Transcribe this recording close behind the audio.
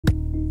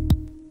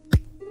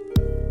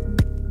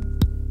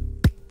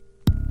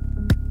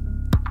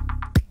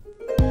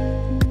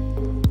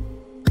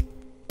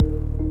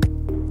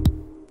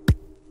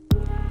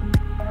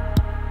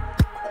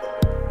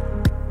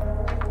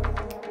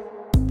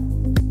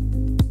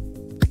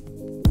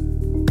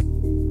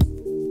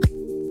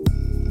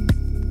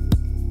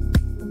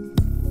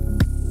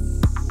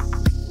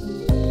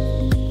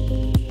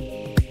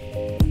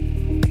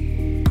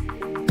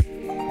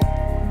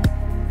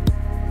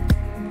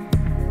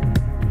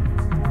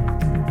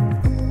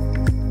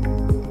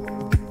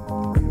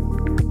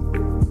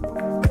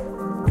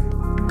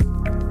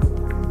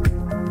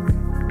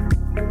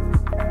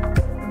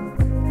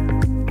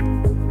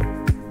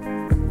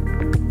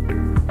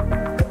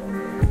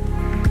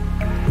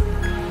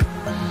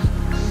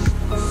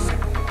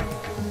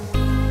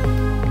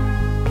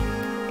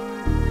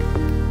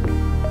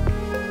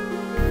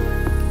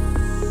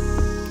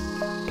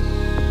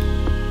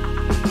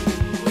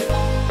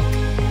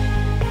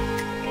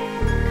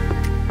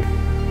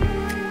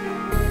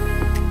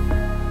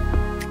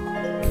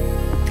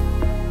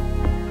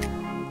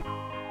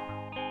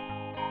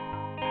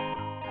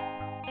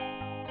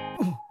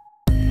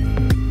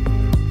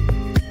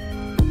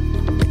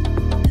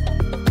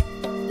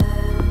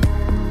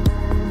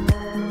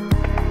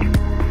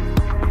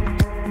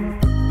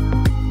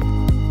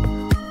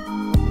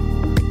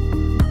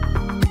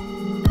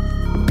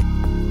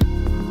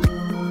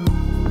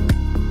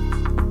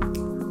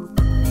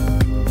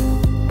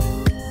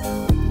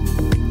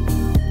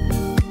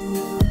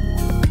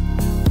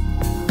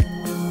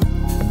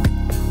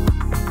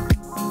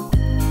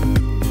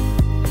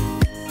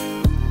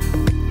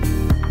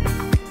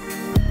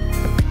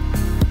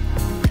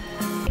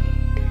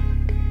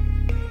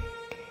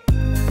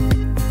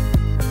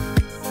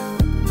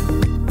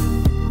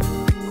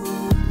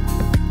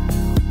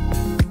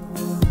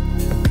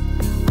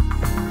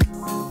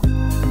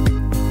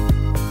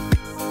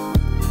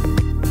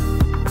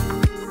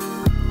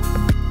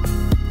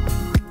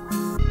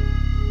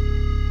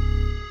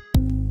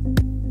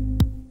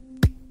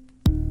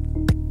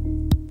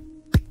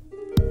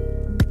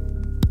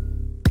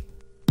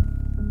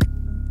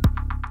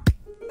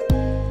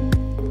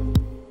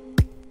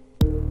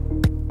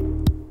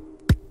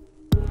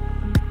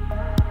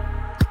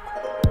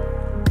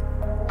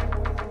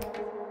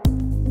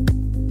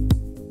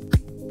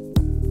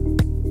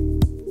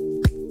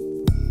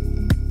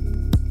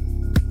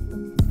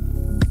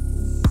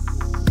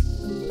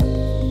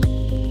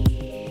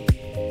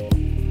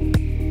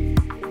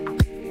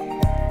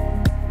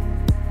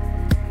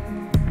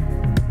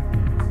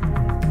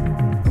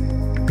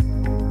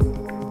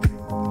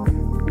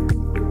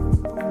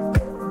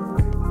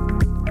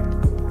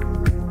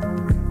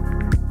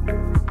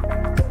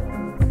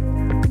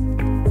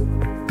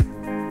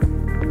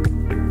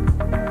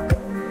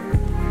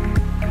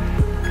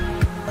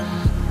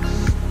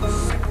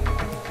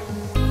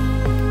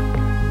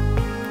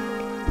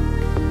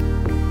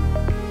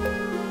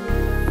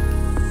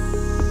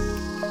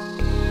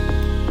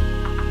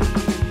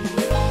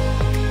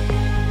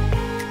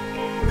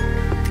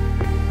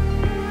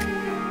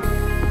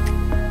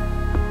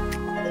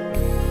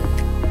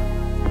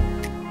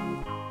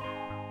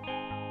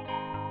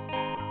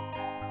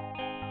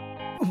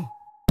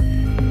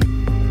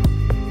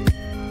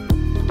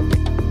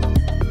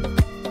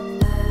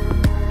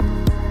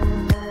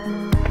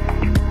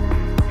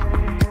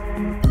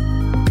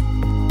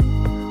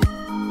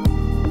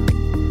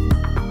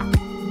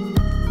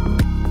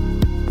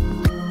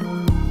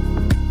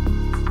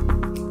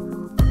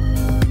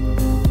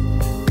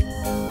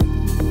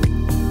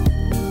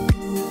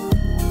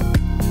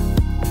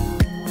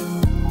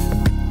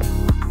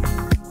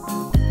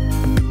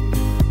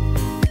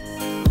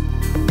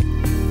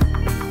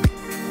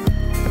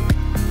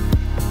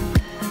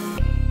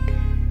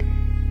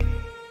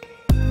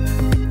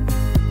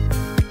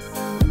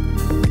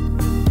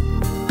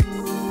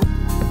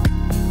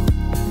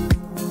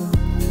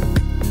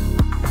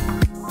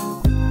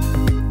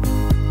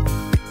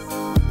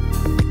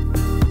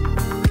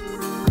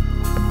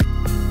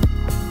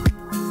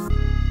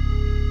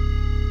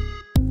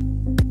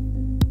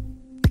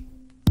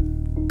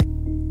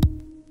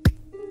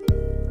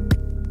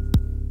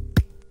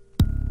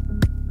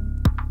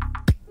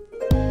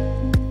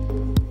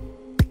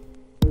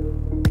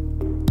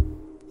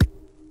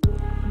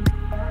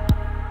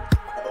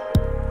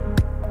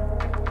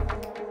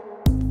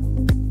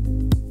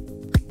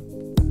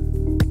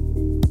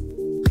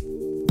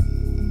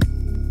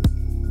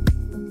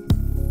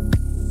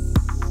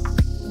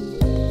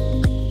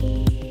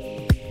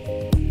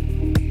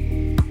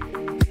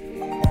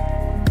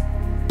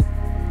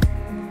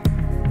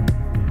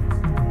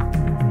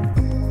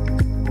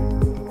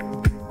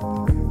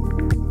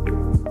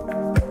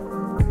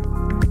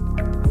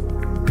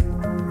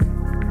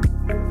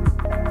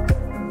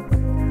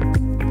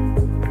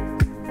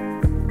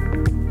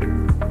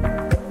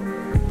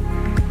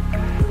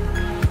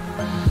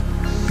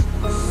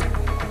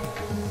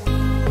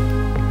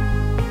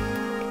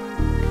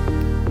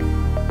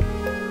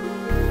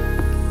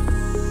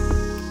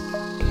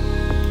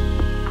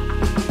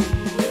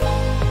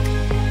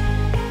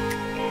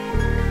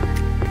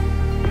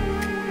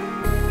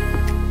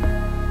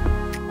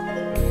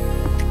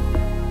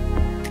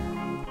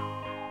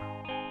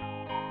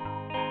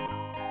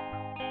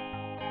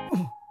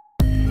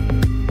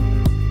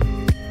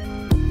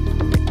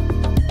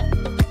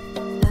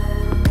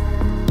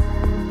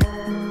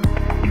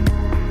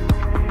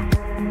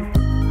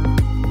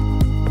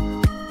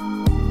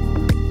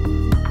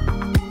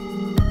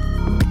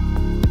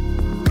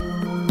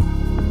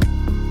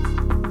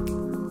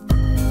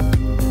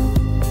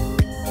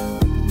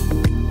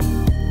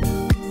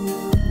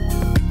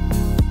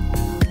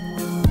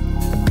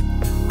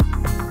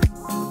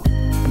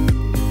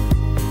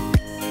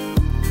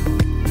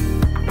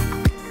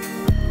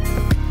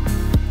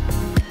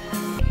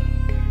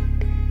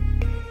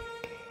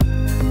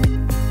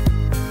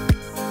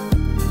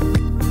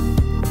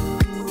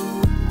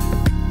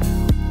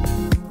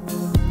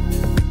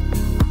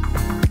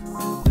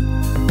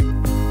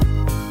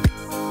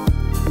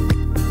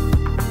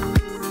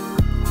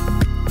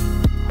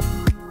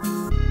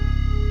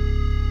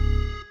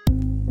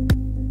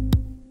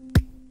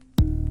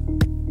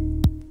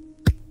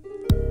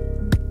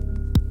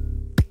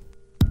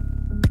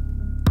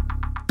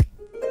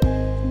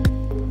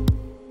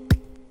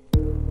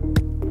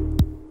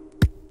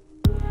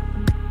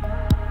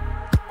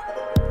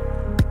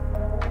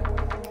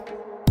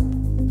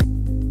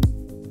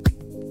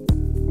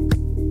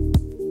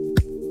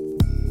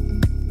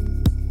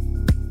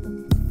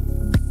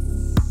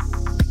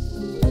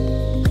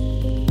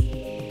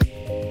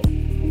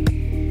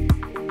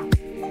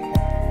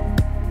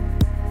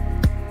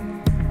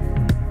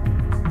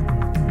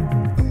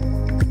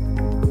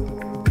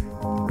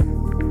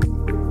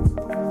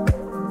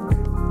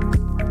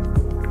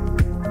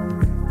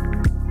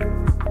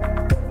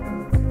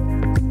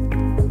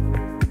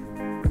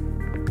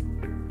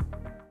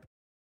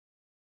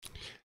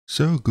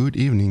So, good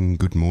evening,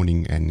 good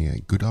morning,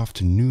 and good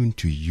afternoon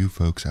to you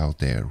folks out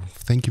there.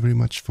 Thank you very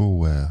much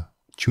for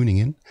tuning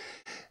in.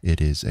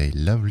 It is a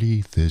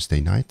lovely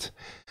Thursday night.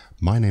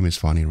 My name is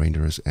Fani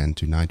Reinders, and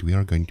tonight we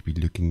are going to be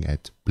looking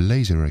at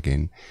Blazor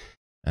again,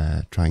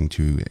 trying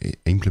to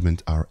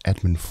implement our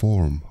admin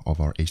form of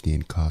our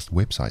SDN Cast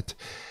website.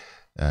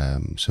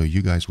 So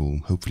you guys will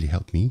hopefully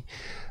help me.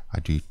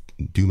 I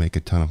do make a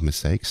ton of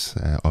mistakes,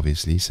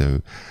 obviously,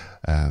 so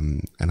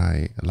and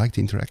I like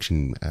the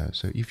interaction,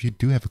 so if you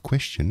do have a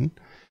question,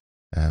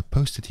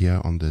 post it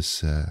here on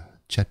this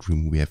chat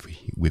room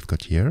we've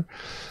got here.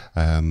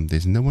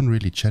 There's no one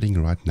really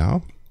chatting right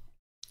now,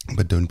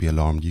 but don't be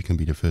alarmed, you can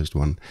be the first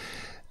one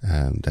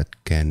that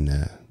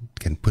can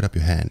put up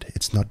your hand.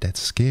 It's not that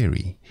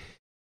scary.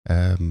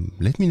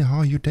 Let me know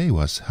how your day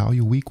was, how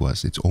your week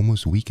was. It's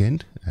almost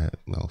weekend.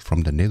 Well,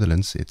 from the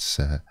Netherlands, it's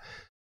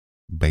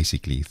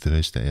basically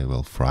Thursday,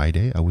 well,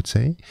 Friday, I would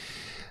say.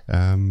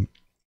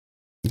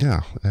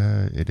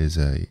 It is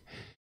a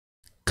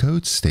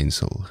code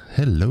stencil.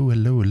 Hello,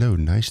 hello, hello.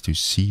 Nice to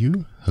see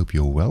you. Hope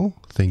you're well.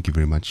 Thank you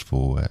very much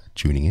for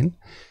tuning in.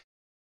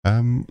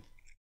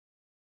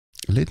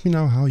 Let me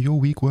know how your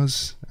week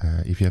was.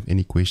 If you have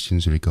any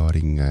questions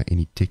regarding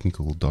any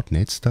technical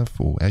 .NET stuff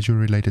or Azure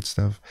related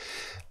stuff,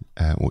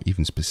 or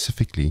even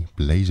specifically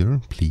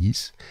Blazor,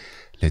 please,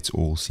 let's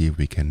all see if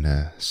we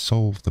can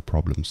solve the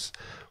problems,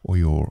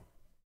 or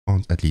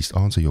at least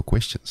answer your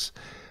questions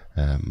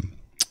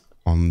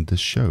on the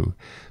show.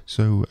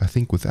 So I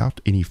think without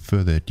any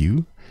further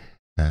ado,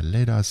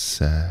 let us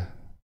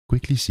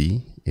quickly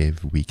see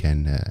if we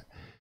can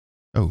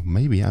oh,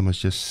 maybe I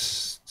must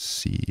just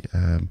see,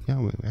 yeah,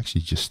 we'll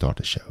actually just start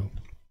the show.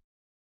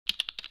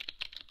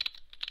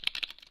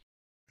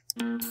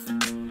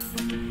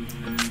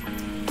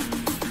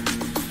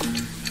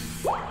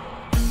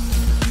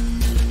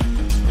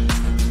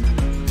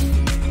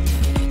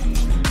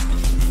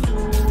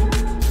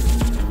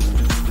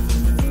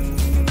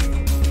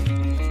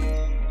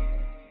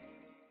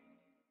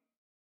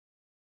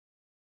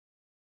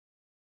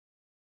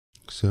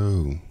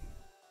 So,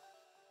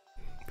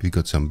 we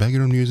got some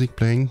background music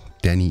playing,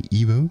 Danny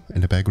Evo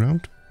in the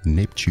background,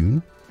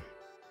 Neptune.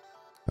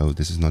 Oh,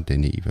 this is not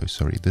Danny Evo,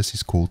 sorry. This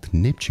is called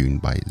Neptune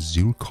by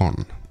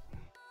Zurkon.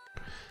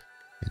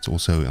 It's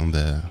also on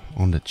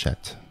the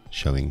chat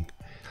showing.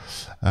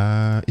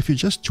 If you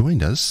just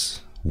joined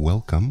us,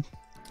 welcome.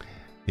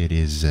 It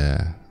is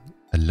a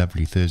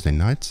lovely Thursday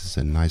night. It's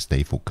a nice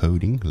day for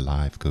coding,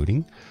 live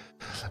coding.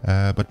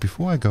 But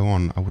before I go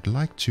on, I would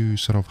like to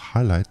sort of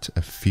highlight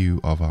a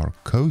few of our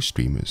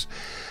co-streamers.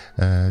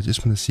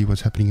 Just want to see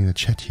what's happening in the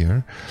chat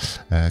here.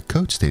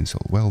 Code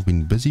Stencil. Well,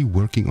 been busy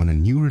working on a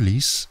new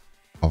release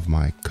of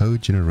my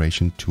code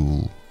generation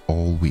tool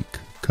all week.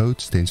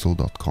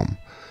 CodeStencil.com.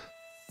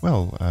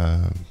 Well,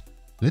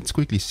 let's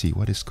quickly see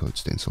what is Code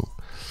Stencil.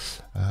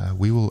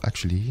 We will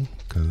actually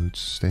Code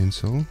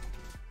Stencil.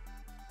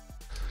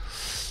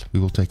 We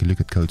will take a look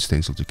at Code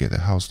Stencil together.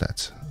 How's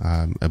that?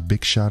 A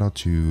big shout out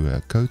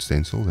to Code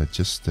Stencil that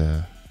just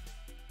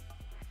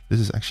this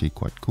is actually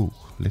quite cool.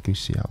 Let me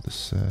see how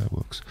this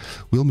works.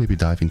 We'll maybe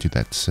dive into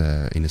that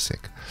in a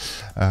sec.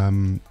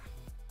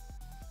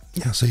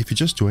 Yeah, so if you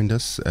just joined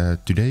us,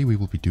 today we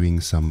will be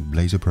doing some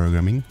Blazor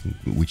programming,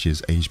 which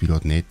is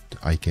ASP.NET,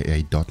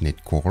 aka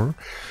 .NET Core,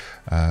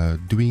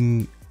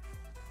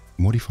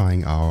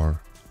 modifying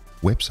our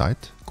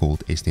website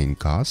called SDN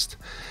Cast.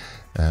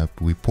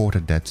 We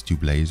ported that to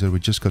Blazor. We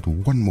just got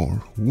one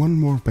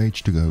more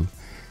page to go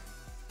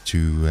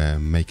to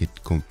make it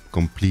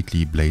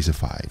completely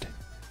Blazorified.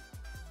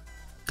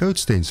 Code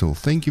Stencil,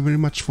 thank you very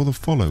much for the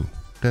follow.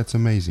 That's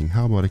amazing.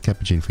 How about a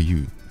Capuchin for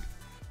you?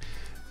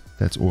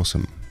 That's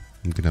awesome.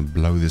 I'm gonna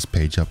blow this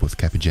page up with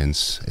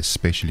Capuchins,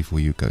 especially for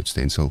you, Code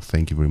Stencil.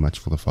 Thank you very much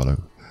for the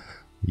follow.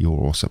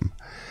 You're awesome.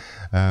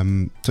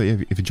 So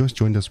if you just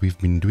joined us, we've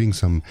been doing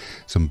some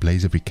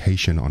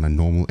Blazorification on a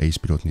normal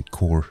ASP.NET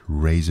Core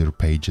Razor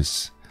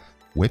Pages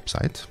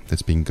website.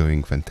 That's been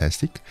going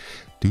fantastic.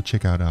 Do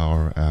check out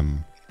our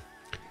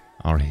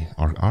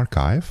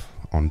archive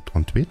on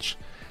Twitch,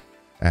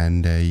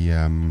 and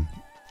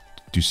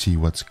to see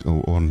what's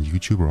on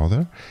YouTube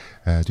rather,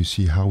 to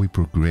see how we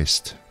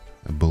progressed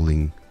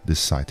building this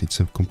site. It's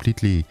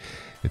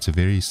a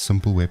very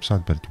simple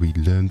website, but we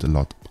learned a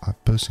lot.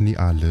 Personally,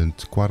 I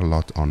learned quite a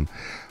lot on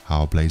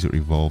how Blazor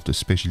evolved,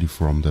 especially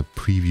from the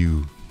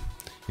preview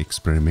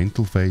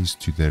experimental phase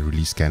to the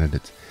release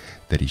candidate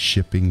that is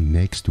shipping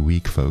next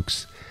week,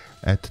 folks,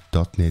 at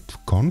 .NET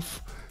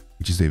Conf,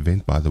 which is the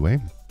event, by the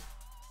way,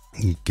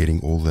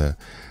 getting all the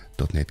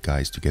 .NET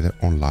guys together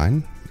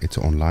online. It's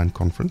an online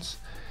conference.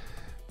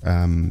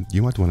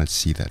 You might want to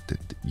see that.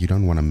 You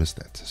don't want to miss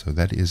that. So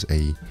that is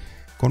a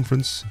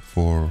conference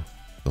for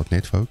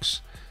 .NET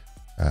folks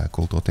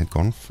called .NET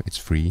Conf. It's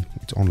free.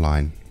 It's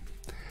online.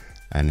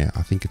 And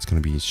I think it's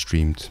going to be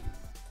streamed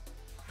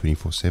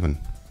 24/7,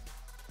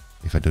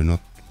 if I don't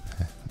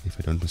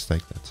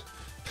mistake that.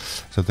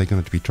 So they're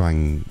going to be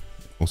trying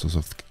all sorts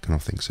of kind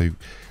of things. So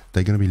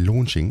they're going to be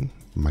launching.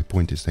 My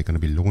point is they're going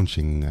to be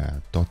launching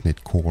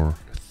 .NET Core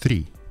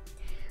 3.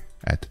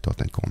 at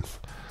 .NET Conf,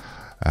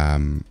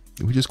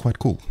 which is quite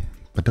cool.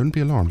 But don't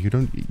be alarmed.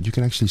 You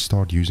can actually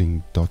start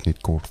using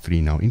 .NET Core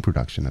 3 now in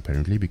production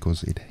apparently,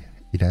 because it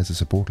has a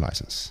support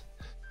license.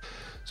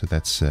 So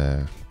that's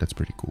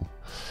pretty cool.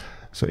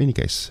 So in any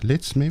case,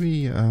 let's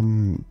maybe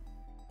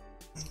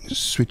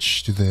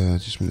switch to the.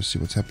 Just want to see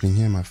what's happening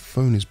here. My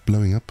phone is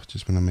blowing up.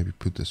 Just want to maybe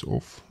put this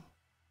off.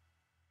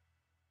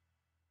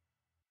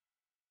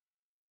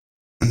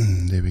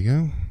 There we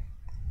go.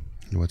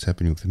 What's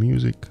happening with the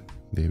music?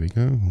 There we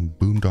go.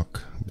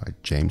 Boondock by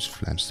James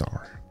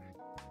Flamstar.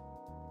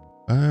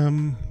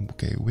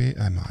 Okay, where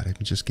am I? Let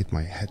me just get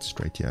my head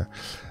straight here.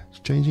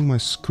 Changing my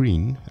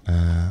screen.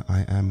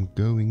 I am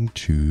going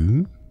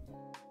to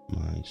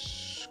my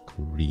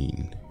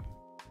screen.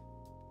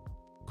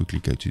 Quickly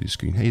go to the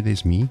screen. Hey,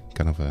 there's me.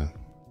 Kind of a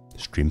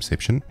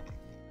streamception.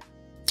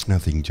 I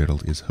think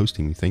Gerald is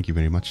hosting me. Thank you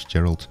very much,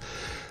 Gerald.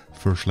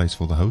 First place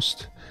for the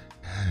host.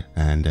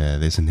 And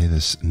there's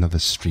another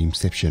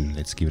streamception.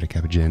 Let's give it a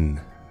cabbage.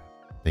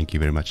 Thank you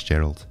very much,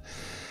 Gerald.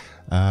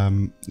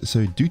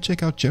 So do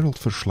check out Gerald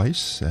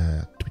Verschleiß,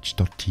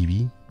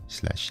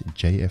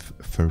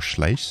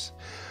 twitch.tv/JF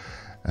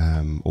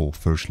or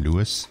First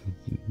Lewis.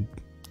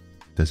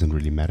 Doesn't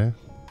really matter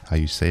how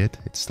you say it,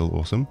 it's still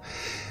awesome.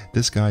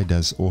 This guy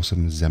does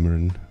awesome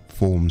Xamarin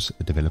Forms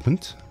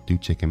development. Do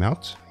check him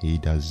out. He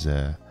does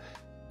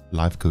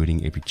live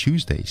coding every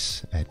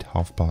Tuesdays at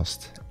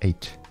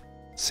 8:30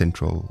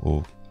 Central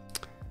or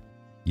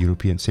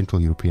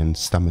Central European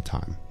Summer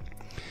Time.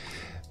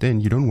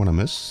 Then you don't want to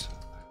miss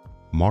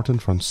Martin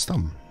van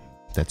Stam.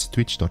 That's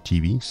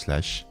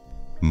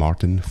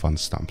twitch.tv/Martin van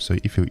Stam. So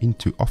if you're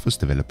into Office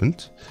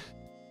development,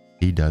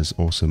 he does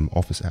awesome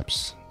Office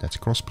apps. That's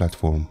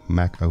cross-platform,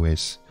 Mac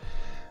OS,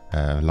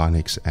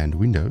 Linux and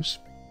Windows.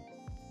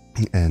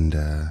 And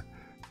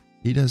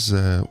he does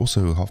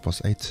also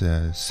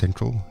 8:30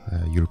 Central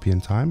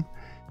European time.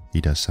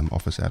 He does some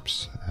Office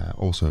apps,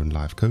 also in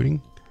live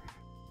coding.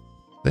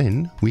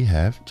 Then we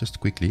have, just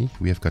quickly,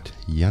 we have got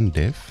Jan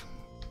Dev,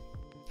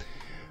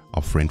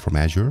 our friend from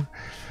Azure.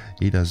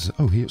 He does,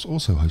 he is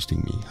also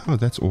hosting me. Oh,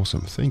 that's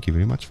awesome. Thank you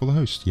very much for the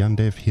host. Jan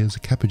Dev, here's a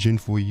cappuccino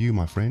for you,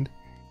 my friend.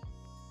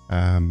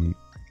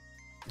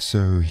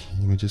 So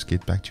let me just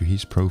get back to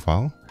his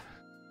profile.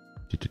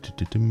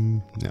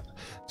 Yeah.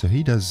 So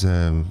he does,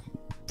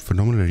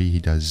 phenomenally, he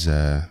does,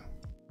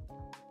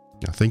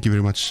 thank you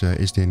very much,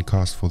 SDN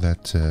Cast, for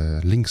that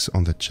links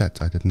on the chat.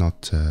 I did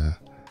not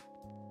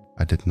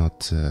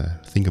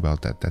think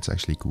about that. That's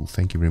actually cool.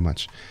 Thank you very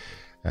much.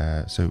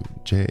 So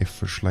JF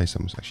Verschleiß,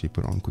 I must actually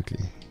put on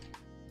quickly.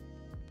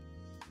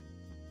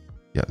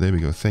 Yeah, there we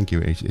go. Thank you,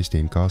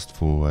 SDN Cast,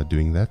 for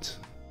doing that.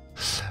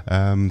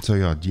 So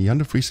yeah, Jan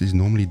de Vries is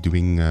normally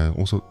doing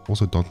also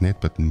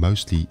 .NET, but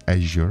mostly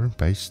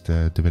Azure-based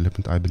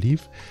development, I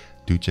believe.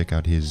 Do check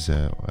out his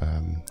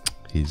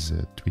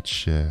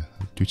Twitch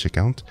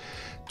account,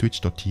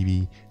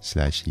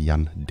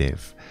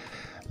 twitch.tv/JanDev.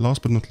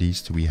 Last but not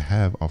least, we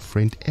have our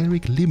friend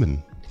Eric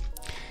Lemon.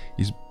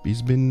 He's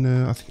been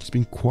I think he's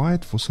been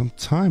quiet for some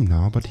time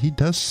now, but he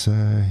does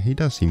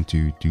seem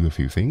to do a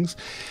few things.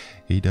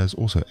 He does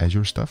also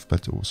Azure stuff,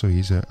 but also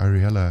he's a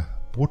Ariella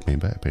board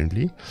member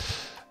apparently.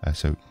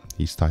 So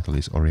his title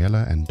is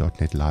Ariella and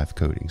 .NET Live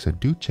Coding. So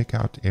do check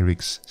out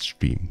Eric's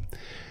stream.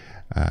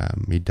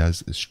 He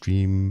does a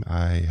stream.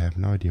 I have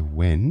no idea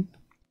when,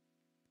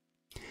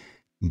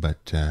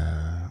 but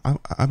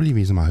I believe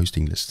he's on my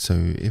hosting list. So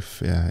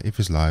if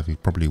it's live,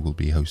 it probably will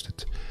be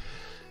hosted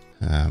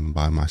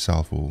by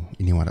myself or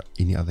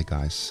any other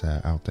guys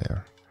out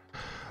there.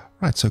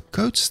 Right, so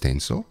Code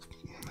Stencil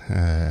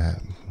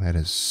had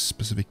a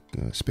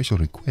special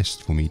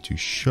request for me to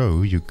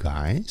show you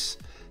guys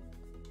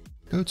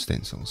Code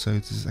Stencil. So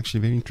this is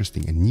actually very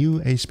interesting. A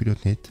new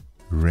ASP.NET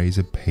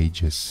Razor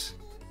Pages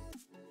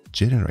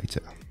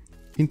generator.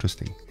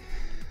 Interesting.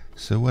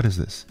 So what is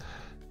this?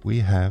 We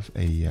have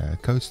a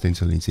Code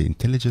Stencil. It's an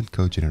intelligent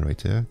code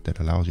generator that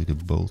allows you to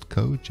build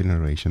code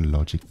generation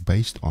logic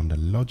based on the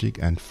logic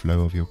and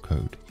flow of your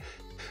code.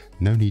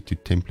 No need for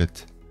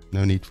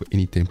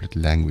any template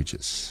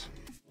languages.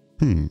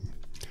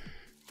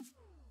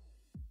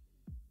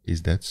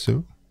 Is that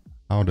so?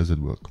 How does it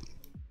work?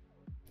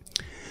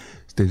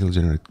 Stencil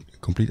generates a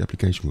complete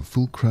application with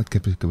full CRUD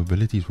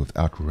capabilities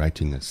without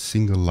writing a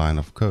single line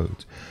of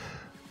code.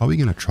 Are we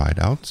going to try it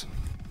out?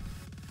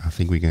 I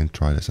think we're going to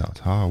try this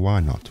out. Why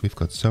not? We've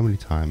got so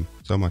much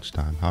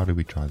time. How do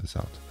we try this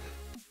out?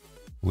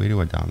 Where do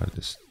I download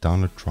this?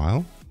 Download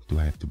trial. Do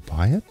I have to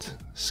buy it?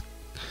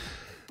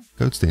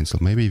 Code Stencil.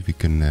 Maybe if you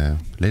can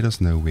let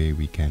us know where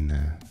we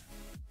can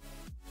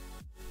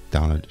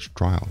download this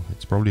trial.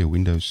 It's probably a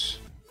Windows.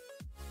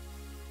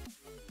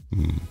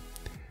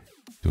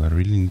 Do I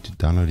really need to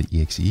download the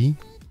exe?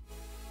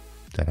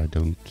 That I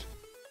don't.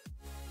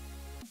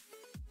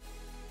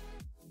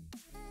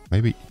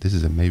 Maybe this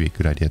is maybe a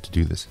good idea to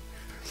do this.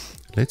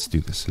 Let's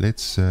do this.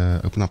 Let's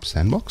open up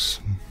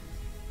Sandbox.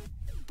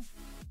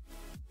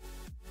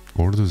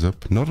 Order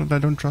zip. Not that I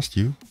don't trust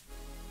you,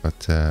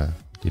 but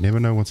you never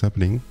know what's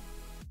happening.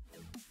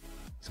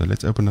 So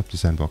let's open up the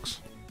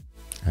Sandbox.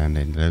 And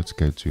then let's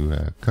go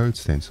to Code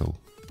Stencil.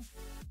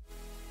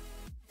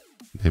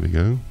 There we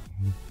go.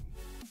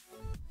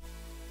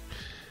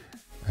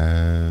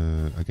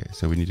 Okay,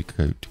 so we need to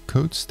go to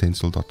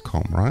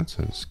codestencil.com, right?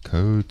 So it's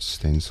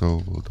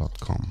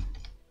codestencil.com.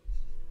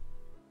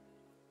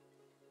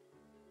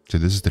 So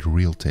this is the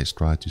real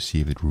test, right? To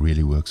see if it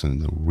really works on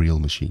the real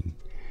machine.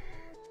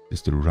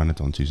 Just to run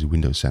it onto the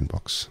Windows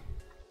Sandbox.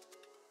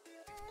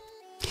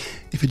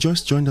 If you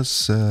just joined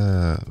us,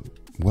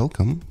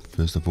 welcome.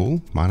 First of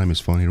all, my name is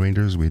Fonny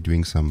Renders. We're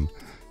doing some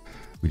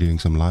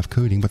live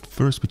coding, but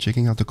first we're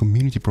checking out the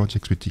community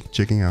projects. We're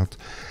checking out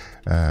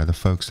the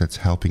folks that's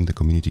helping the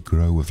community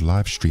grow with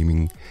live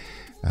streaming.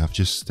 I've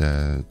just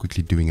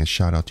quickly doing a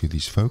shout out to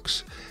these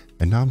folks,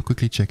 and now I'm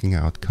quickly checking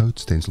out Code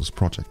Stencil's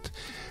project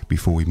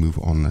before we move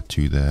on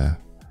to the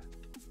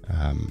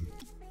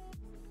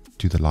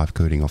live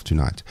coding of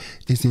tonight.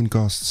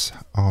 SDNcast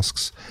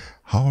asks,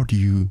 how do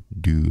you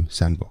do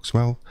Sandbox?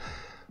 Well,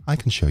 I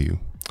can show you.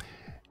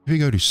 If you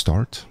go to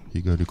Start,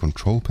 you go to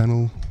Control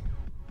Panel,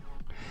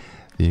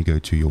 then you go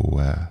to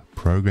your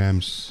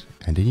programs,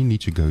 and then you need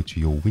to go to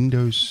your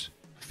Windows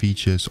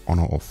features on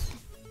or off.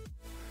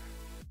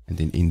 And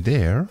then in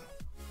there,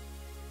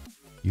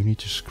 you need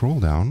to scroll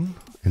down,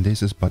 and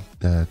there's this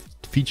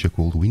feature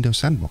called Windows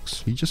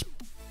Sandbox. You just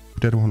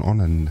put that one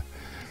on and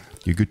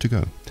you're good to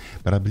go.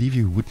 But I believe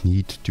you would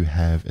need to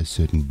have a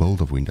certain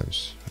build of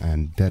Windows,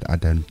 and that I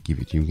don't give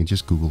it. You can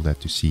just Google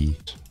that to see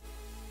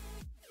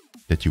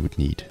that you would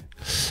need.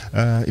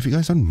 If you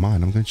guys don't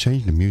mind, I'm going to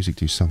change the music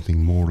to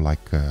something more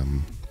like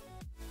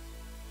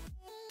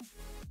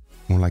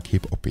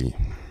hip-hoppy.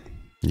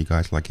 You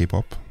guys like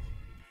hip-hop?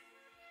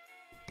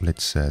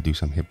 Let's do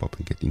some hip-hop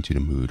and get into the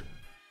mood.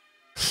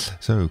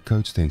 So,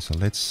 Code Stencil,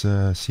 let's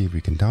see if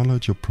we can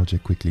download your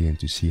project quickly and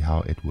to see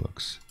how it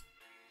works.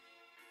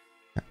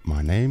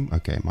 My name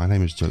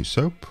is Joe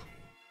Soap.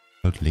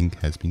 Link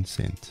has been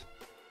sent.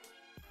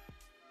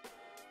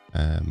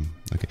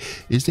 Okay,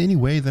 is there any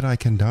way that I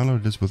can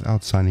download this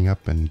without signing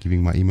up and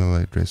giving my email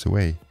address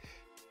away?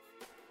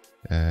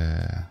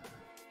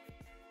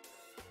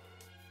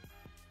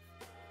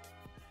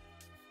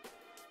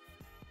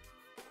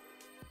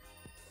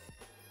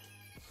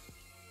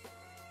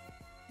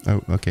 Oh,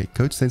 okay.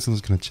 Code Stencil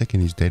is going to check in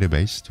his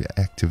database to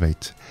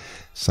activate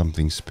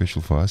something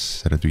special for us,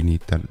 so that we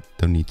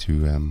don't need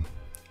to.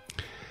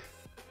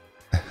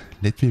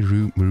 Let me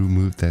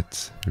remove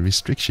that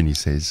restriction.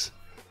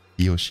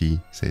 He or she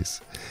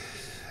says.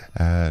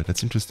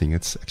 That's interesting.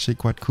 It's actually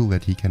quite cool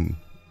that he can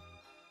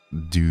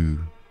do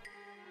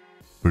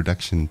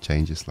production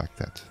changes like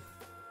that.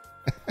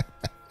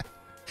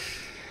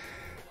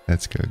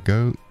 Let's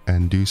go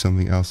and do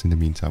something else in the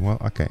meantime.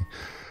 Well, okay.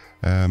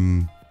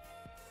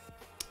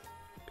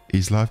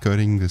 Is live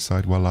coding the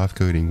site while live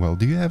coding? Well,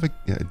 do you have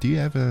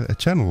a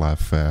channel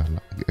live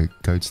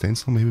Code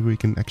Stencil? Maybe we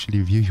can actually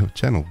view your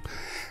channel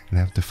and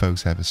have the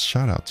folks have a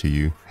shout out to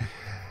you.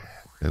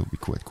 That would be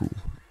quite cool.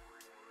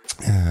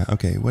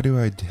 Okay, what do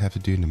I have to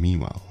do in the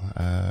meanwhile?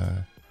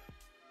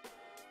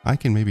 I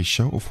can maybe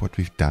show off what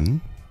we've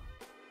done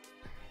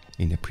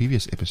in the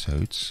previous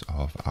episodes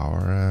of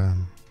our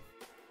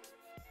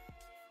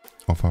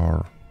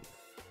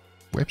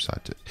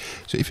website.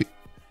 So if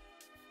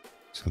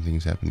something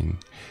is happening.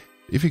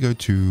 If you go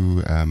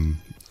to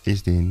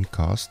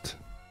SDNcast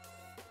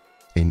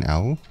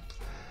NL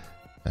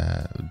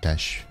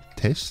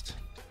 -test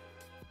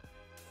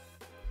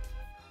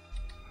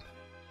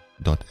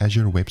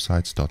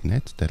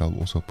 .azurewebsites.net, that I'll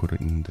also put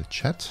it in the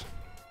chat.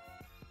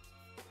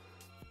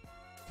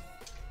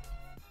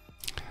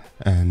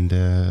 And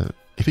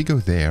if you go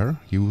there,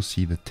 you will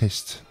see the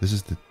test. This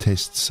is the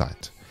test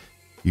site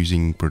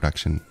using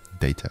production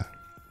data.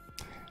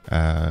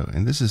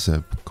 And this is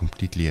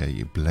completely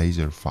a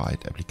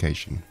Blazor-fied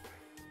application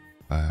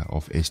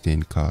of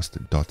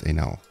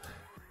SDNcast.nl.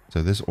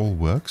 So this all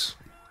works,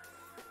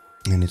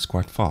 and it's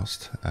quite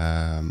fast.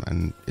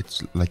 And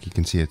it's like you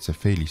can see, it's a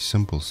fairly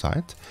simple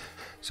site.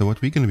 So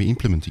what we're going to be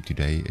implementing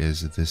today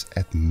is this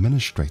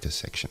administrator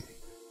section.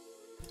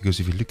 Because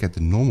if you look at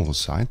the normal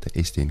site, the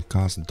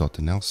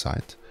SDNcast.nl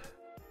site,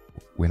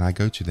 when I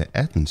go to the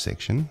admin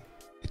section,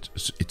 it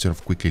sort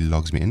of quickly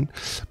logs me in,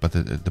 but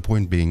the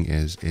point being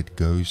is it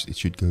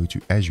should go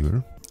to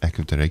Azure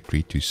Active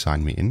Directory to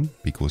sign me in,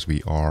 because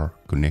we are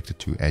connected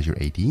to Azure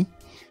AD,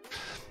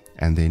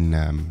 and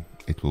then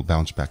it will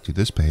bounce back to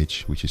this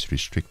page, which is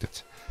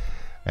restricted.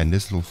 And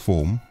this little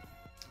form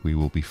we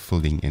will be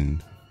filling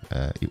in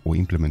or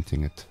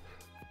implementing it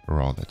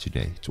rather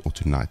today or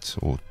tonight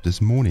or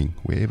this morning,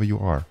 wherever you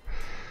are.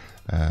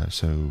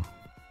 So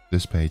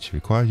this page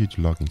requires you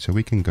to log in, so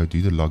we can go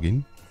do the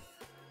login.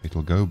 It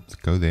will go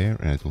there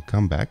and it will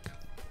come back.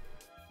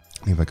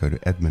 If I go to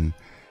admin,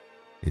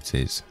 it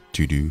says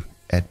to do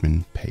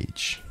admin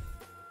page.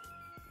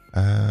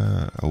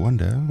 I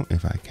wonder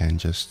if I can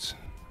just,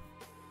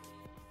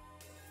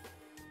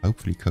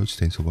 hopefully Code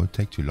Stencil won't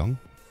take too long.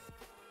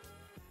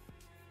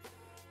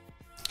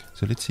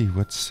 So let's see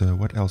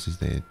what else is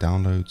there.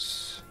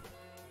 Downloads.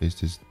 There's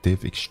this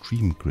Dev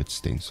Extreme Grid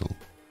Stencil.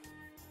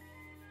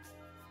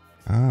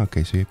 Ah,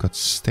 okay, so you've got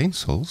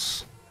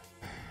stencils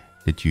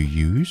that you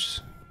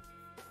use,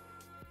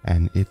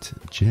 and it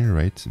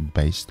generates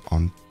based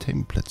on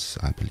templates,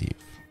 I believe.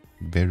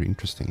 Very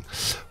interesting.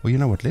 Well, you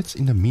know what? Let's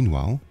in the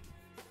meanwhile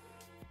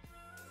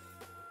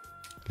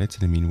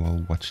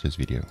watch this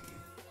video.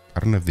 I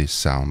don't know if there's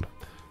sound.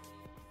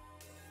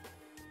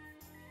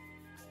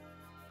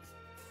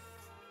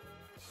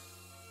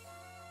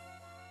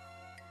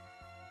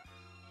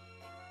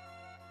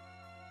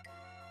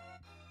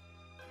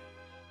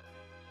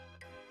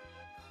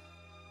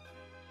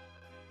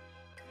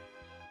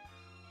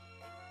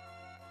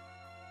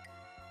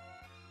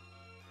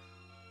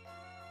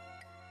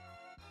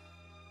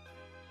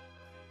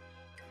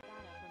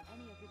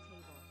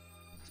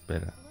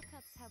 Better.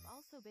 Lookups have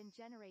also been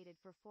generated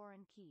for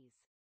foreign keys.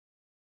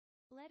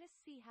 Let us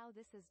see how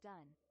this is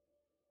done.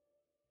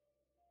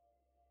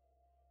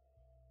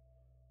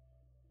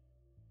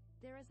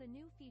 There is a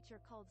new feature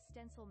called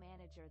Stencil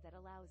Manager that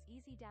allows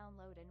easy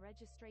download and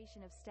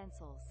registration of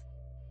stencils.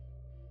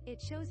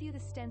 It shows you the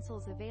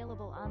stencils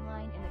available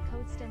online in the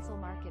Code Stencil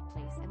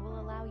Marketplace and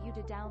will allow you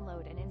to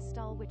download and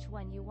install which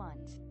one you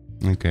want.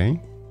 Okay.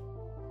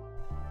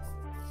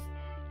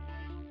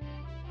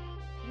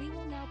 We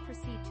will now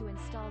proceed to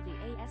install the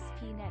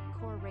ASP.NET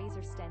Core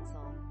Razor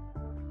stencil.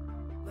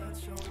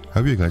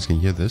 Hope you guys can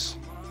hear this.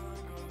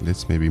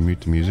 Let's maybe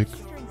mute the music.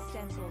 Registering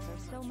stencils are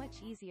so much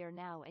easier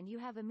now, and you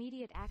have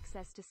immediate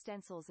access to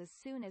stencils as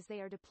soon as they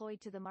are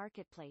deployed to the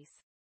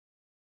marketplace.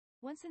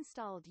 Once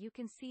installed, you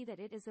can see that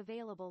it is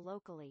available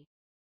locally.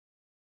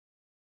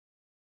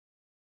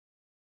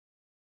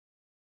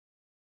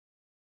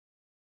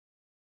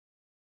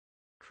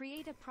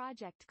 Create a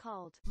project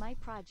called My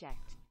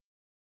Project.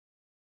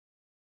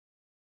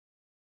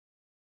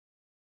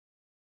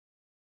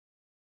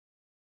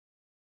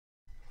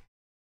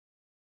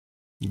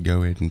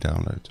 Go ahead and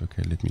download.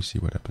 Okay, let me see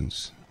what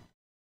happens.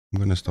 I'm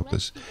gonna stop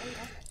this.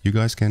 You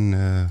guys can,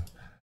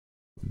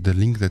 the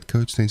link that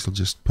Code Stencil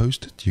just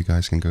posted, you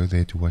guys can go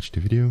there to watch the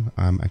video.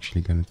 I'm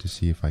actually going to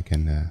see if I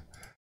can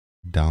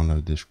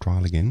download this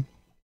trial again.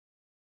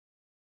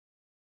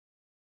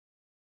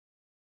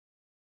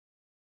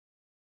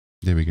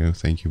 There we go.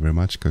 Thank you very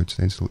much, Code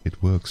Stencil.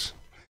 It works.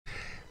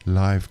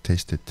 Live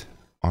tested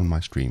on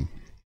my stream.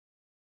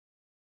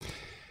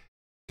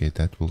 Okay,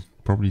 that will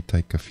probably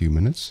take a few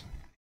minutes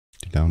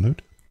to download.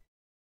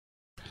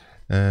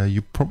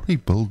 You probably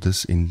build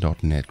this in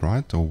 .NET,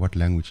 right? Or what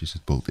language is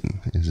it built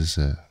in? Is this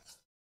a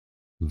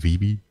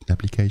VB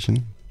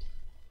application?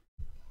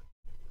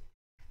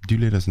 Do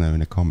let us know in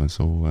the comments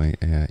or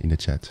in the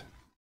chat.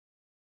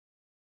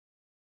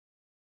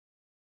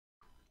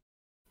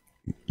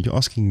 You're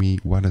asking me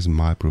what is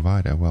my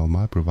provider? Well,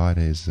 my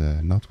provider is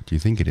not what you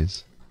think it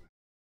is.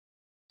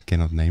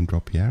 Cannot name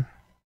drop here.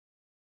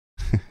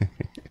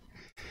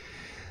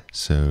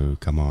 So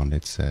come on,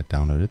 let's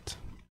download it.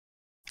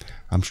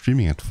 I'm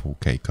streaming at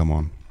 4K, come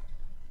on.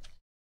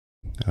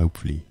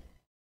 Hopefully.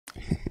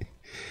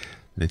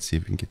 Let's see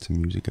if we can get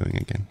some music going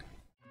again.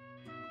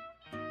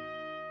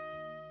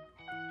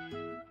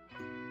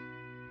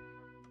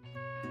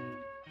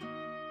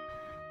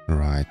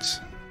 Right.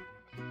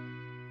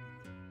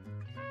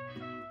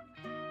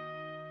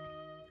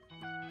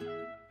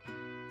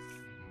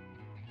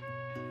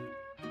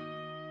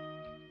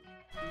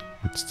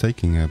 It's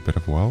taking a bit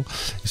of a while.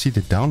 You see,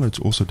 the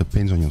downloads also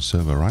depends on your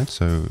server, right?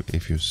 So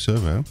if your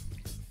server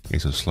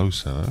is a slow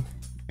server,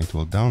 it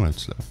will download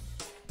slow.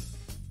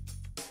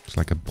 It's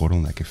like a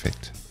bottleneck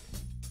effect.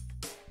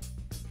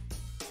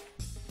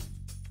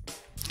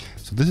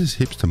 So this is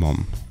Hipster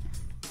Mom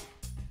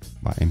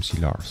by MC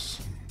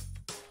Lars.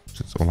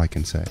 So that's all I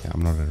can say.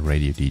 I'm not a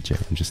radio DJ.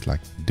 I'm just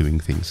like doing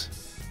things.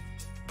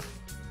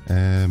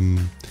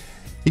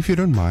 If you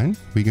don't mind,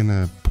 we're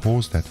gonna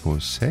pause that for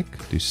a sec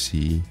to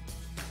see,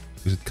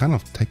 because it kind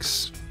of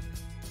takes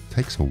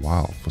a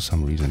while for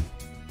some reason.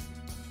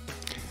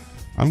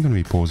 I'm going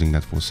to be pausing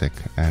that for a sec,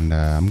 and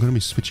I'm going to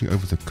be switching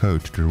over the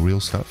code to the real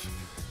stuff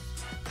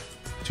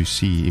to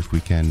see if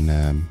we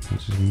can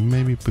just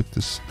maybe put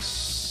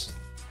this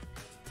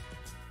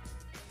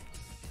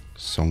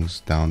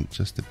songs down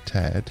just a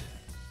tad.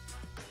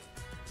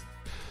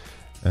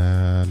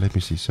 Let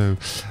me see. So,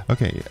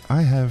 okay,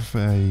 I have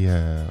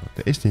the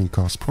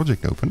SDNcast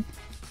project open,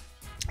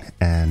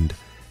 and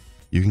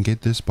you can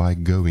get this by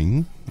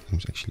going.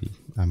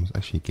 I must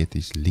actually get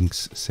these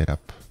links set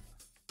up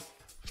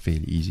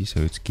fairly easy.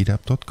 So it's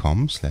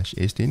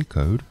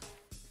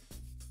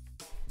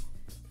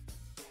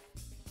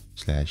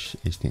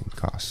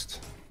github.com/sdncode/sdncast.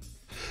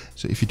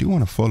 So if you do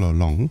want to follow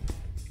along,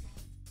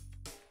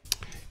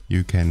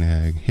 you can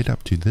hit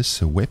up to this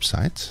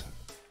website,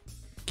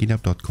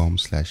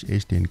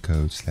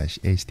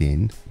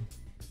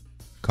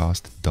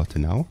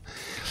 github.com/sdncode/sdncast.nl,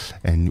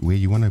 and where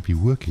you want to be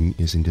working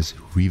is in this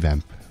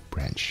revamp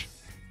branch.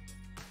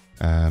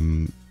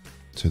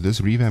 So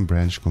this revamp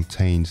branch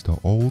contains the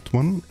old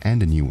one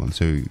and the new one.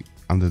 So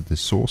under the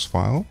source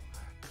file,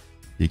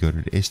 you go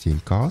to the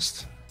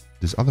SDNcast.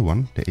 This other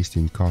one, the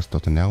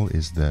sdncast.nl,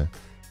 is the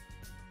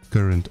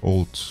current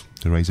old,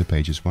 the Razor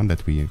Pages one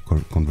that we are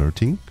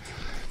converting.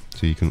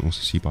 So you can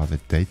also see by the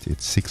date,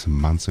 it's 6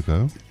 months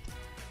ago.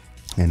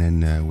 And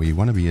then where you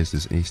want to be is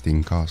this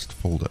STNcast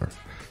folder.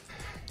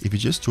 If you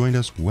just joined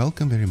us,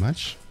 welcome very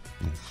much.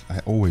 I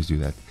always do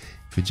that.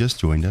 If you just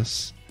joined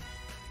us,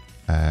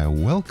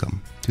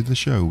 welcome to the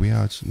show. We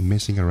are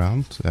messing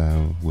around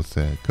with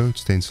the Code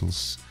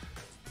Stencils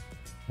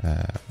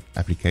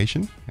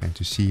application and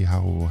to see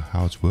how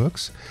it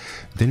works.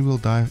 Then we'll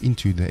dive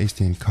into the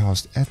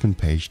STNcast admin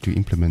page to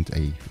implement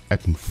a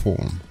admin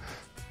form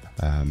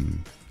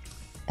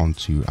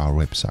onto our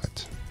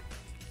website.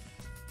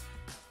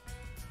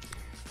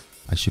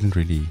 I shouldn't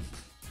really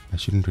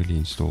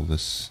install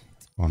this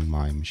on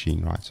my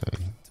machine, right? So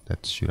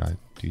that should I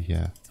do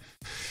here?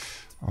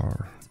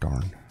 Or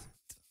darn.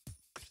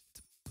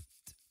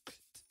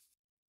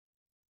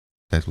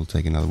 That will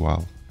take another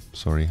while.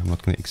 Sorry, I'm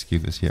not going to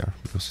execute this here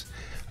because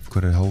I've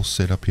got a whole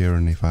setup here,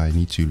 and if I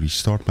need to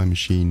restart my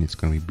machine, it's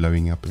going to be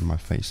blowing up in my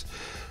face.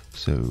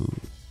 So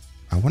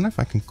I wonder if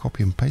I can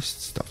copy and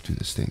paste stuff to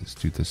this thing.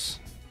 To this.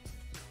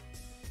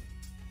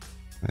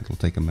 It'll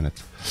take a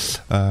minute.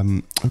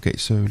 Okay,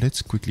 so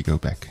let's quickly go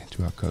back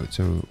to our code.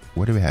 So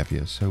what do we have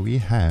here? So we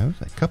have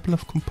a couple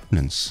of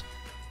components.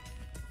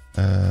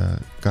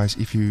 Guys,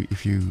 if you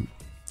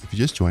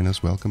just join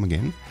us, welcome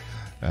again.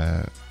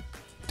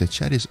 The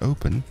chat is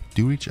open.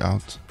 Do reach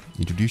out,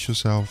 introduce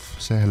yourself,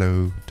 say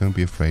hello. Don't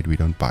be afraid, we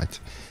don't bite.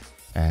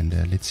 And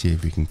let's see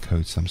if we can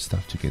code some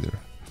stuff together.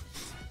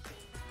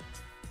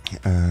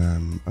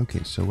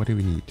 Okay, so what do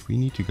we need? We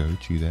need to go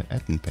to the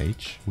admin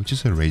page, which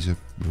is a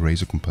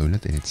Blazor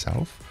component in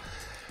itself.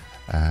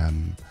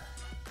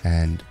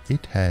 And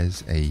it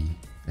has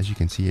as you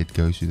can see, it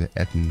goes to the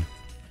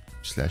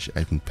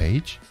admin/admin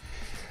page.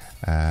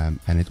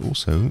 And it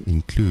also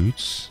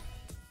includes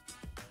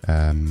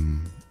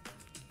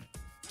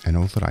an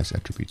authorized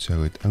attribute,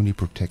 so it only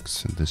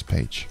protects this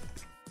page.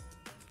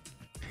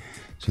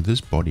 So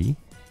this body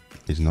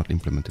is not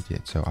implemented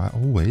yet. So I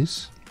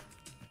always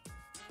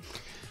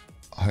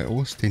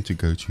tend to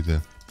go to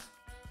the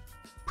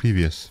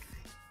previous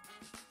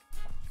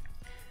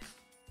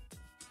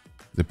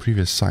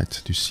site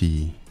to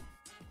see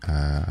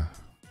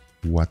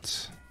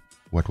what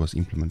was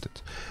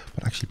implemented.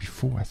 But actually,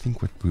 before, I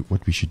think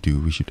what we should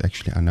do, we should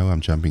actually, I know I'm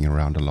jumping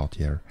around a lot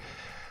here.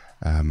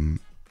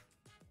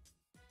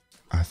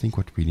 I think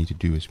what we need to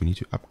do is we need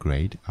to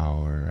upgrade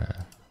our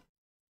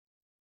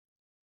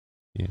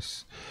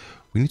yes,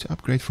 we need to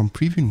upgrade from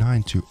Preview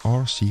 9 to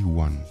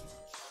RC1.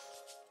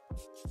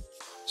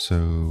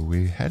 So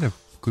we had a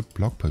good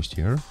blog post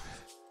here,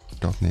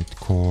 .NET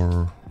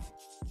Core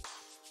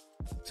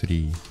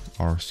 3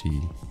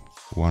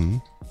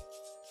 RC1.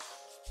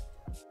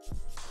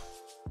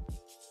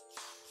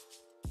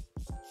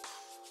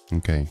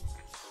 Okay,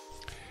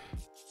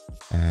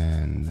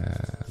 and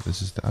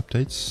this is the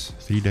updates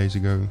 3 days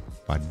ago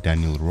by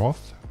Daniel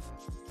Roth.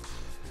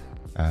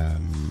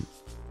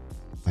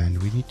 And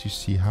we need to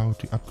see how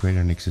to upgrade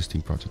an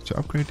existing project. To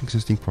upgrade an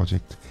existing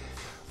project,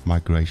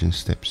 migration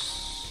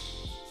steps.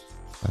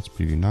 That's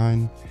Preview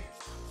 9.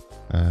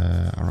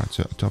 Alright,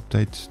 so to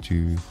update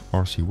to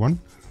RC1,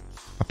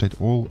 update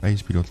all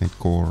ASP.NET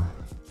Core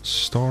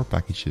star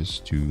packages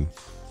to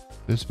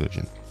this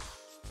version.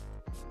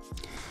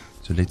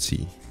 So let's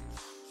see.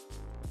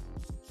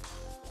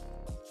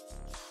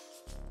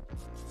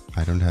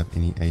 I don't have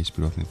any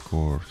ASP.NET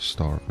Core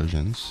star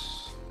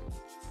versions.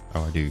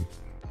 Oh, I do.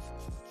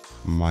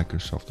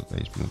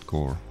 Microsoft.ASP.NET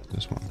Core,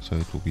 this one. So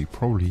it will be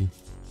probably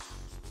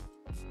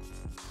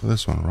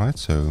this one, right?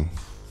 So,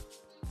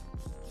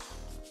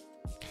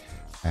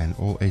 and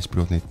all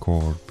ASP.NET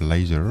Core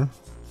Blazor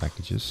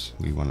packages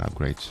we want to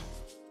upgrade.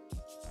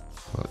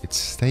 Well, it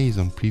stays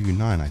on Preview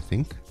 9, I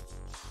think.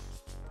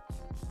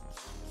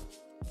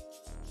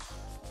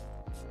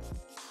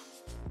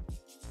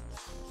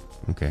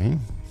 Okay.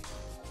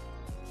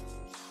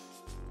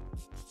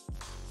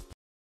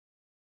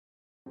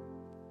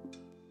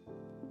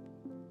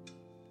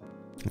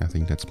 I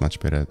think that's much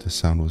better. The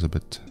sound was a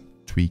bit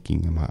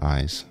tweaking in my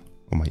eyes,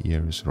 or my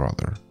ears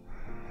rather.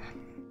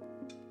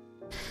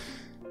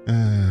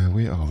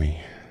 Where are we?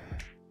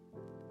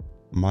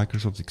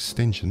 Microsoft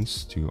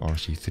extensions to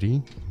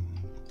RC3.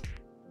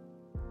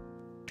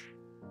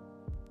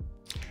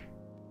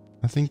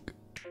 I think,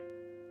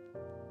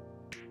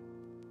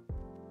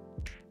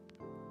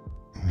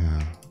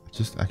 yeah,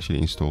 just actually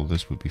install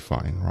this would be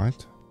fine,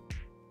 right?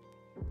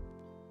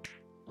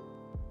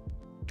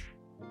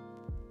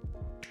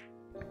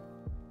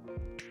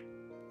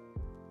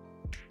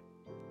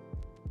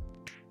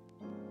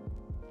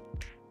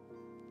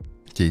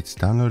 It's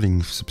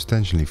downloading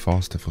substantially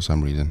faster for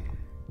some reason.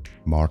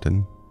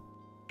 Martin.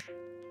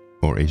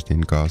 Or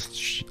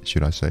STNcast,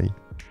 should I say.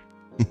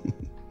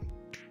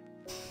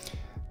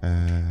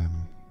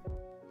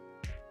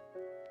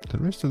 The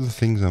rest of the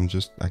things I'm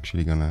just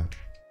actually gonna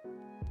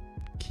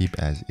keep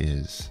as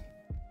is.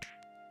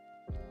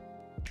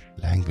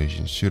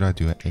 Language, should I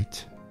do an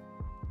 8?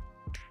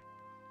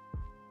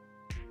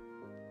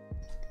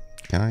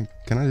 Can I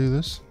do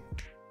this?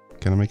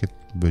 Can I make it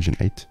version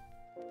 8?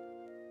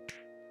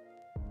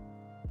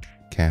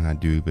 Can I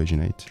do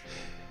version 8?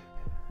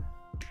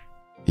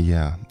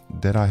 Yeah,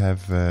 that I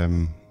have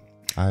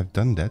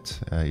done that.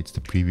 It's the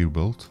preview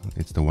build.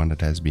 It's the one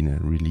that has been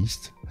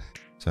released.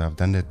 So I've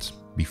done that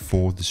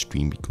before the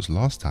stream, because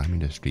last time in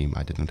the stream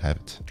I didn't have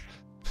it.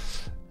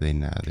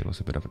 Then there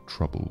was a bit of a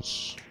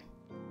troubles.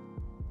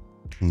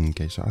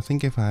 Okay, so I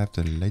think if I have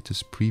the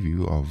latest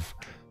preview of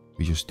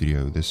Visual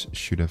Studio, this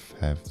should have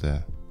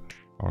the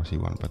RC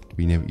one, but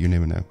you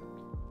never know.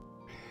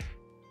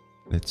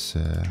 Let's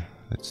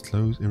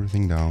close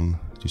everything down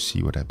to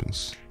see what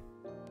happens.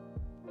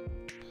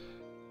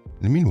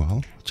 In the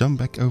meanwhile, jump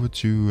back over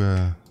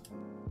to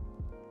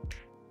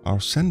our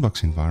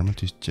sandbox environment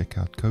to check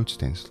out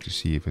CodeStencil to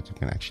see if it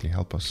can actually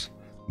help us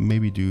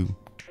maybe do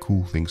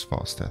cool things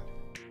faster.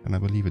 And I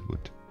believe it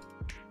would.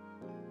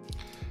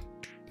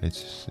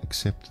 Let's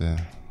accept the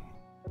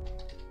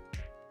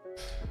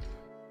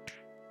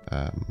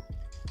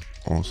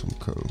awesome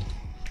code.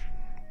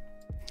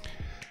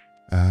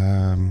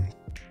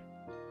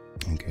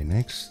 Okay,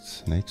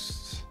 next.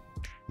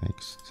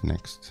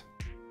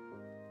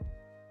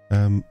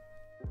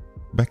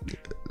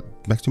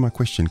 Back to my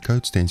question,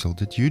 CodeStencil,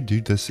 did you do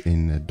this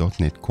in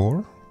 .NET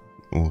Core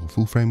or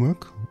full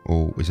framework,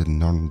 or is it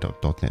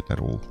non.NET at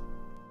all?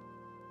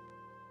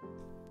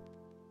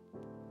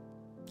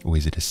 Or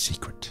is it a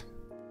secret?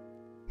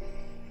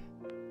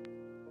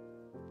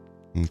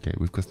 Okay,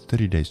 we've got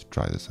 30 days to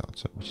try this out,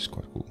 so which is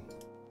quite cool.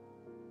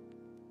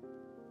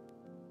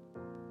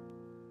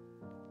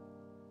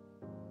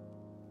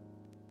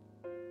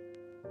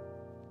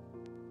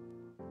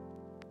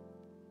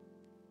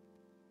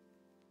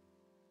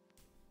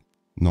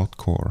 Not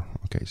core.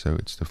 Okay, so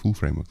it's the full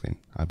framework then,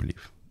 I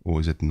believe. Or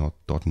is it not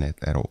 .NET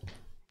at all?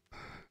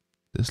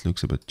 This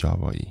looks a bit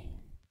Java-y.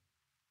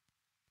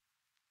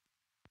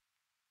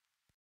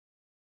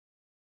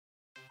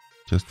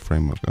 Just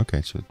framework.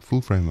 Okay, so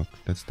full framework.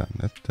 That's done.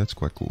 That's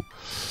quite cool.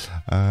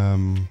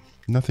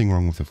 Nothing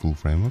wrong with the full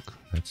framework.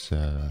 That's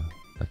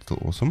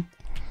still awesome.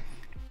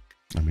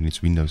 I mean,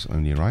 it's Windows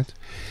only, right?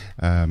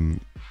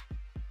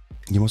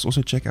 You must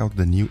also check out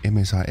the new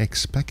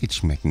MSIX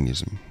package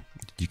mechanism.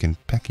 You can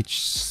package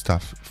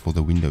stuff for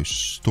the Windows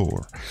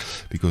Store,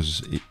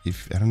 because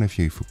if I don't know if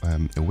you're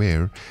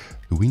aware,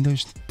 the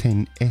Windows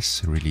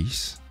 10s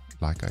release,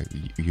 like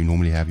you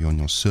normally have on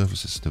your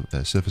Surface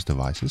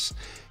devices,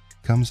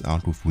 comes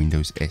out with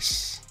Windows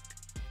S,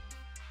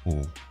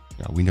 or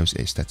Windows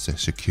S. That's a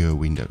secure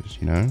Windows,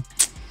 you know,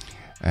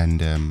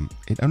 and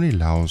it only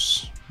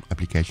allows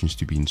applications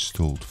to be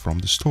installed from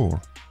the store.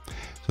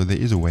 So there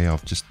is a way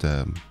of just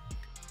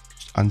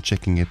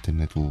unchecking it,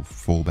 and it will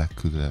fall back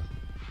to the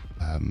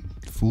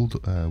full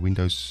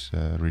Windows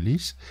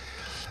release,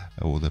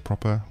 or the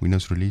proper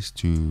Windows release,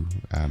 to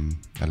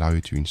allow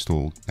you to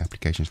install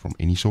applications from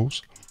any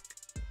source,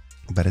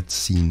 but it's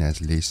seen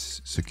as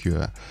less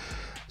secure.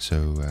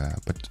 So,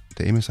 but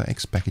the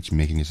MSIX package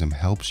mechanism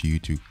helps you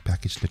to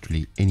package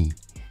literally any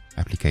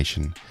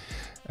application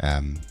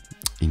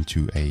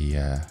into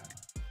a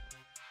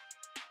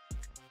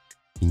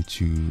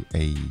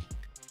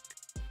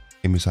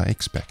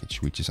MSIX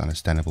package, which is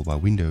understandable by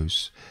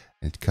Windows.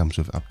 It comes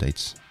with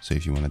updates, so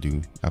if you want to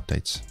do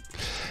updates.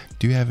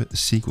 Do you have a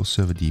SQL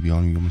Server DB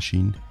on your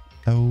machine?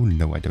 Oh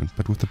no, I don't,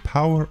 but with the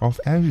power of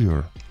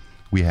Azure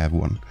we have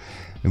one,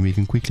 and we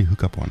can quickly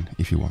hook up one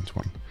if you want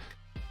one.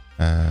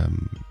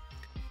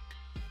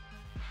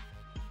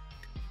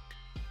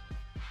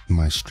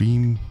 My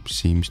stream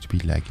seems to be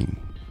lagging.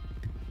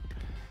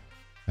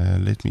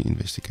 Let me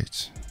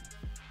investigate.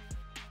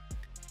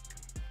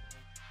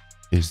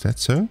 Is that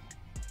so?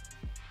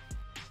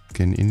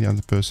 Can any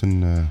other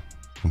person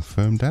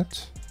confirm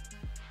that?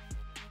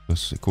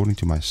 Because according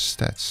to my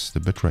stats, the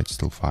bitrate's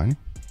still fine.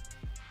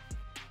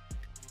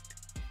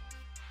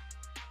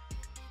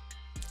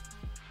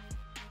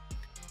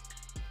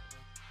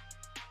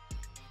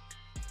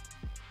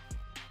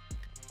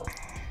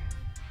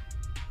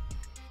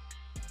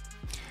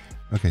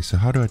 Okay, so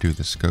how do I do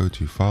this? Go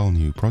to File,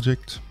 New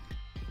Project,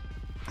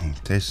 and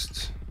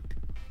Test.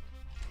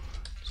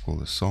 Let's call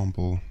this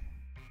Sample.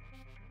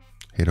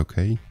 Hit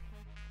OK.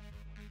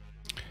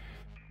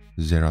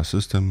 Zero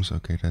Systems.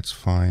 Okay, that's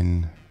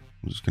fine.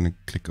 I'm just gonna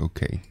click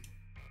OK.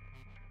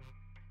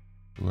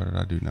 What did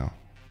I do now?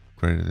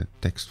 Created a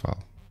text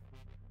file.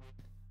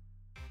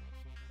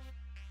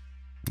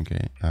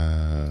 Okay.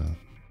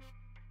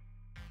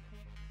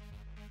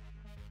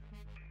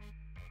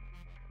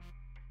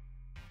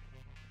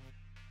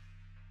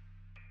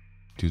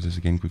 Do this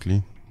again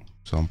quickly.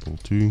 Sample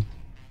 2.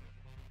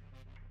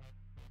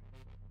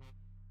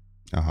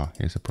 Aha,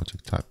 here's a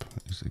project type.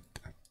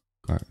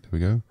 There we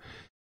go.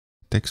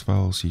 Text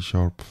file, C#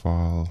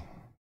 file,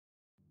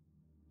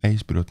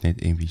 ASP.NET,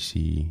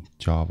 MVC,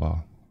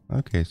 Java.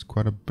 Okay, it's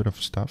quite a bit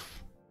of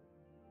stuff.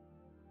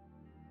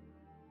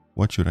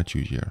 What should I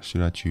choose here?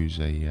 Should I choose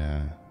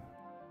a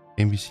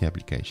MVC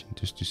application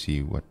just to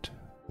see what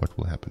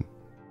will happen?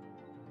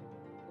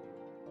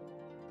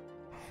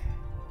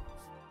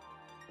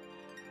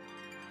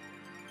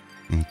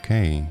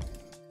 Okay.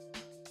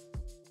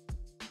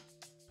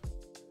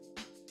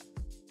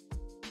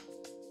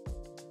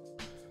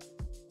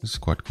 This is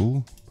quite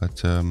cool,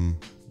 but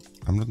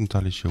I'm not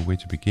entirely sure where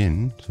to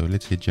begin, so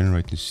let's hit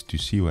generate to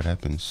see what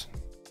happens.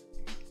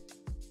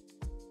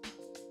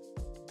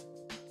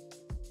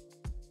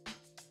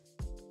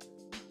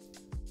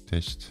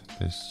 Test.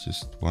 There's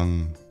just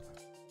one.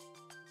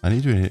 I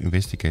need to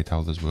investigate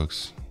how this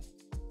works,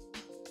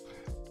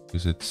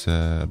 because it's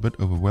a bit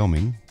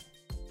overwhelming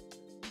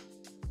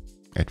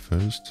at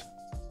first.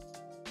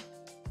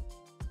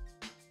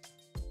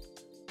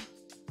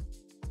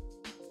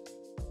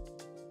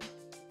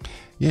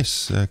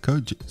 Yes,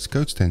 code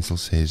stencil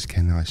says,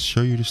 "Can I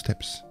show you the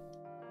steps?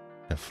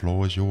 The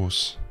floor is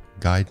yours.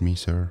 Guide me,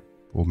 sir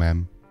or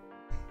ma'am.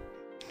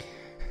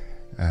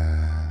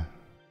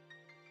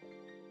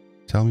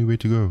 Tell me where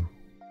to go,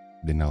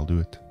 then I'll do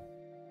it."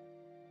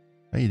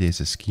 Hey,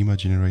 there's a schema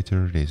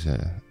generator, there's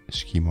a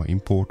schema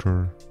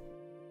importer.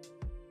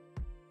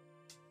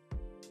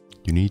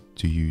 You need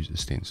to use a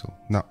stencil.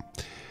 Now,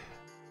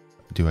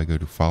 do I go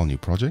to File, New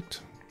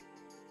Project?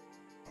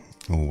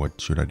 Or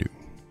what should I do?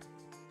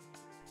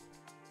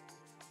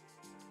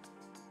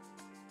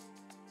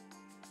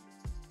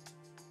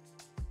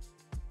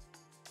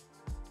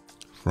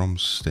 From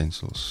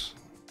stencils.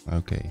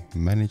 Okay,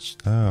 manage.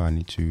 Oh, I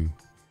need to.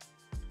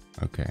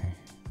 Okay,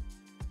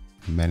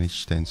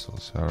 manage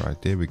stencils. All right,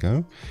 there we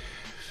go.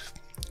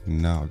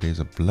 Now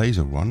there's a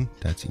Blazor one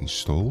that's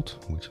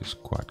installed, which is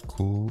quite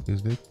cool.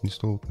 Is it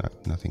installed? No,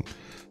 nothing.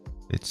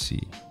 Let's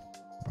see.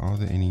 Are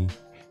there any?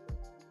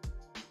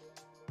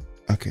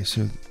 Okay,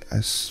 so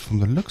as from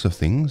the looks of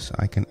things,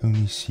 I can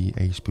only see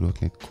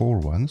ASP.NET Core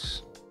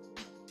ones.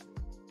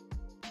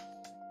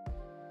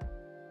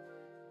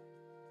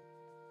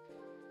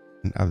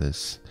 And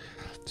others.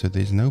 So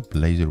there's no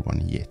Blazor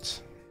one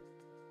yet.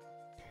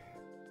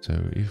 So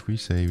if we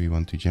say we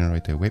want to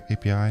generate a web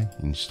API,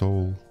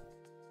 install,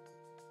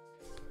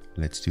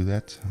 let's do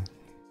that.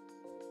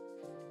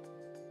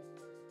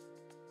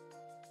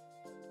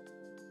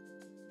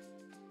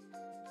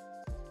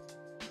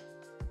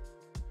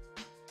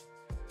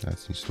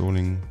 That's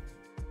installing.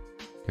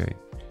 Okay.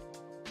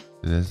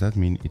 Does that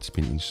mean it's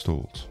been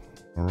installed?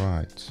 All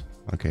right.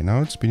 Okay,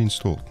 now it's been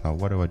installed. Now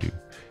what do I do?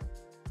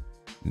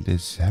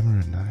 There's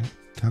Xamarin.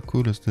 How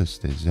cool is this?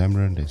 There's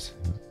Xamarin, there's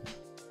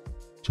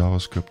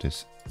JavaScript,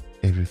 there's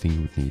everything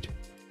you would need.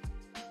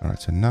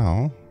 Alright, so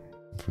now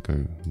if we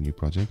go new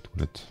project,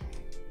 will it?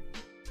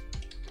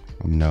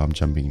 Now I'm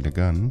jumping the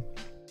gun.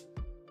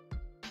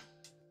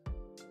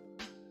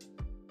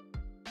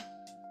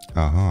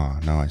 Aha,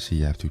 now I see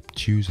you have to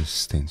choose a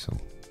stencil.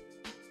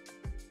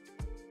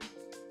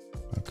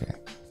 Okay.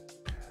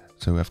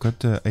 So I've got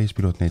the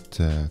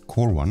ASP.NET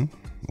Core one,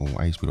 or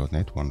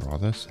ASP.NET one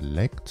rather,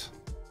 select.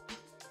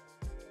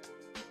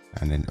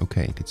 And then,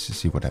 okay, let's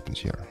see what happens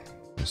here.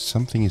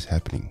 Something is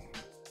happening.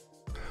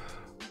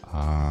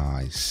 Ah,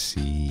 I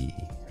see.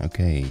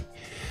 Okay,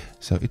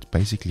 so it's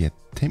basically a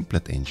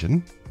template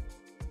engine.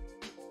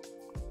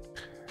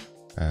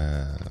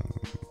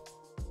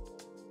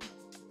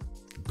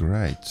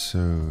 Great. So,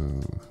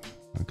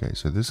 okay,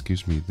 so this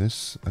gives me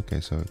this.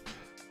 Okay, so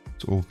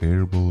it's all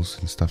variables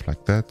and stuff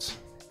like that.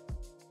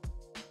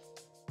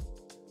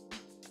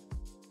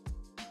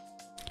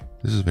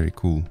 This is very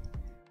cool.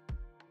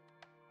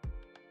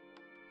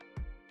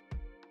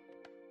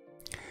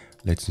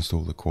 Let's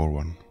install the core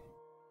one.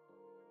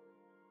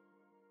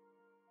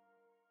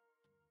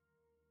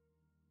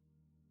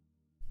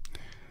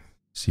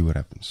 See what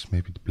happens.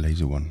 Maybe the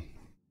Blazor one.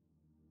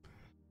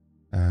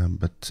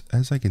 But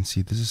as I can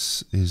see,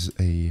 this is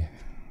a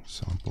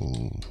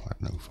sample, I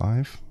don't know,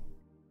 5.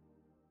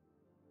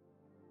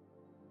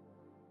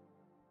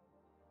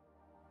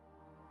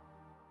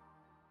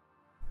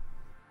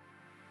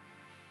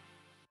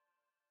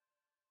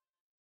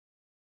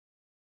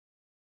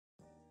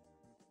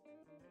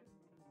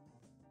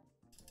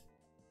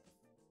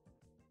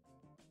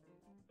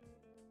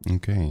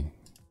 Okay.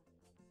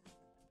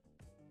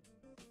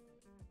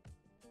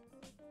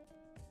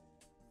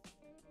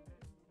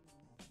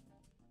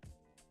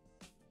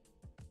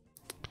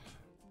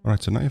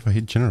 Alright, so now if I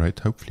hit generate,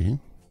 hopefully,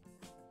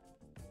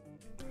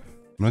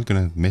 I'm not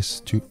gonna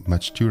mess too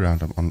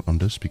around on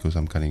this because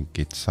I'm gonna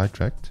get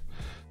sidetracked.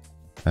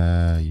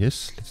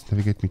 Yes, let's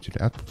navigate me to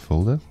the output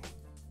folder.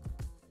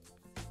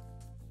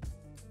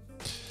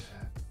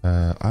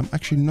 I'm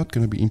actually not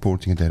going to be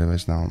importing a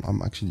database now.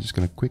 I'm actually just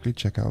going to quickly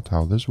check out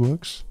how this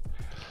works.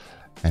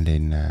 And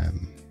then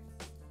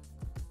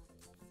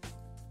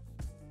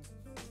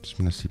just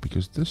going to see,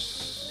 because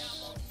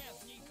this,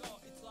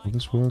 will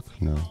this work?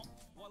 No.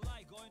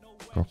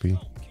 Copy.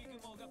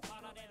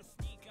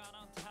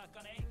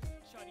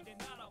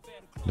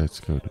 Let's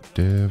go to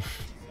dev.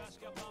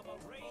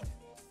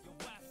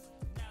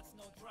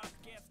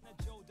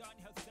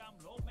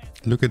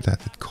 Look at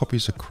that, it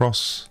copies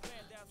across.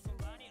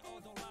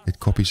 It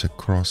copies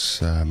across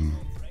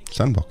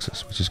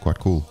sandboxes, which is quite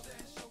cool.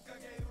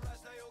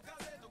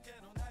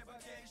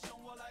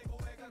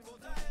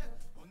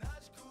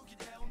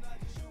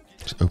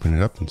 Just open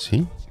it up and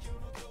see.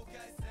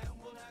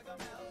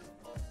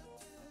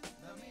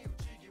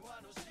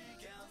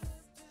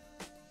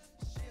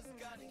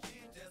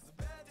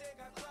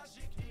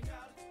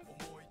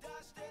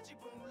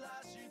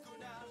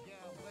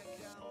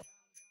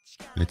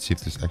 Let's see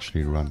if this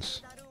actually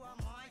runs.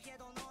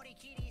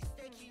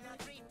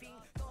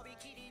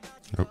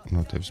 Nope,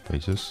 not have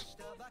spaces.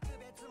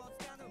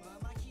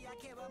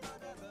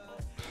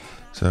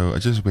 So I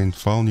just went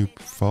file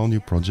new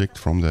project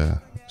from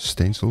the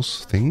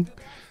stencils thing.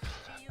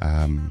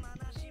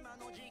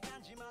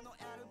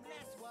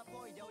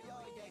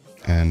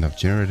 And I've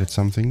generated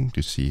something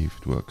to see if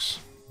it works.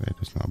 It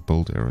is now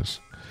build errors.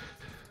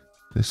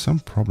 There's some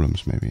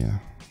problems maybe, yeah.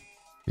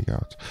 Figure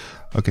out.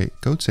 Okay,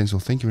 Code Stencil,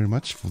 thank you very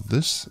much for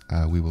this.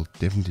 We will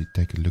definitely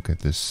take a look at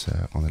this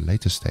on a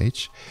later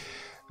stage.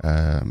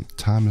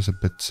 Time is a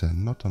bit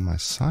not on my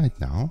side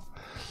now.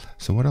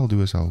 So what I'll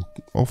do is I'll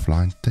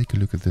offline take a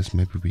look at this.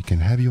 Maybe we can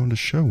have you on the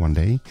show one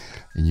day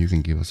and you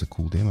can give us a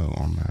cool demo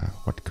on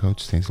what Code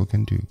Stencil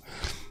can do.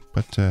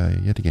 But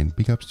yet again,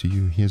 big ups to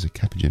you. Here's a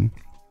Capuchin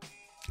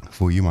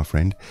for you, my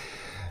friend,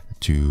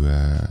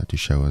 to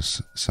show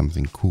us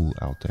something cool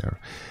out there.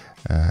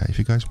 If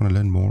you guys want to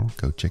learn more,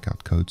 go check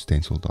out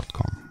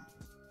codestencil.com.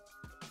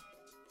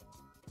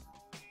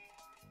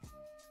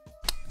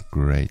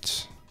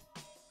 Great.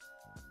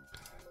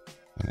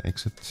 And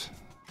exit.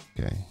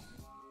 Okay.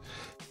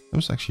 That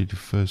was actually the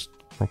first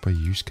proper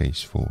use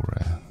case for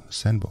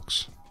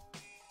Sandbox.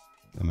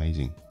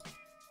 Amazing.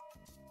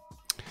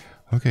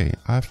 Okay,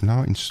 I've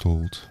now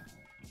installed.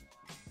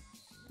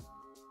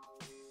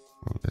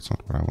 Oh, that's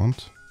not what I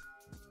want.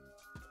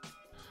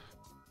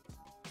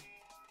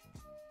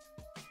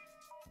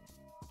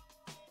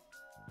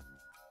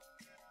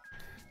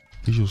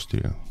 Visual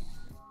Studio.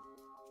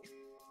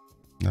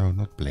 No,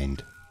 not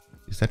Blend.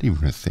 Is that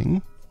even a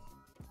thing?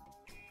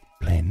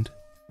 Blend?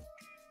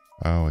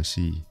 Oh, I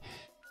see.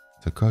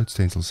 The Code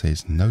Stencil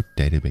says no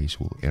database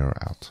will error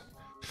out.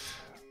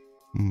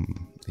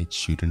 It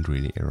shouldn't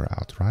really error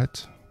out,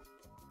 right?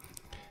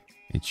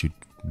 It should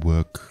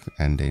work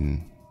and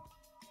then...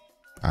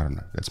 I don't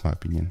know, that's my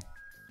opinion.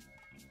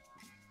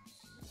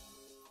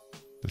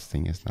 This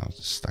thing is now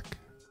just stuck.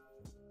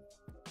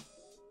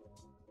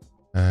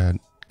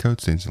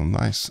 Code Stencil,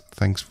 nice.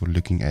 Thanks for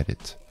looking at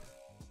it.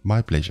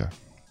 My pleasure.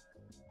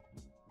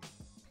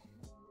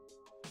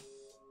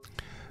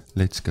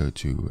 Let's go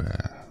to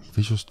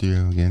Visual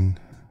Studio again.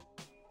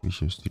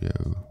 Visual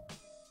Studio.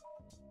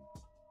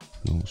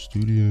 Visual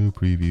Studio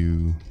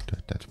preview.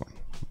 That one.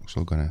 I'm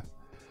also gonna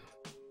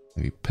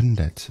maybe pin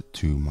that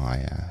to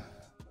my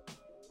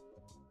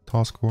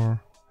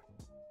taskbar.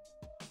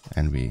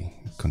 And we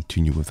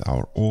continue with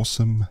our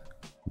awesome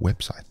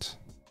website.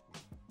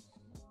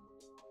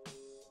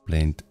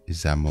 Blend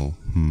XAML.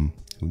 Who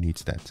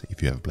needs that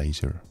if you have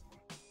Blazor?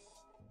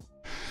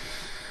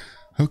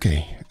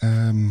 Okay.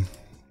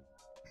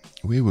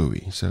 Where were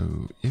we?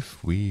 So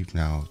if we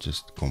now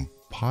just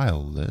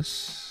compile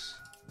this,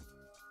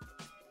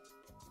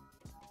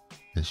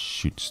 this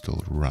should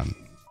still run,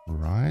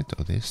 right?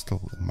 Oh, there's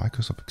still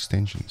Microsoft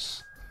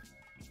extensions.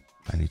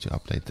 I need to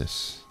update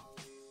this.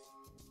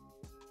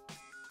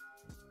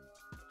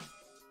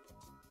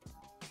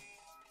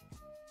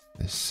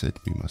 They said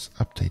we must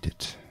update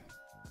it.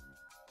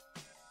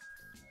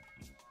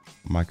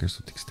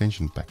 Microsoft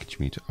extension package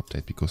we need to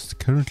update because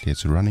currently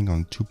it's running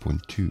on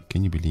 2.2.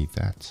 Can you believe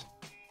that?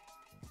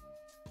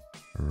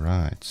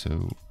 Right,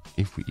 so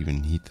if we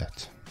even need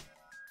that.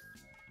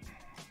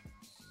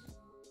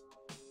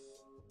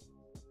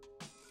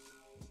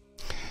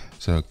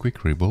 So a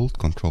quick rebuild,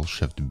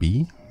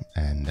 Control-Shift-B,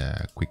 and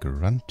a quick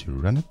run to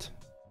run it.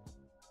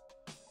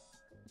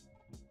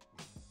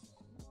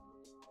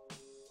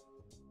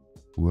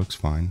 Works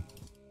fine.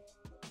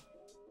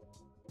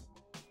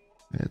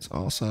 It's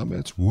awesome,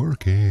 it's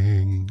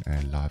working.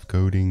 And live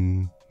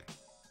coding.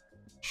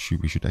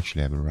 We should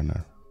actually have a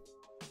runner.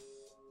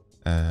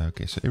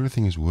 Okay, so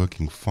everything is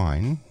working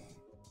fine.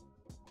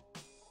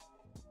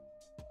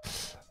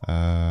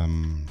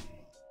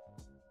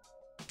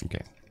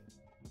 Okay.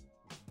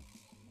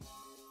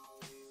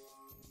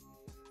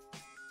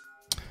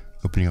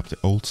 Opening up the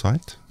old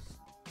site.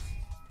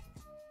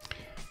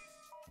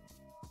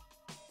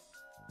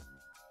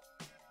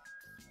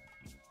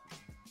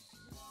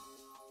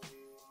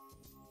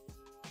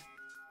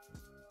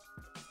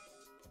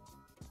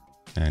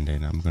 And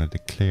then I'm going to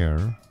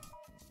declare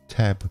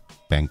tab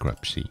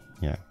bankruptcy.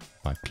 Yeah,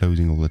 by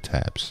closing all the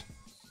tabs.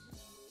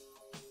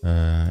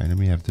 And then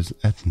we have this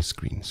admin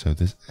screen. So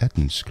this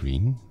admin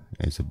screen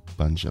is a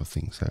bunch of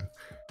things. So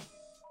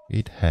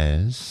it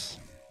has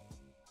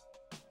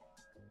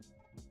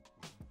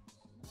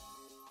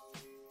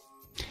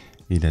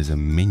a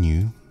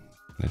menu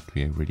that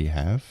we already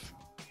have.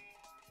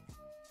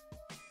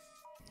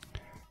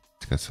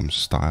 It's got some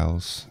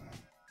styles.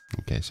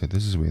 Okay, so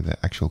this is where the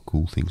actual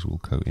cool things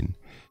will go in.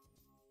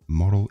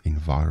 Model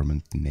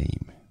environment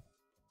name.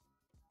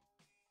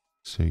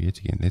 So yet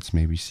again, let's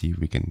maybe see if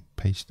we can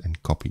paste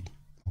and copy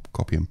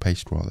and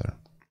paste rather,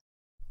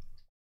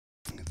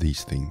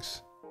 these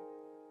things.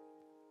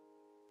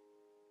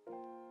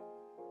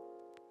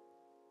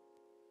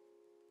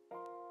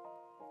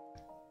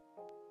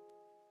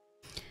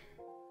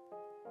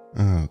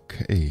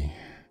 Okay.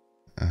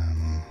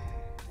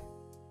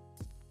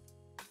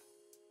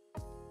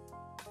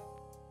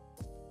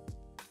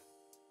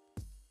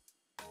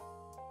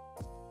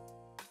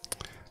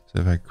 So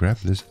if I grab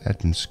this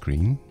admin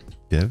screen,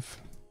 div,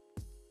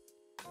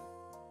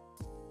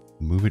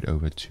 move it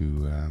over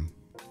to, I'm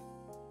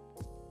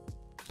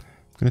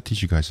going to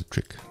teach you guys a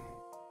trick.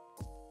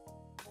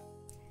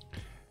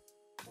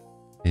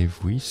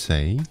 If we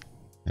say,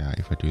 yeah,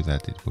 if I do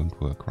that, it won't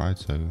work, right?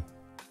 So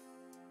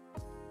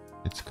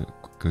let's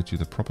go to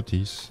the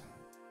properties,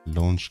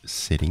 launch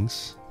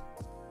settings.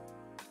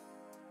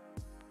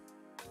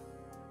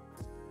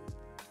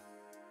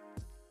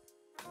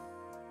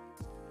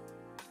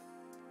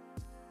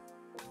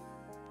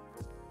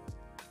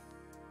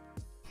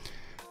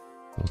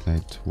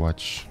 .NET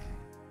watch.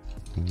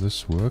 Will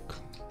this work?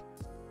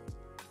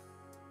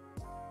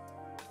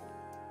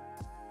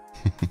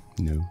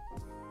 No,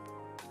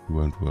 it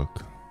won't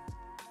work.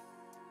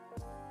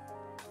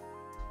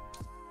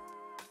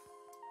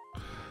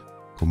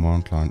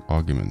 Command line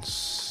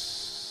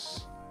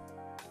arguments.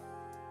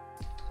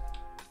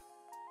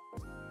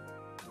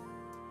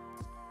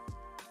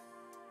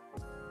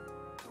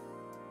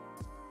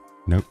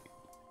 Nope.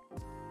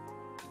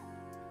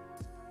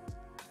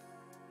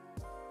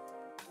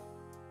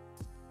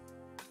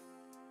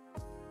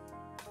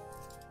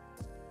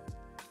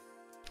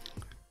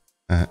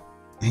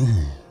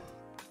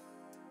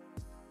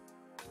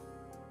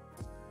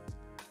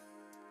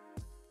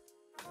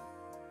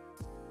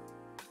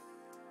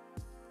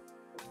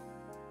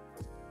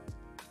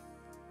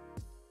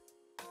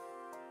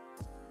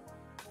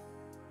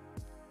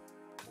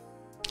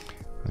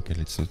 Okay,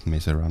 let's not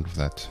mess around with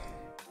that.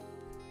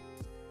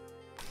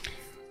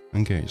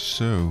 Okay,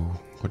 so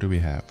what do we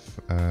have?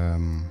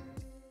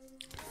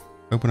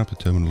 Open up the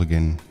terminal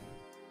again.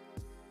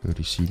 Go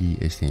to cd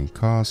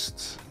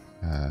sdncast,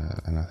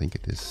 and I think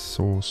it is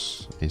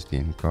source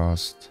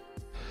sdncast,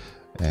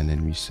 and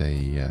then we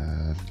say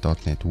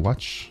 .NET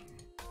watch.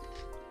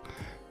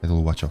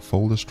 It'll watch our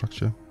folder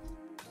structure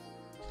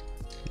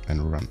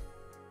and run.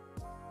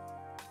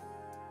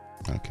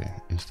 Okay,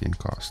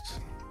 sdncast.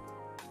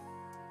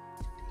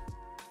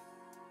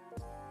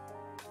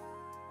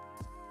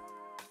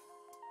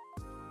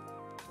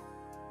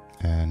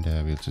 And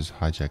we'll just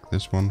hijack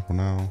this one for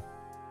now.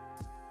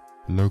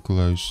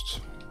 Localhost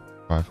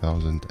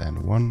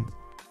 5001.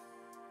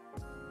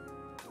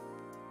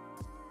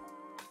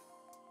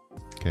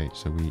 Okay,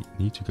 so we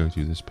need to go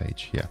to this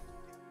page here.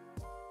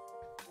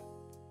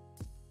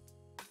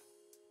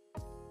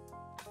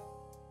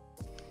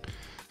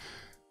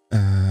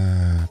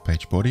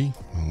 Page body,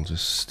 I'll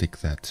just stick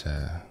that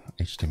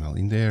HTML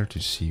in there to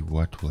see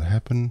what will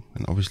happen.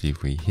 And obviously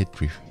if we hit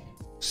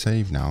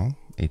save now,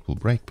 it will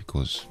break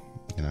because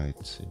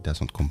it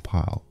doesn't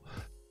compile.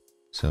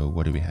 So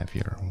what do we have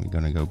here? We're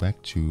going to go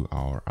back to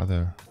our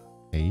other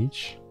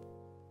page.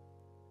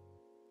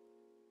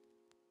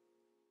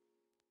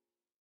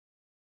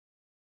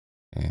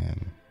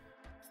 And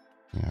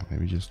yeah,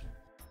 maybe just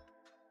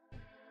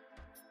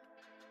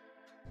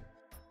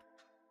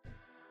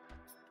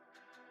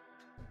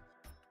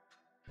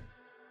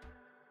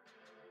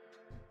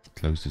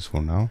close this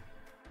for now.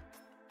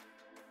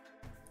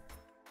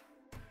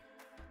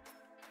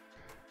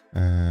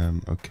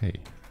 Okay,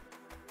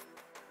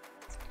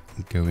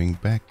 going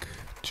back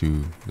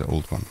to the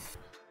old one.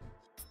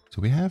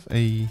 So we have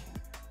a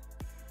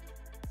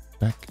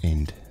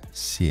back-end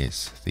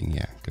CS thing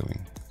here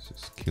going.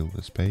 Just kill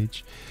this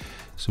page.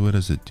 So what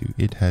does it do?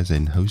 It has a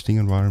hosting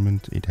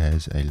environment, it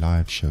has a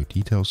live show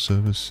details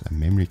service, a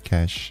memory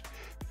cache,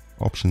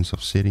 options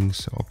of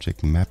settings,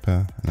 object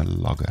mapper, and a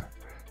logger,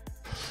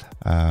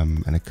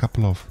 and a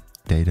couple of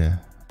data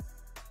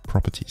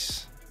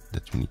properties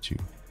that we need to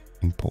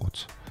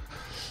import.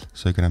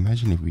 So you can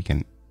imagine if we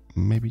can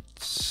maybe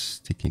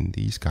stick in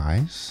these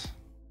guys.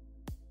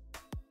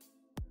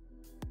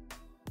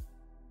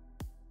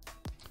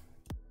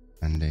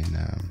 And then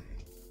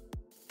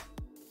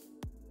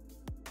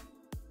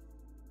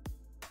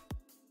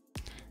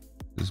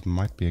this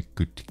might be a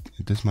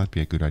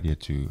good idea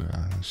to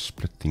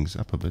split things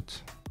up a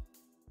bit.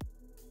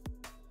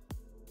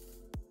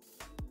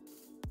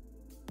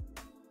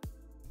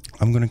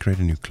 I'm going to create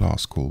a new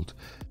class called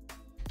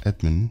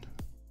admin.cs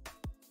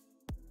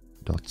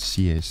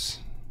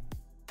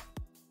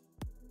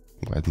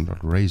or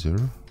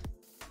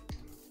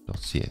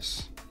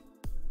admin.razor.cs,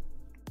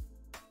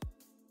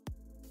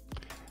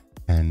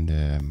 and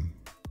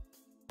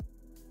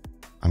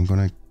I'm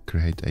going to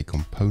create a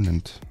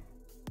component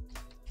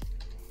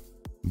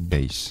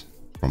base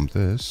from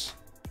this,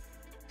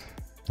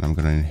 and I'm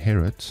going to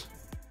inherit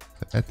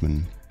the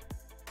admin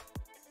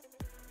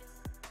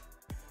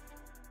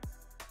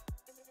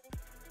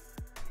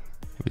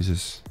what is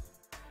this?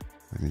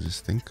 Let me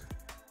just think.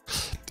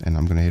 And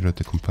I'm going to inherit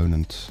the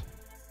component,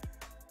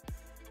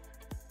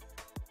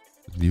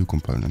 the view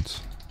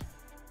component.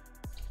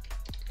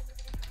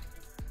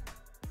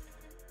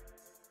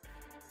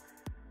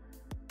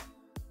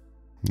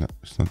 No,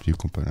 it's not view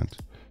component.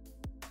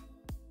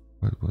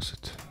 What was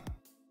it?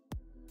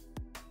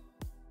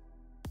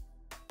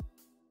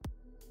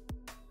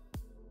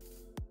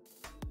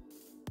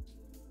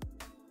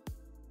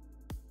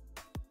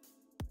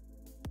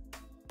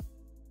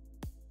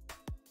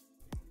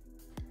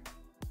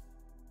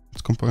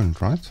 It's component,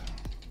 right?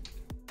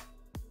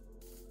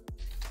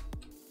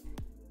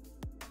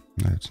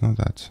 No, it's not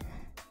that.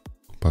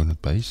 Component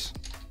base.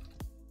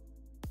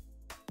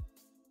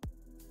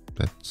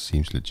 That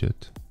seems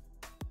legit.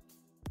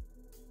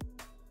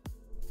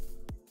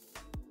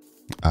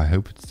 I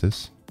hope it's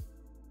this.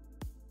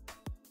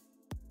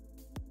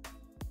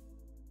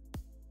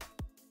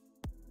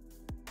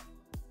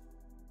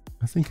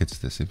 I think it's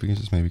this. If we can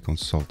just maybe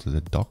consult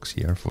the docs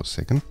here for a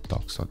second.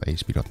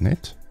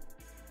 Docs.asp.net.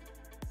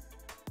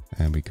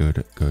 And we go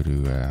to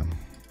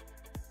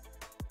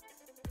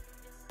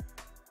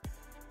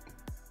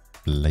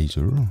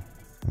Blazor.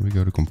 And we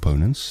go to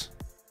components.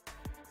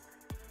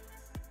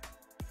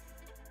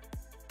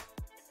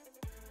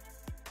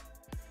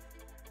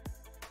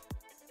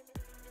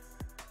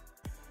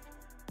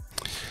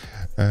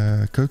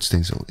 Code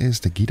stencil. Is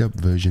the GitHub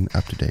version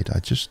up to date? I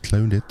just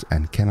cloned it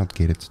and cannot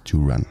get it to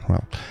run.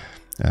 Well,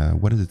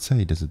 what does it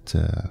say? Does it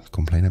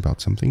complain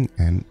about something?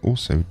 And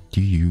also,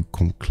 do you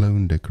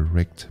clone the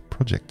correct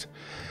project?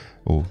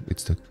 Or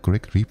it's the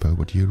correct repo,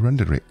 but do you run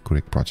the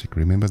correct project?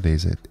 Remember,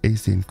 there's a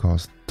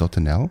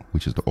hdncast.nl,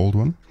 which is the old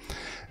one.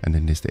 And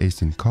then there's the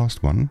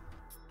hdncast one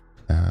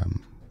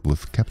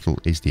with capital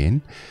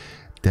SDN.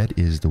 That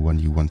is the one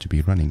you want to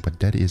be running,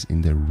 but that is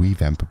in the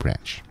revamp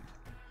branch.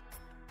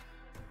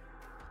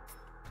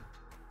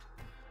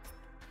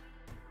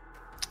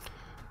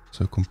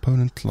 So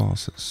component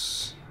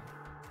classes.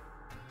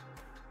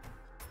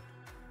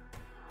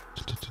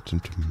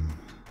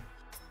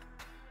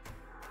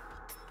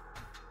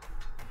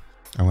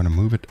 I want to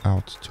move it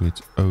out to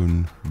its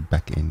own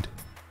backend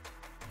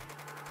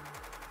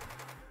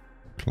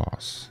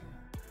class.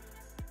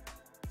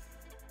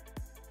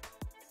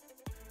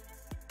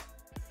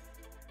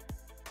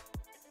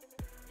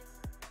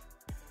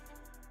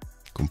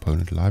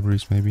 Component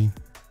libraries maybe.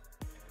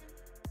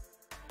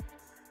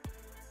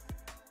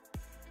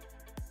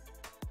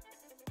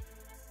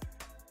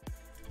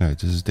 No,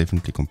 this is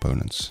definitely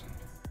components.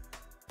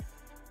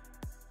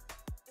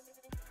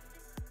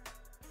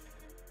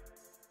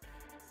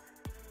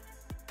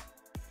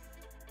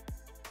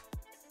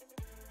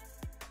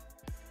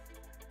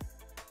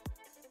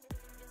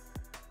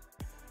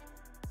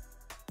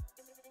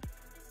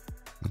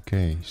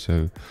 Okay,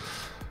 so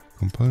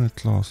component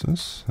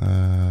classes.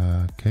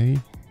 Okay.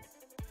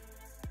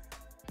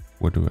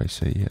 What do I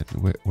say here?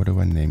 What do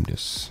I name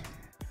this?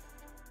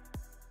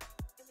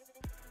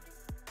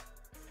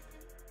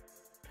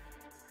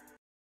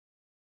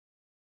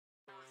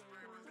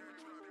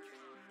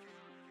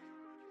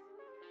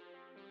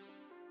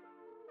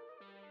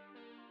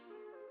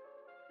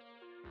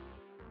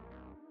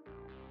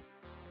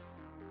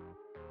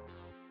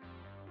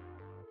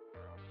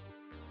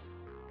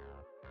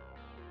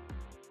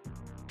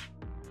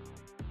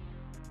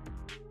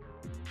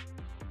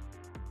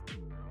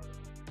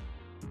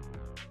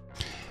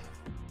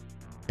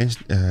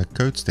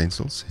 Code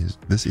stencils.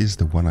 This is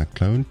the one I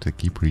cloned, the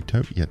keep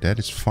repo. Yeah, that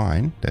is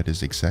fine. That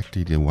is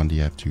exactly the one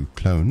you have to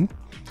clone.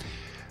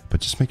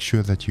 But just make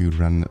sure that you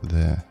run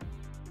the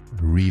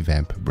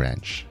revamp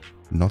branch,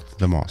 not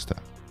the master.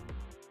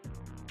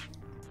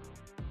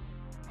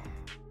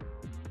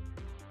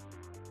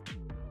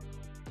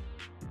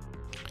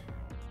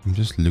 I'm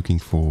just looking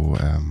for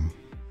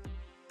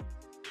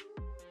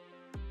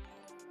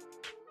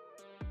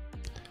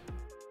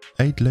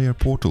 8-layer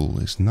portal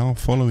is now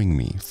following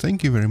me.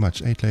 Thank you very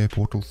much, 8-layer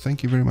portal.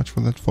 Thank you very much for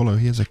that follow.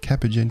 Here's a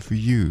Capigen for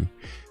you,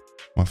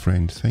 my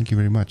friend. Thank you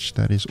very much.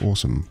 That is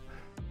awesome.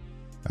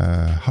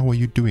 How are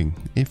you doing?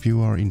 If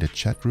you are in the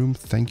chat room,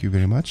 thank you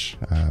very much.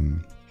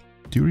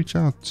 Do reach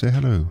out, say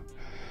hello.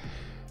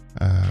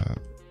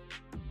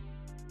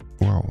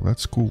 Wow,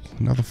 that's cool.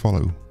 Another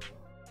follow.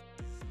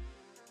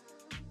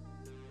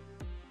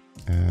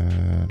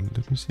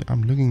 Let me see.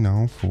 I'm looking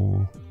now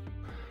for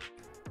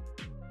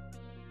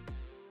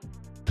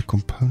the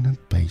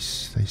component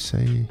base. They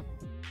say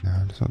no,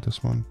 that's not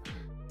this one.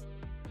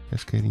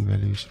 Cascading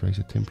values,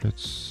 razor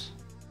templates.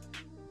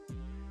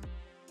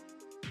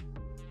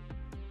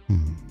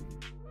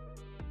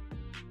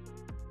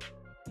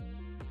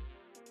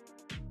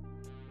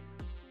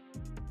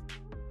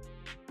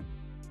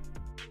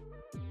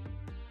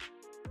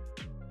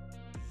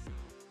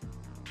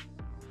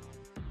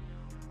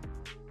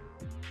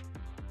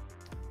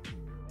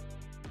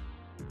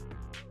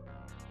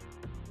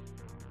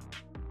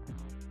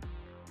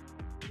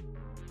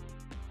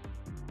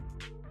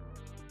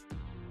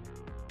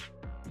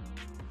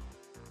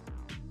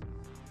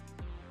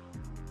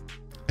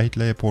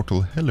 Eight-layer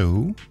portal,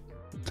 hello.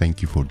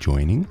 Thank you for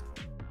joining.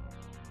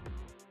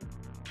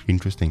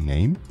 Interesting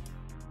name.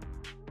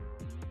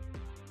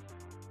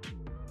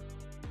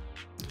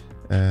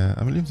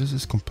 I believe this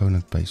is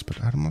component based, but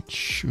I'm not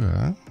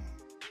sure.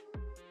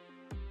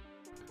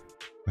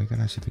 Where can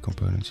I see the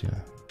components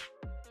here?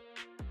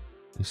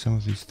 Is some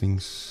of these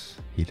things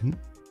hidden?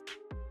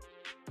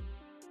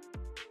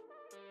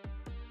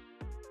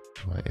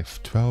 Do I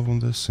F12 on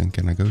this and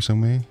can I go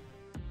somewhere?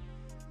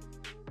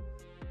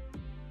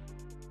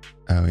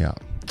 Oh yeah,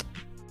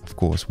 of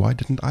course. Why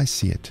didn't I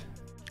see it?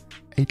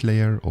 8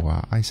 layer,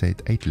 or I say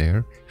it 8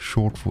 layer,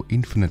 short for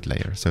infinite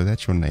layer. So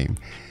that's your name.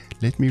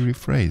 Let me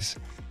rephrase.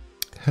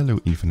 Hello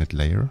infinite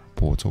layer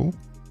portal.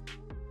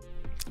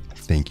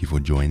 Thank you for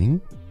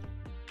joining.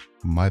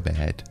 My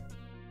bad.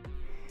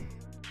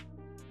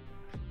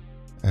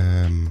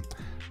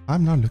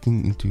 I'm now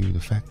looking into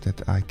the fact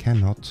that I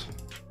cannot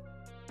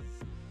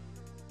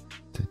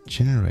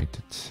generate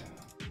it.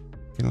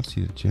 I cannot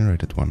see the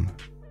generated one.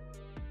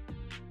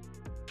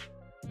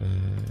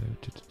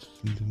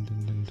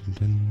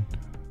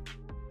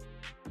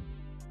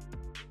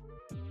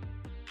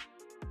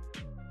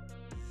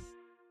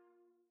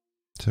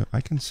 So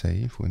I can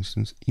say, for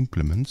instance,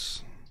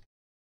 implements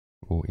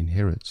or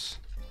inherits,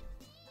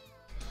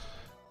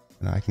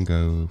 and I can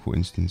go, for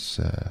instance,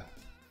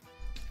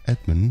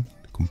 admin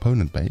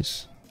component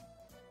base.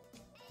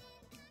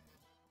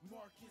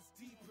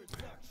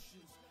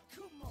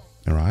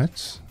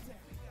 Alright.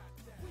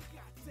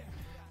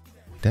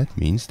 That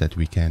means that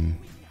we can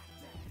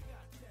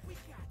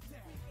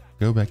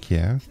go back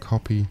here,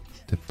 copy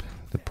the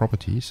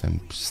properties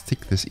and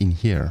stick this in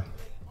here.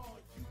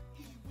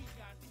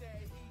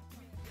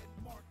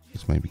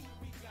 This maybe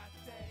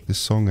this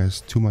song has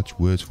too much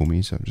words for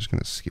me, so I'm just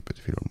gonna skip it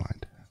if you don't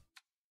mind.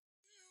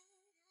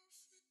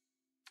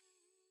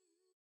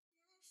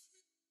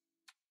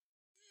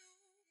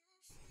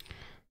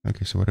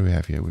 Okay, so what do we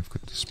have here? We've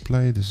got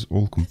display. This is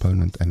all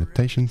component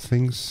annotation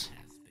things.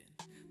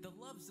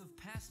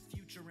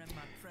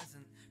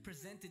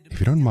 If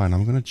you don't mind,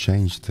 I'm gonna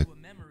change the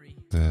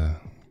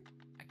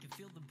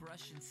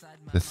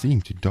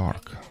theme to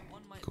dark,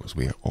 because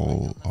we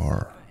all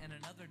are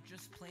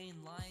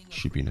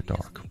should be in the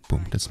dark.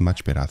 Boom, that's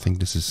much better. I think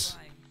this is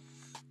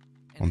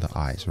on the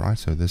eyes, right?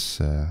 So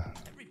this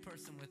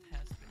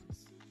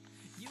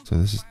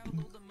is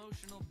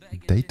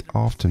date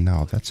after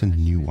now. That's a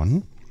new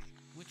one.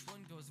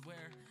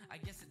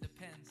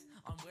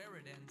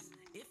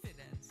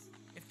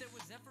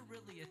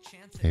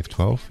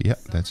 F12, yeah,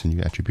 that's a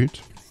new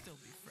attribute.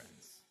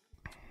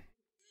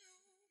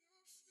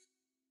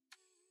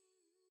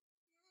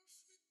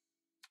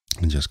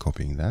 And just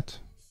copying that.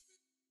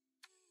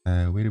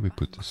 Where do we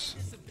put this?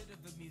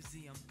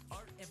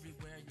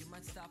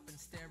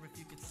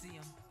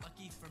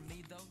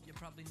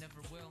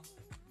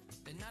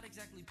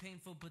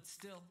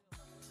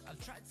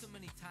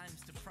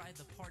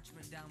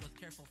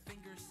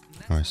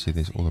 Oh, I see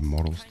there's all the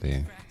models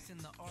there.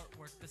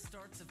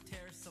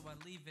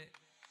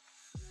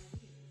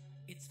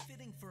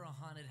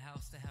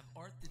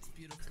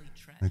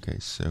 Okay,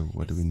 so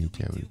what do we need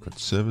here? We've got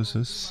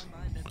services.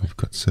 We've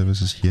got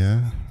services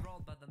here.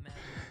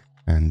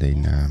 And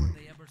then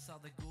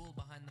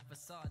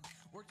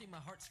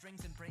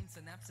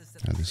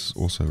this is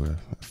also a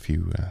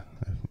few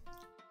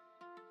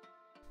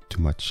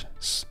too much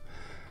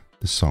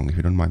the song, if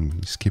you don't mind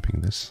me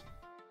skipping this.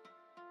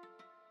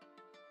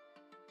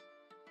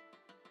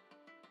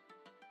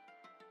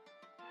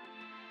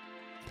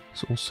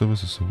 So all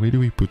services. So where do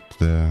we put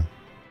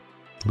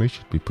where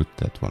should we put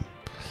that one?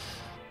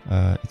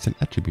 It's an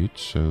attribute,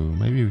 so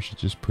maybe we should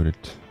just put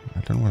it, I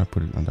don't want to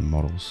put it under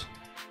models.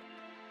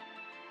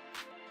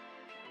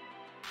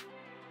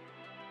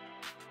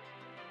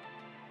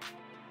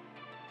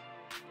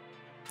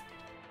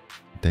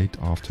 Date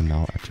after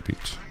now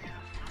attribute.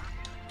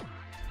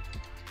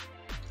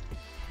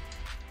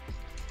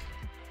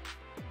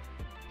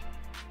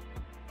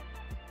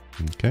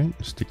 Okay,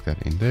 stick that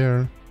in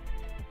there.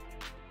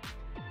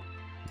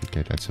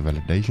 Okay, that's a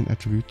validation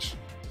attribute.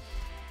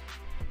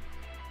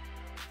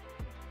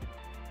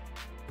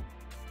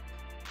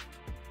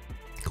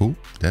 Cool,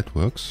 that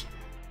works.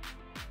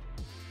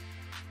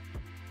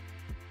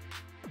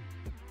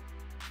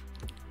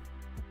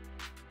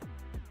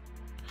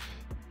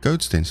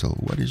 Code stencil,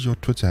 what is your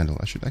Twitter handle?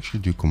 I should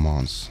actually do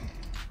commands.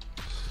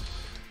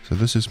 So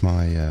this is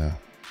my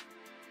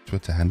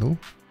Twitter handle.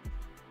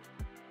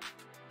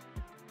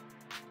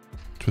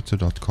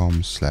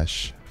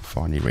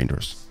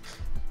 Twitter.com/FarneyRenders.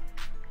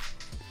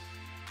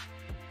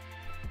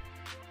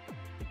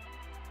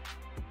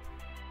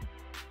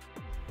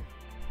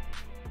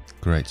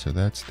 Great, so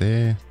that's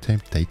there.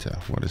 Temp data.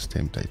 What is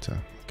temp data?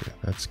 Okay,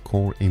 that's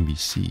core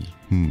MVC.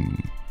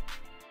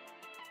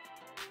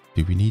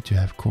 Do we need to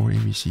have core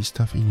MVC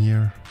stuff in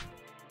here?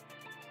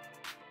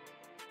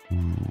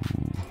 Ooh.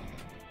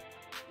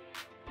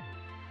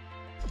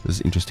 This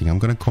is interesting. I'm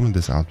going to comment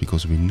this out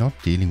because we're not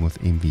dealing with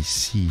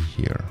MVC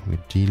here. We're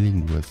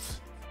dealing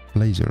with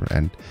Blazor.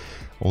 And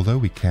although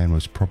we can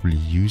most probably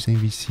use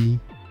MVC,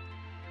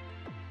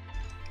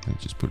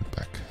 let's just put it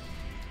back.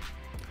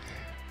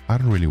 I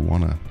don't really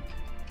want to.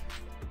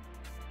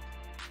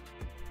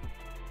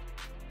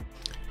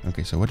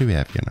 Okay, so what do we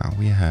have here now?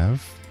 We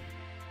have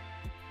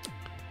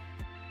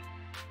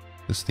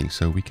this thing.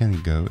 So we can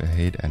go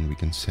ahead and we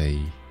can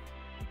say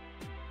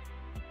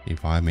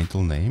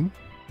environmental name.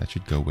 That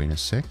should go away in a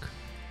sec.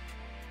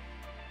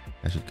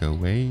 That should go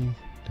away.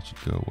 That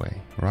should go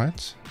away,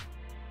 right?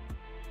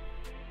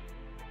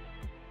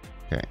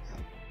 Okay.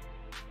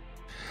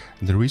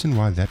 And the reason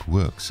why that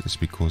works is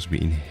because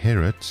we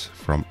inherit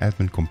from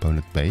admin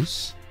component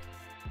base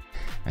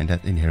and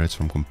that inherits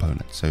from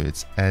components. So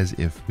it's as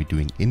if we're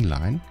doing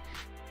inline.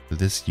 So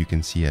this you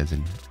can see as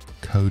in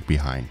code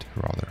behind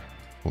rather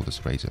for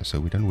this razor. So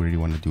we don't really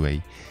want to do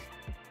a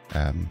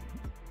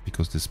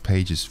because this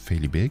page is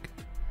fairly big.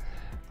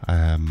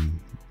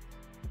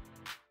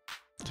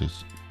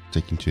 Just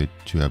taking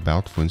to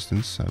about, for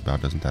instance. So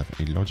about doesn't have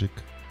any logic.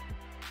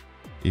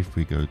 If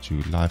we go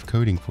to live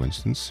coding, for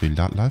instance, so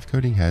live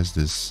coding has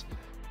this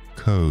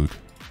code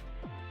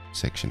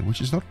section,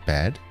 which is not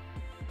bad,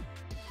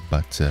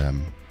 but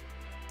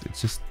it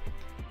just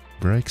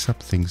breaks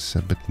up things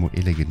a bit more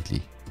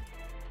elegantly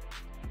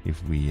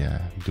if we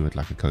do it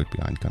like a code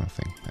behind kind of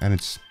thing, and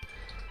it's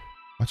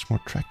much more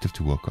attractive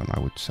to work on. I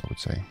would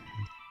say.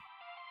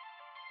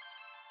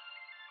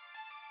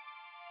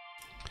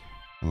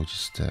 And we'll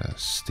just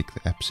stick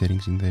the app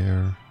settings in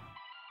there.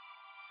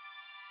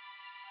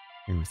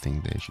 Everything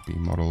there should be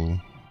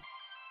model.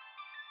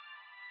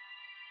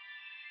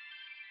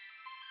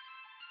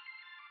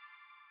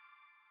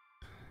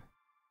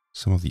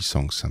 Some of these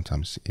songs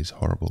sometimes is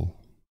horrible.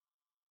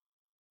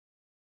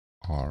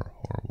 Are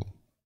horrible.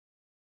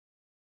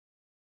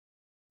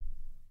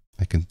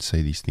 I can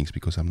say these things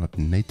because I'm not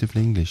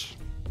natively English.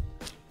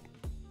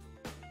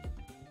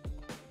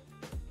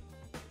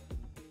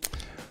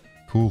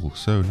 Cool,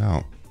 so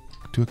now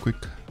do a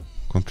quick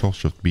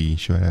Control-Shift-B.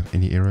 Should I have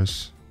any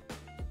errors?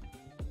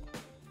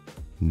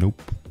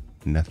 Nope,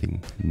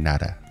 nothing,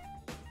 nada.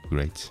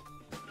 Great.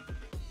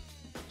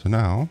 So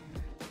now,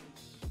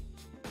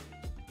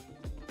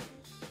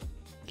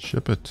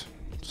 ship it.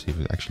 See if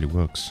it actually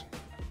works.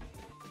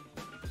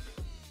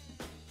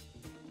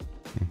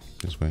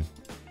 This way.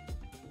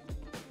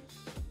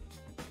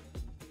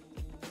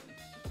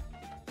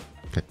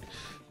 Okay.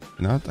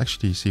 Now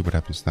actually see what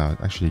happens now.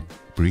 It actually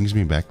brings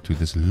me back to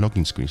this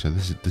login screen. So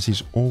this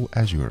is all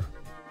Azure.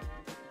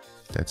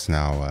 That's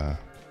now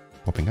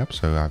popping up.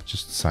 So I've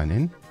just signed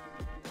in.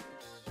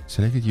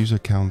 Selected user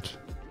account.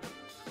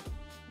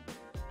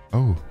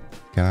 Oh,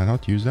 can I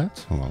not use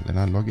that? Oh, well, then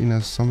I log in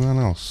as someone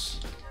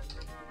else.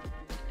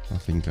 I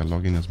think I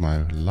log in as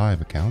my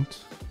live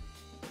account.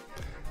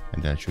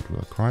 And that should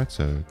work, right?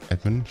 So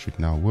admin should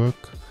now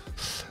work.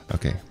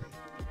 Okay.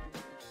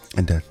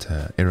 And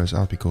that errors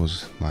out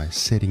because my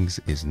settings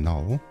is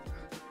null.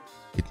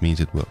 It means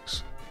it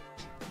works.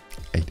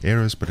 8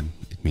 errors, but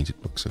it means it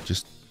works. So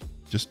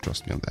just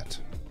trust me on that.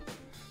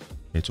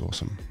 It's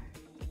awesome.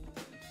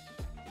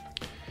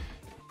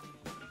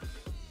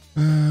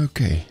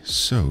 Okay,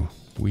 so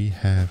we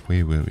have,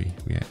 where were we?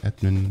 We are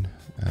admin,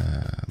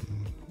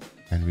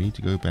 and we need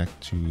to go back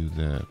to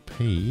the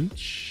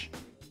page.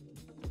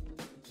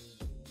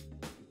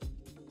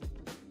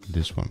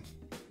 This one.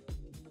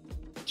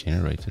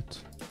 Generated.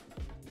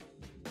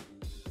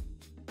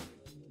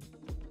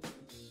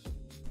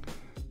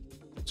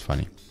 It's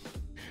funny.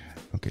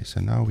 Okay,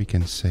 so now we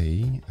can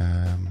say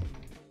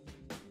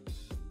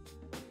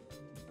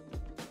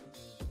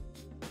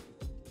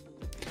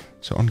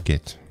so on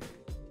get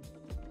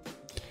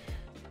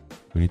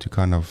we need to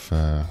kind of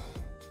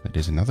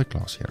there's another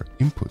class here,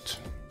 input.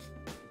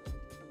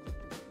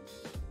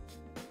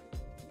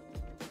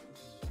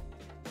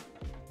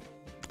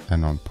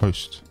 And on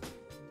post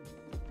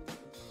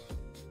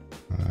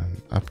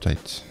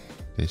update,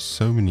 there's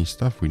so many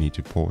stuff we need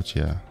to port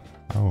here.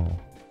 Oh,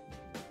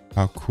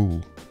 how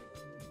cool.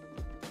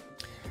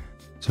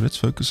 So let's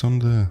focus on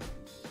the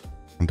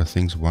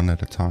things one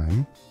at a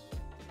time.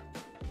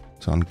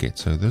 So on get,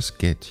 so this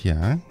get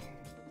here,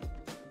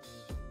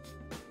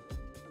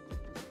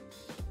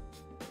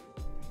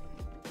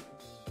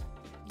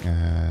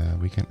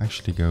 we can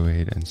actually go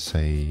ahead and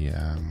say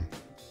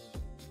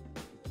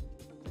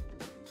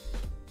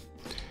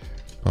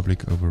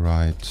public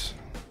override.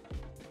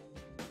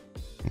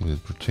 Will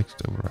it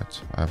protected override?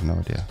 I have no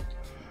idea.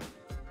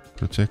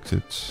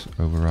 Protected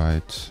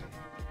override.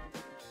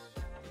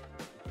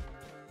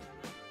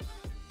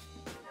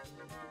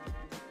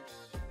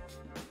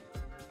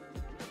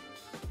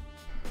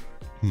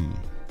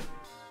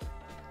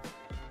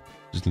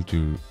 Just need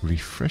to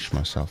refresh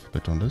myself a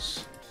bit on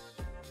this.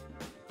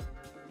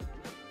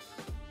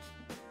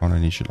 On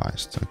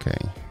initialized, okay.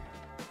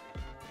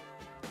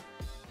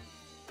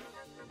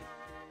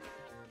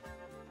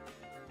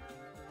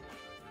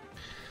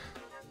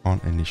 On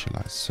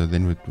initialized. So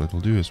then what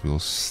we'll do is we'll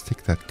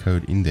stick that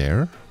code in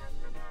there.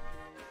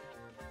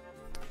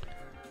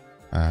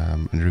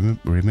 And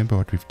remember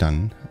what we've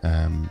done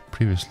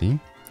previously.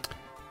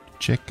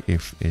 Check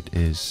if it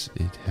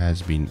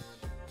has been,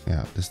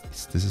 yeah,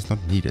 this is not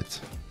needed.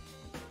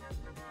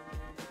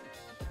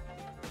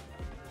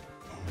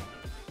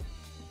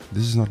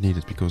 This is not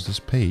needed because this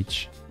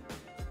page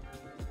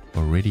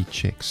already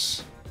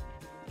checks.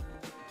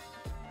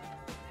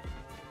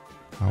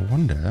 I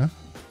wonder.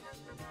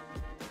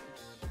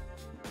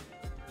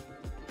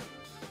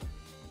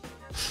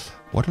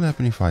 What will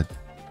happen if I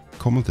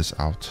comment this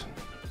out,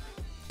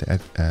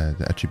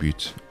 the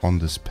attribute on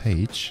this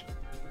page,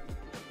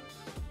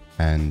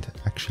 and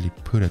actually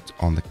put it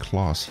on the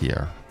class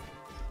here?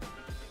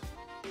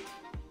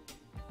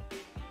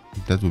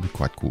 That would be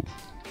quite cool.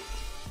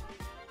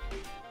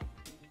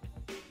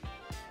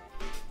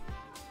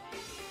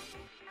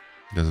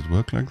 Does it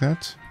work like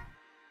that?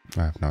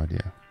 I have no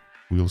idea.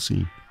 We'll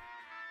see.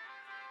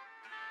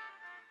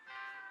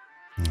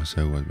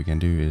 So what we can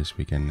do is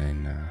we can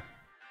then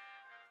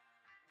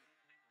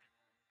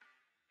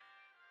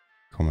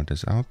comment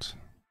this out.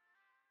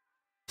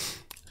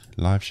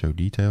 Live show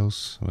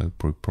details. We'll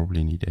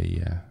probably need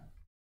a...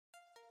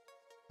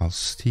 I'll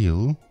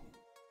steal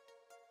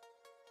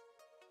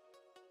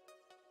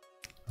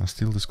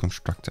this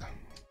constructor.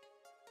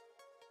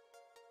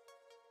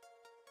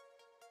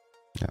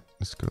 Yeah,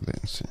 let's go there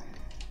and see.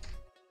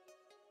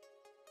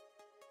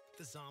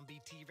 The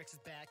zombie T-Rex is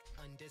back.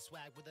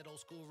 Undiswag with that old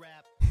school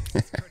rap.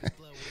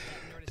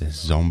 The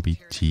zombie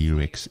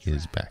T-Rex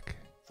is back.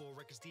 4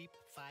 records deep,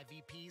 5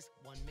 EPs,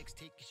 1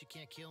 mixtape, 'cause you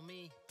can't kill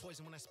me.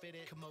 Poison when I spit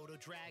it. Komodo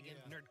dragon,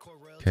 nerdcore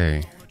royalty.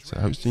 Okay, so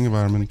hosting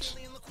environment.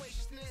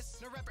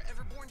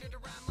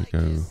 We go,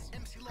 and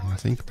I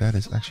think that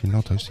is actually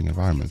not hosting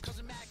environment.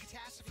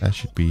 That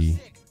should be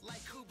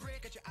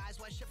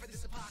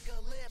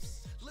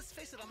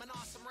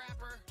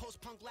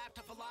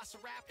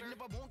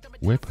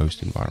web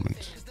host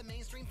environment.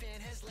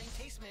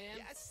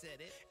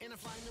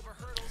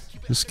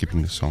 Just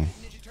skipping the song.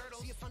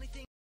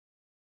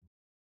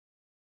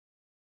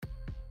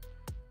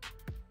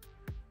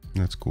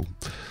 That's cool.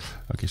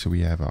 Okay, so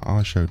we have our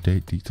R-show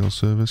date detail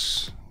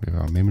service. We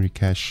have our memory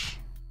cache.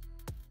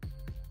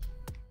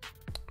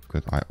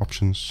 We've got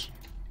options.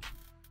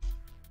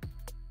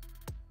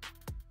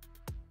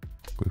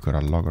 We've got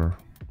our logger.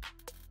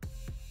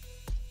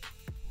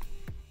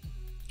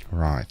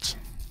 Right.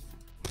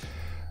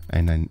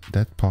 And then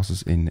that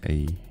passes in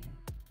a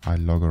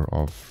iLogger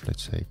of,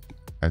 let's say,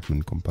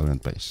 admin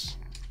component base.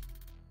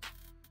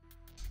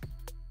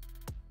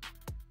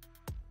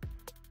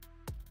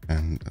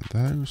 And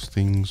those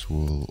things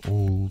will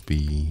all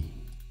be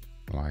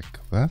like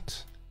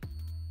that.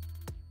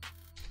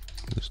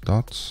 Those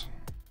dots.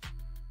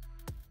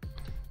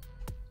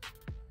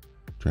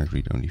 Generate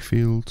read-only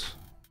field.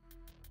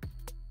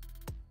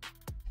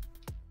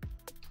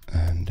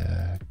 And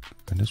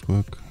can this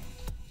work?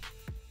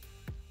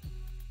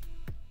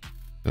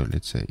 So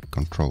let's say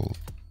Control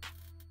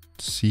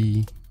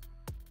C.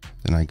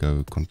 Then I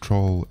go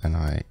Control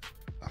and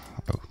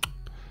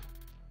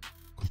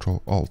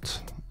Control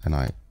Alt and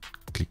I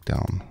click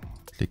down,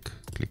 click,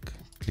 click,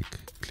 click,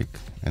 click,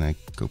 and I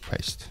go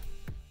paste.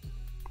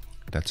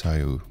 That's how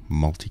you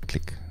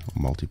multi-click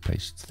or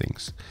multi-paste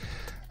things.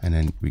 And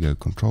then we go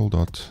Control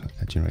dot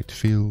generate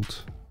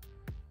field.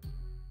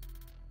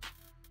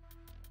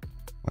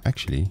 Well,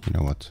 actually, you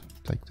know what?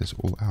 Take this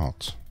all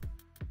out.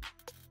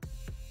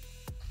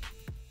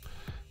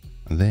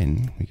 And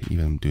then we can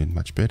even do it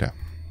much better.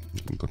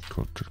 You can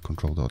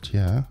control dot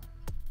here.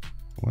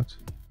 What?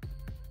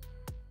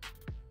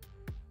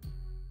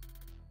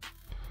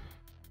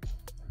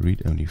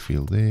 Read only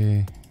field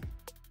there.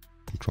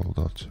 Control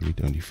dot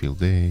read only field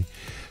there.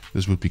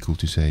 This would be cool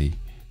to say,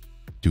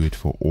 do it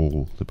for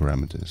all the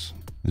parameters.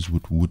 This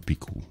would be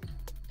cool.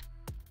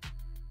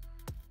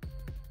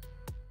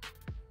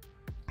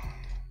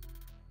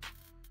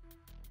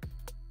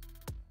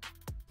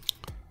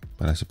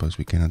 But I suppose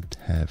we cannot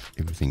have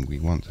everything we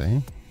want, eh?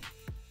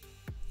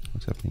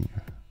 What's happening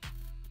here?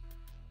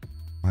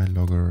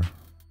 iLogger.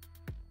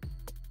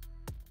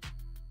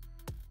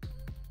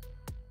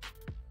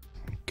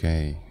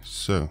 Okay,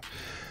 so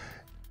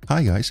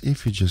hi guys,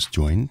 if you just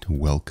joined,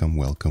 welcome,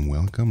 welcome,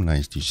 welcome.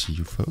 Nice to see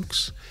you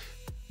folks.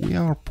 We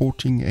are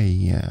porting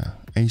a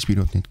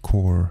ASP.NET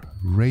Core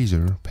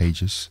Razor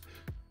Pages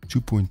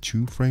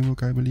 2.2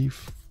 framework, I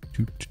believe.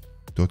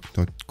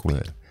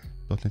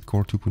 .NET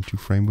Core 2.2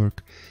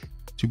 framework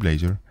to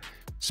Blazor,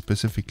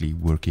 specifically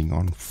working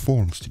on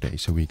forms today.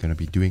 So we're going to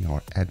be doing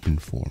our admin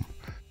form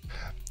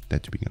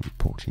that we're going to be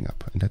porting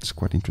up, and that's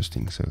quite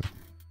interesting. So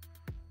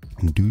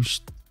do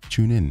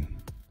tune in.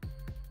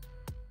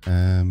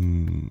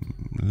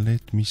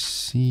 Let me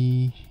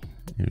see.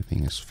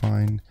 Everything is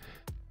fine.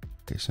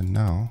 Okay, so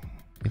now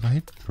if I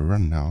hit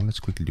run now, let's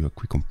quickly do a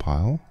quick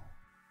compile.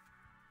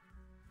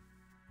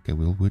 Okay,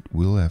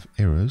 we'll have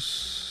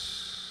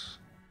errors.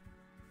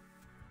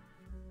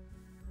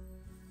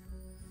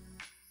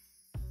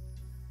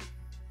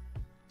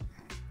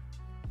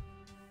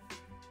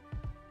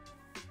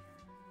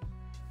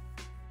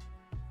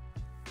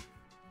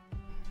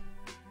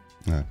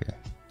 Okay,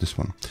 this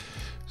one.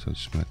 So I'm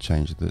just going to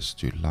change this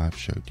to live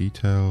show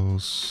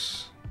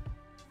details.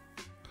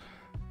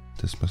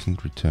 This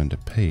mustn't return the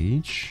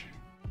page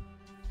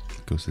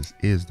because this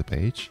is the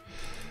page.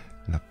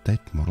 And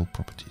update model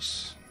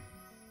properties.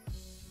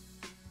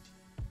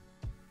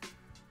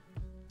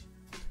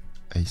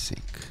 Async.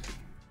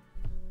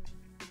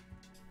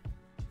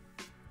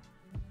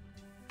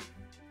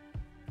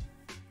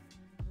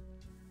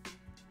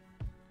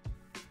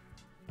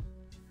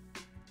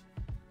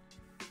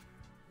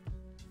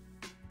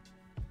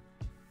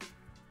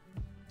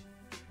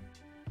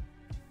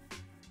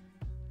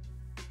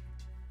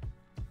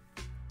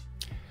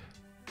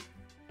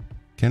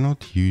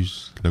 Cannot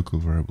use local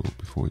variable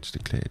before it's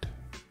declared.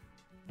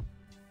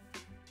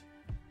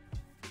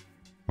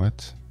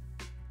 What?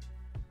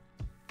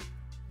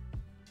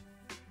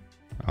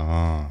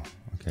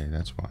 Okay,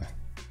 that's why.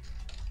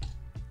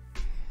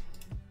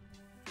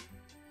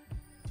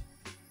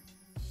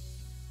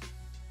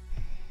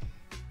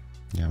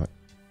 Yeah, but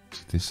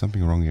there's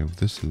something wrong here.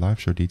 This live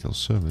show details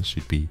service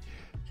should be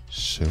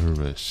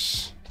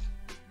service.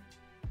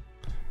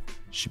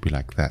 Should be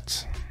like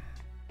that.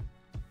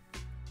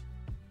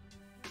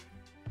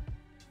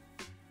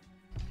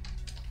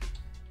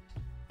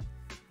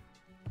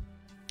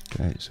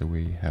 Okay, so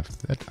we have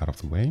that out of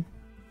the way.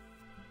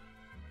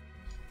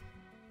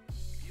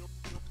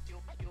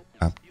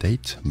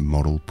 Update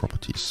model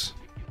properties.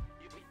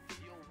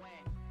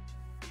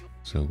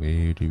 So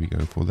where do we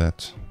go for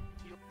that?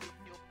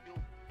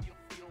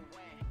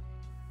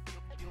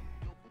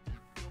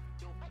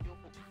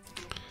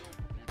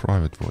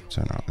 Private void.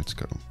 So now let's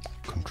go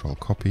control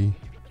copy,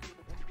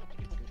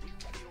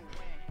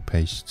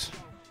 paste.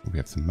 We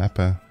have the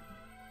mapper,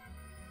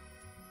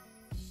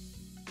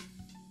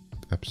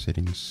 app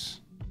settings.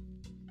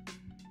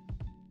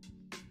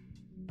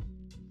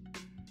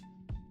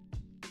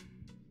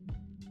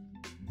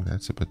 Well,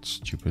 that's a bit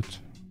stupid.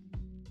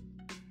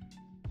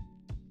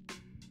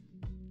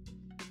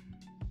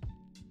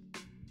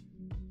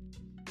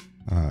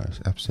 It's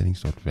app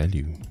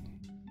settings.value.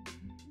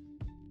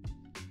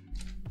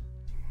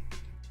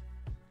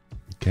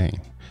 Okay,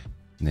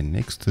 and then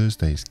next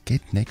Thursday is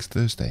get next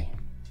Thursday.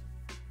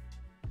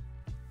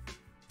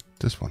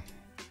 This one.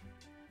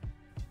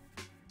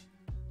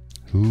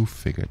 Who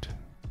figured?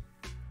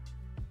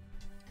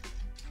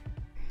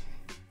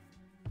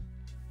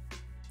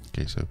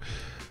 Okay, so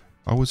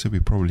I would say we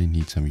probably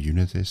need some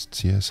unit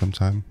tests here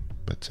sometime,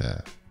 but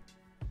so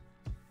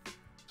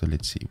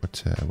let's see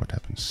what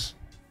happens.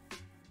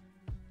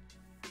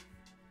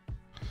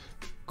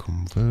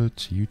 Convert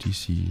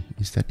UTC,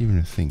 is that even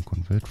a thing?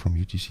 Convert from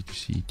UTC to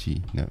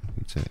CET? No,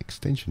 it's an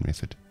extension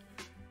method.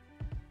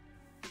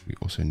 We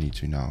also need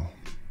to now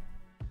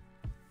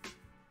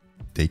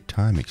date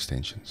time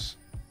extensions.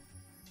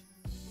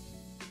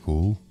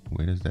 Cool,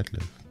 where does that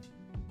live?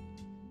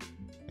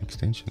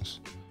 Extensions.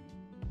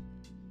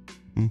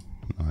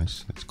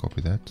 Nice, let's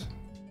copy that.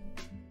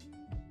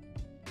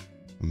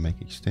 Make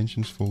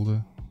extensions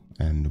folder,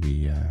 and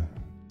we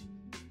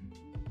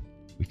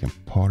can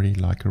party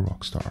like a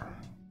rock star.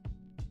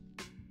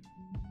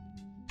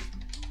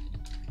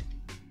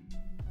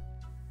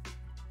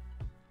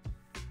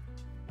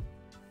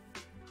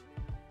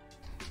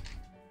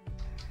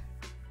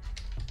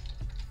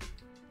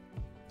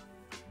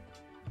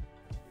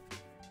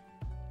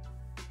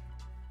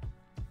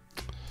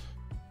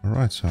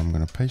 Alright, so I'm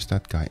gonna paste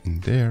that guy in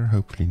there.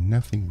 Hopefully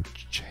nothing would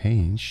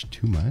change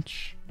too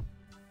much.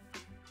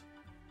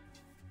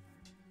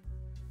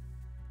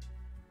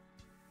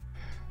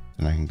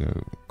 Then I can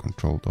go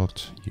control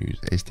dot, use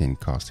SDN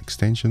cast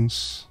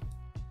extensions.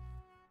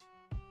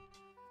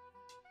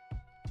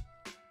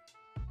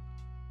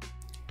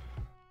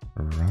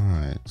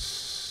 Right,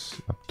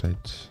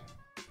 update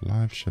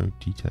live show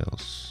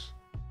details.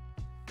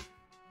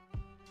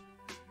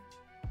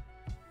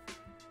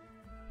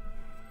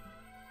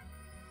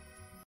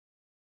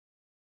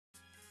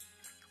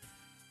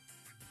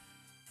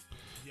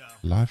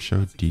 Live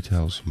show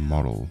details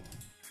model.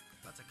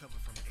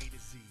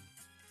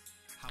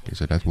 Okay,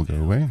 so that will go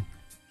away.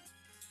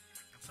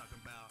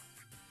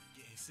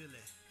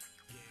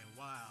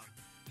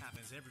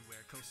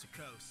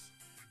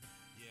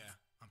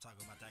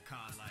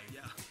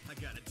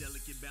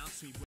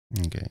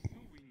 Okay.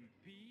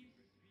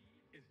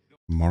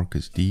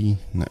 Marcus D.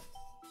 No.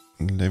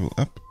 Level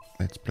up.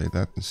 Let's play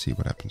that and see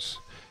what happens.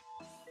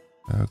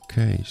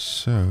 Okay,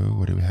 so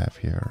what do we have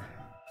here?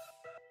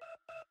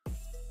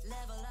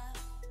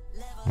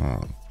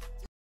 Oh,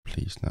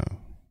 please no.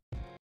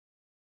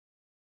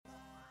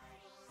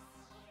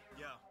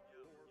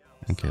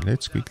 Okay,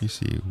 let's quickly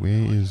see.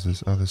 Where is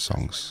this other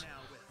songs?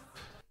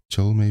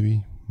 Chill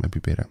maybe? Might be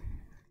better.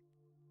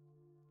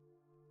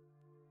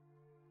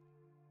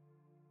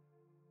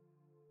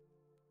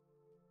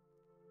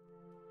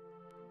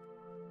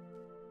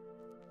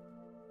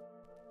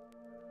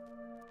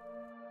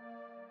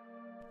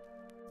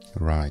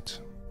 Right.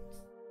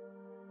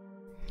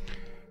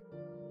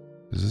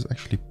 This is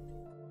actually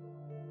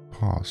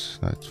pass.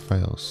 No, it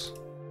fails.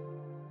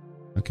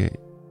 Okay.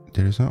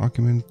 There is no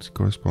argument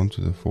correspond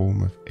to the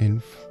form of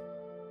inf.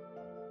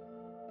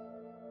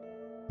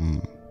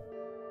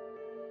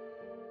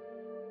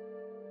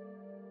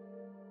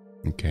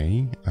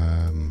 Okay.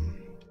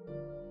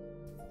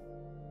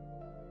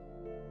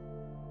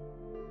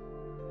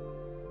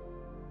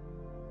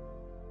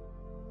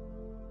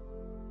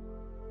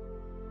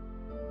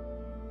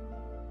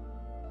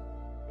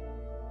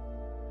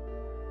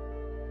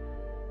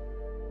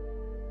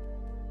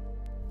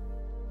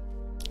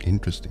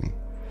 Interesting.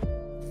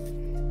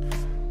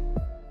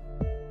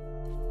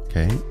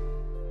 Okay.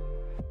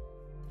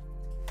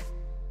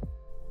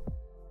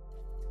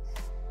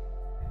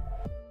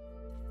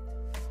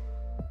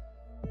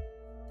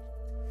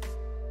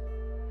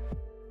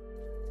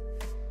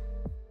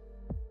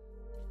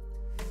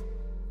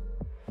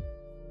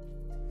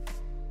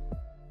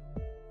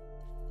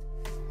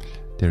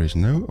 There is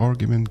no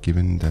argument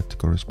given that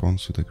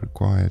corresponds to the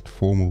required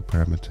formal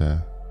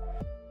parameter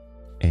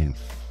env.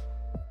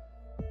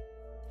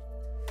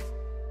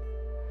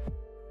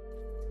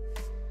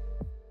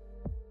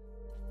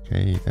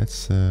 Okay,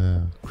 that's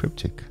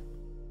cryptic.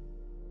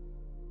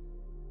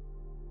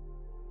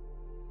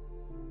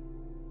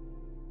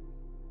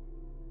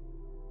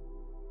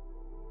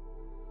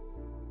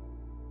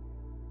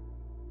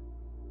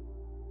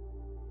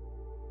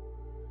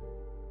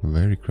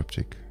 Very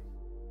cryptic.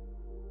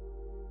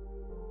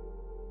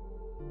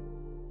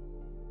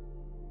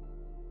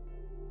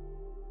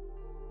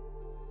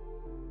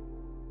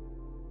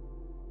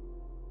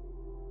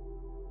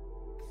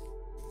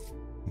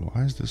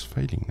 Why is this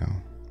failing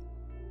now?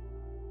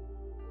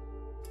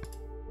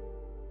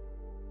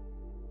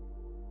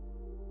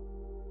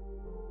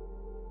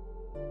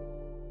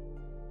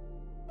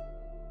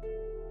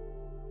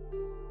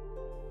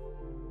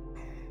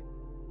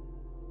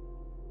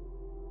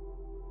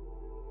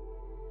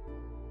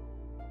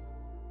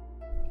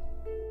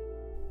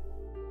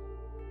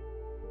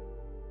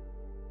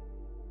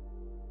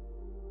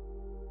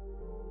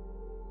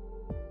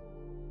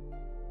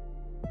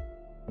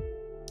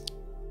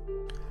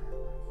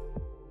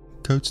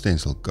 Code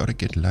stencil, gotta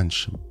get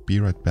lunch.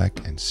 Be right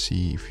back and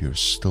see if you're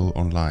still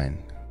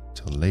online.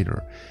 Till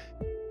later.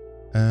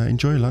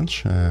 Enjoy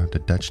lunch.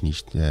 The Dutch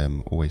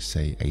always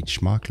say eet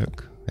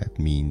smakelijk. That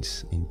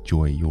means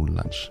enjoy your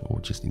lunch or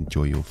just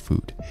enjoy your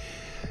food.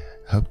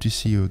 Hope to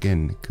see you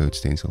again, Code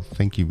stencil.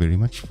 Thank you very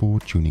much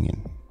for tuning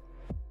in.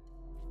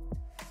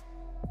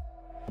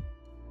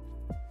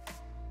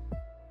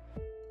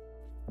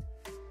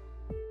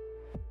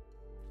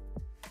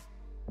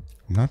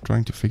 I'm not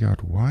trying to figure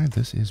out why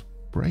this is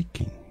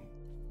breaking.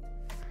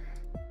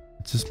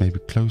 Let's just maybe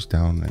close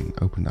down and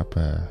open up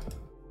a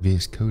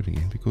VS Code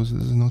again, because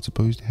this is not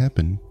supposed to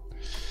happen.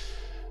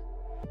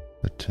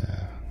 But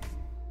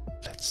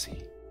let's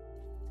see.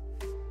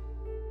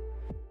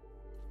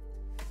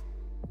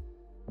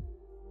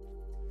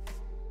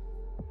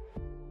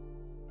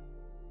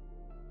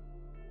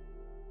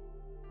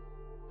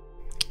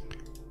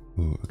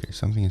 Ooh, okay,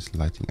 something is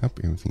lighting up,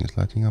 everything is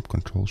lighting up.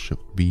 Control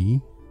Shift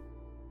B.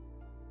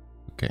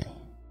 Okay.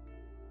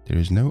 There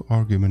is no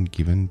argument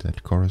given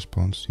that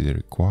corresponds to the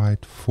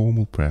required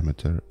formal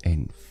parameter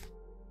env.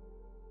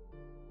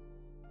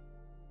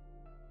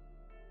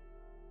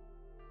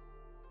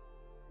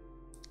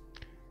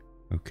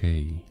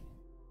 Okay.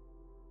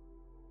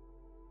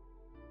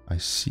 I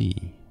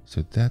see.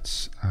 So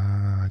that's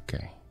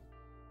okay.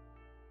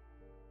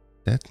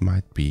 That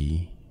might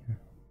be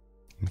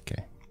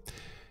okay.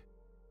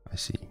 I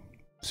see.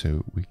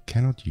 So we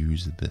cannot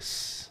use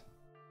this.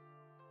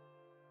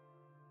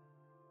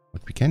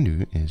 What we can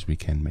do is we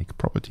can make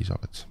properties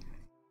of it.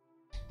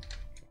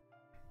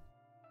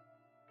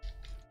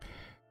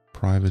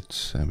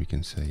 Private, and we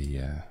can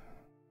say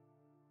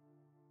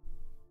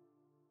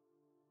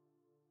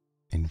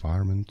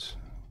environment.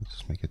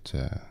 Let's make it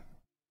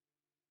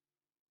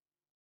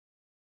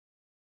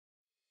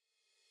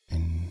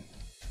in.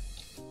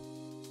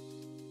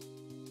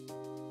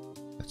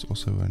 That's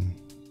also an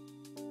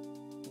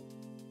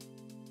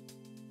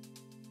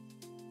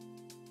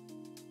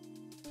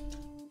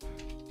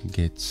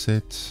get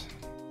set.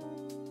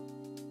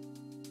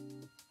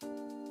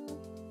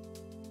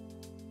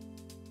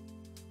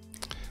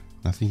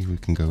 I think we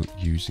can go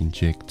use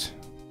inject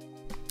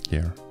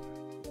here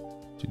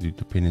to do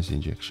dependency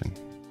injection.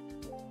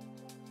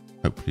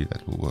 Hopefully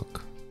that will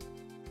work.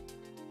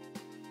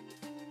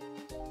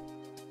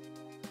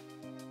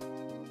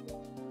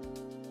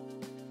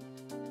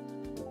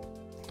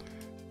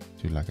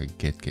 Do like a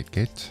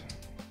get.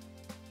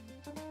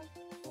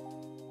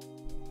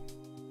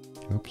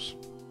 Oops.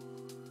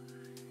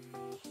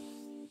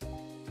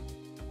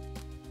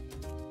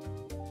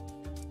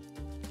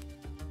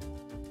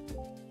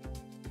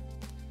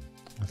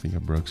 I think I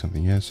broke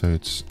something here, so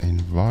it's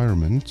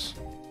environment.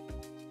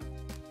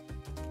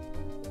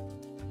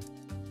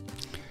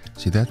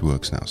 See, that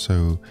works now.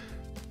 So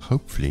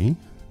hopefully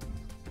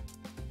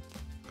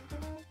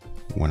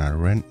when I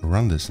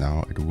run this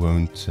now, it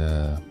won't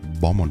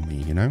bomb on me,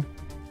 you know?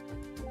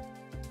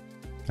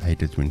 I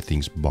hate it when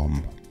things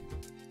bomb.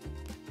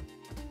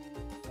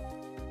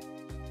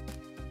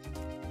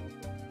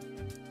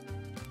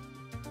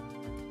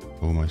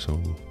 Oh my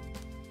soul.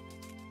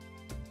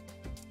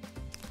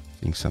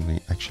 I think something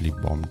actually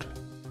bombed.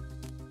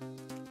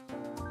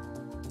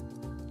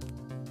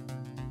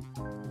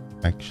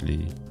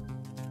 Actually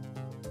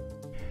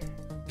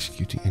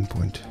executing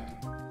endpoint.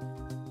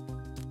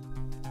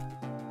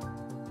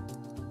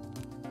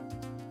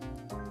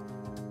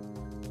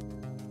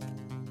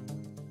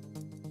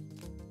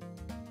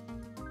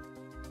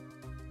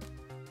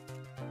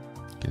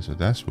 Okay, so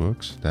that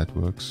works. That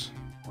works.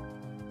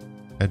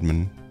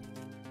 Admin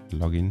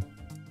login.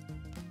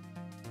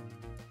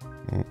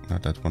 Oh,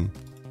 not that one.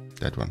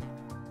 That one.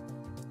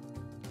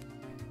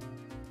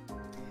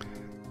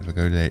 If I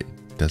go there,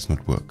 it does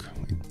not work.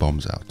 It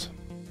bombs out.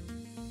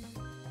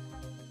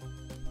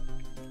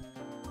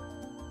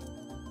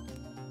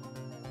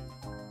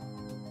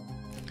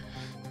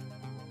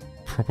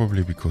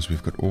 Probably because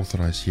we've got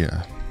authorize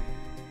here.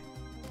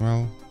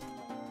 Well,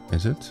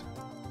 is it?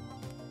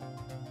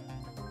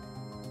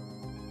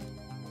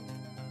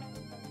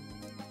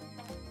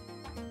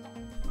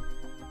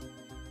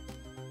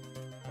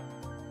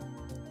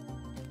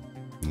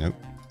 Nope,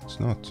 it's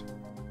not.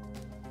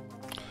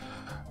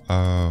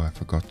 Oh, I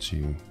forgot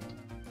to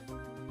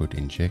put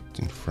inject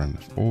in front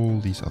of all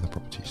these other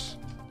properties.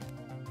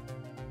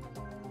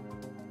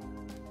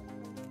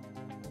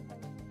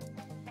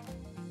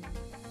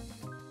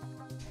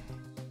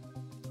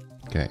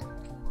 Okay.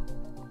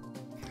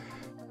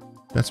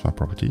 That's my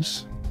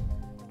properties.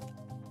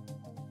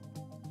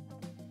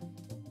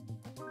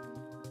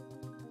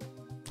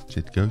 So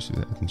it goes to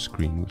the admin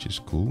screen, which is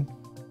cool.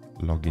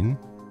 Login.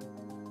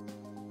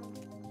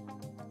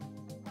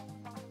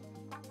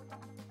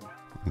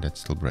 And that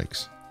still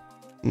breaks.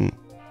 Well,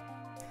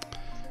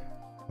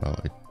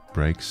 it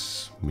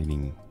breaks,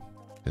 meaning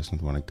it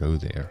doesn't want to go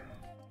there.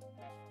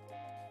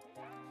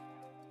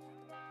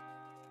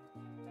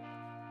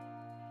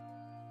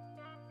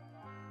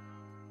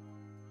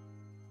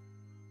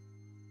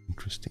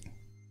 Interesting.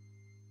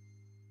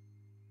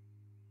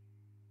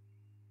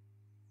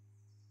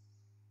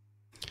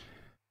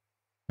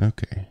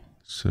 Okay,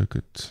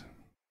 circuit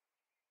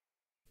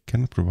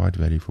cannot provide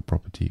value for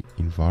property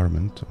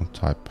environment on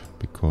type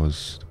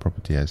because the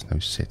property has no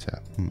setter.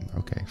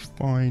 Okay,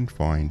 fine.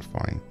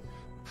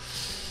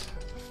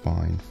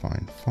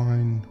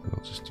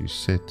 We'll just do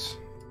set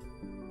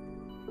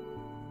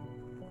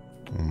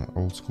on my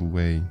old school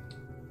way.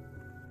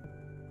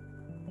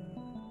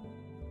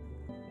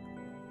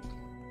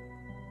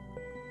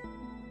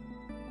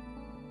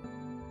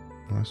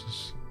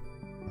 This?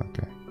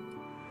 Okay.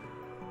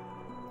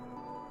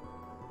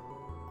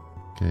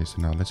 Okay,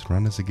 so now let's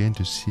run this again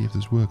to see if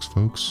this works,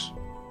 folks.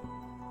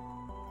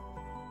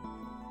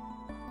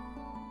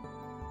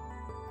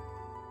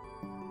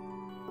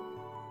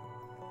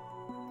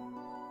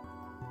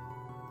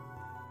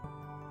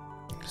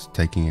 It's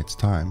taking its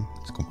time,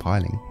 it's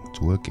compiling,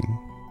 it's working.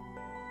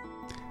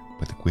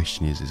 But the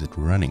question is it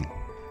running?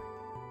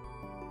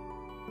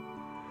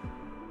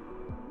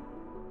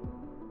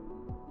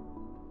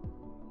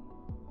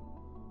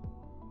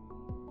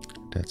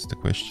 That's the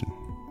question.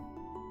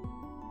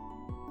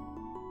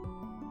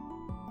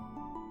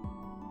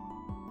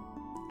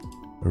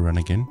 Run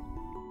again.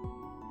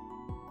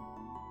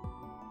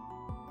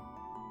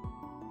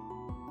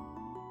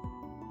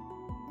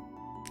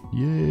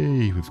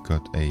 Yay, we've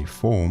got a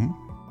form.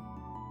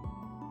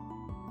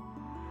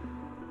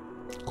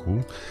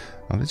 Cool.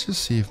 Now let's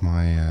just see if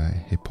my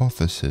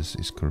hypothesis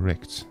is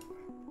correct.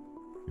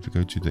 If we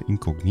go to the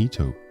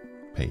incognito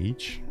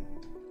page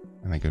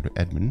and I go to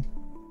admin,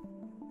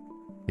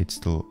 it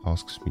still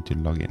asks me to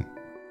log in.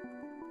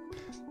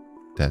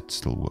 That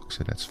still works,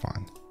 so that's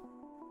fine.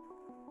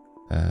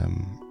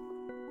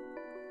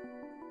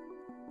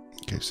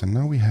 Okay, so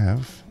now we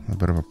have a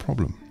bit of a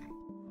problem.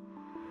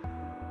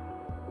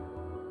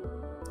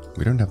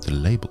 We don't have the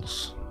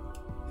labels.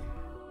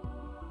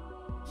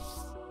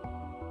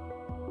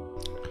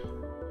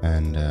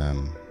 And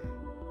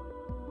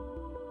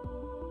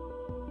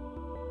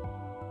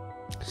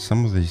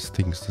some of these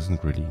things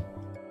doesn't really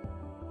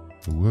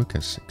work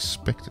as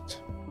expected.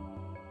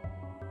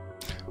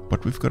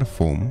 But we've got a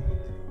form.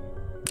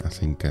 I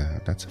think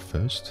that's a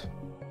first.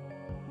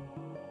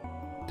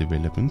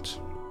 Development.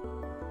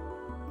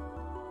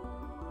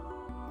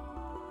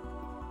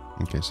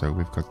 Okay, so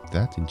we've got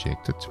that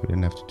injected. We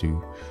don't have to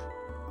do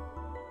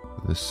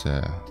this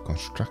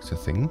constructor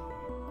thing.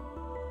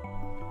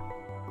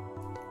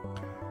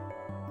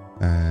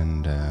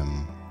 And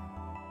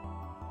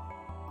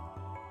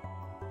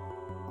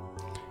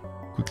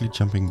quickly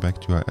jumping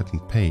back to our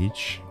admin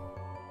page.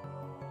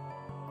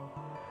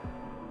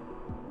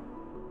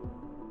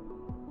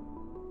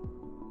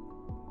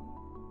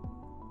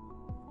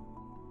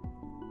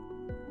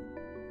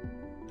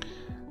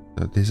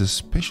 There's a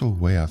special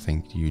way I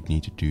think you'd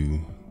need to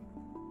do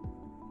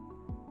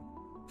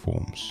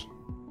forms.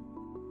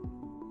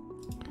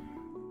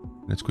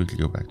 Let's quickly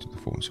go back to the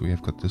form. So we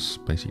have got this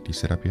basically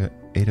set up here,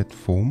 edit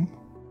form.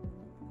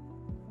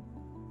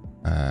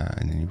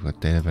 And then you've got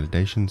data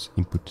validations,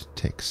 input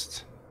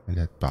text, and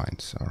that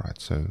binds. All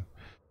right, so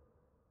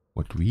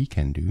what we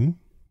can do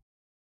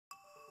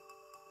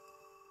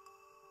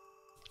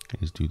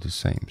is do the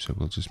same. So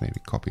we'll just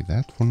maybe copy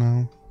that for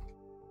now.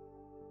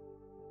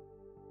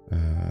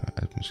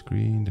 Admin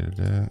screen,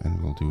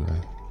 and we'll do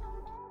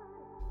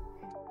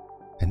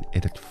an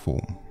edit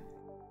form.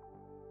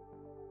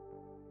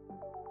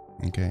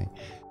 Okay,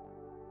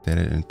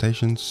 data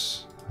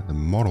annotations, the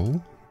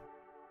model.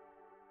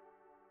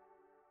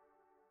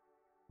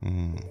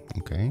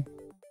 Okay.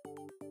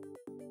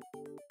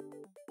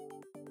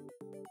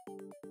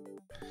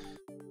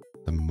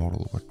 The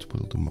model, what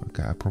will the model?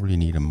 Okay, I probably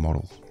need a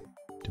model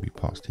to be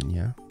passed in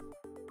here.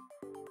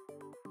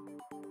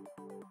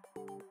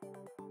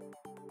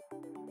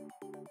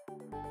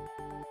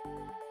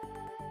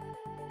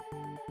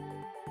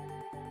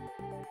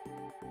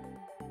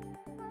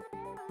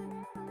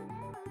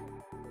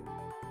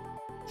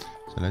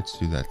 So let's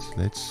do that.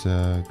 Let's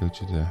go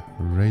to the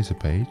Razor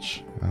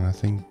page, and I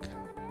think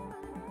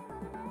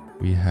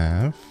we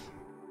have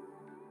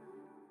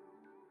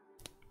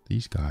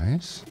these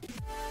guys.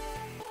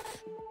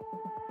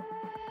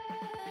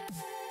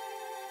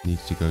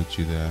 Needs to go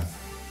to the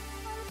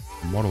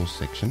model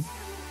section.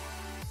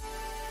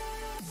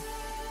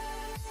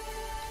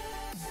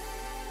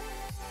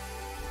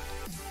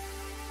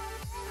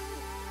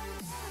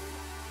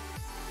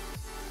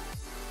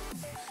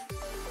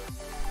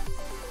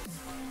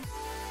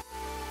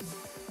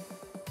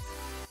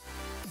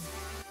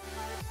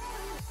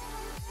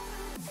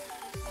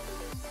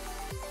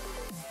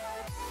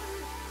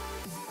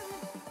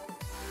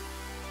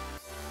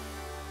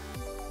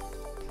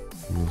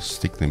 We'll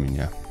stick them in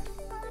here.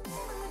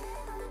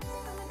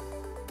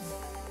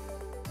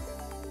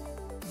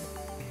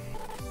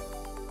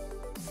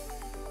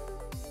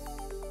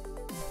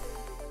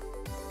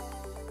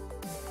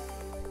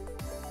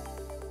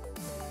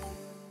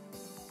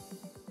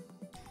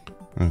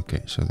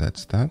 Okay, so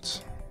that's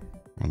that.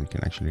 And we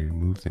can actually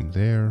remove them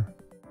there.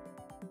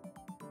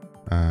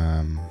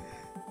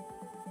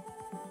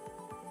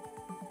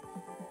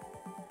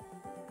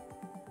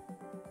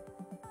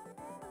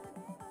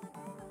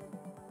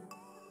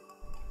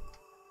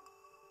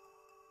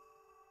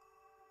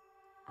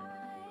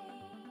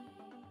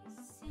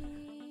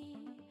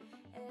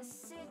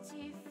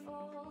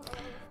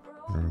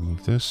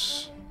 Remove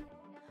this.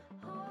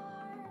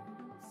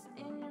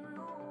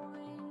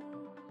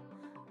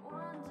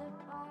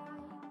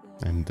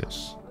 And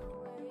this.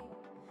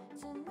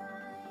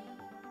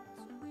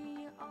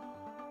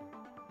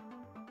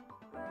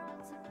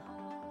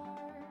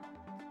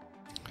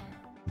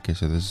 Okay,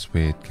 so this is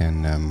where it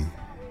can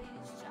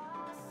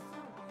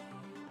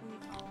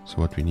so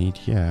what we need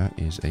here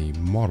is a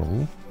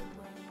model.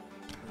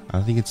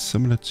 I think it's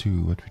similar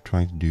to what we're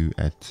trying to do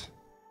at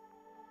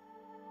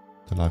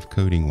the live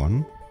coding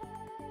one,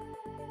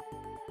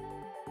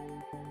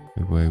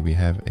 where we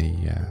have a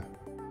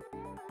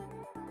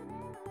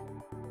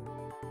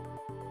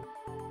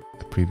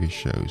previous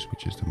shows,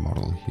 which is the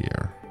model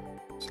here.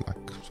 It's like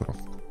sort of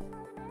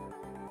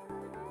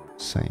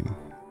same.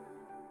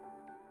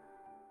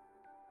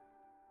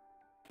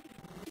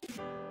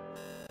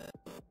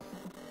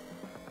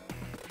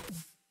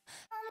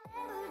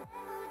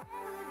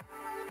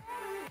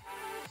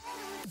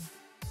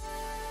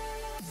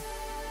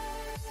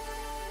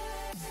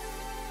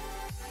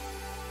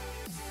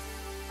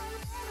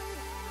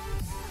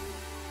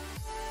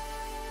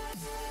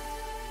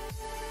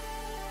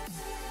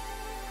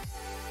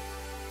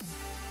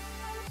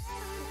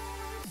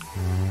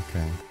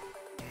 Okay.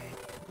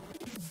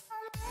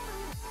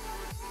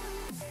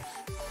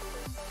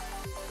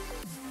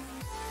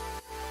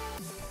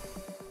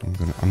 I'm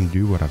gonna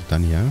undo what I've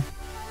done here.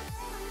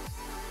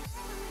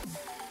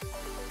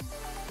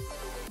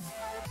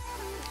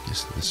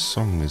 Yes, this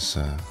song is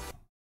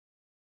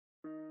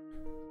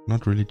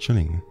not really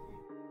chilling.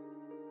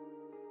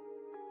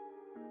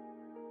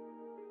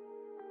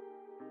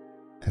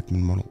 Admin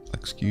model,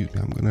 excuse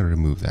me, I'm gonna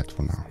remove that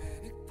for now.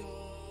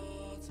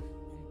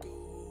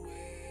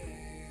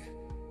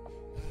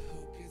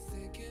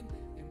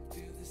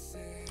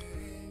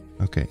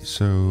 Okay,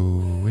 so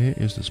where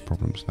is this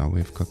problems now?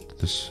 We've got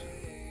this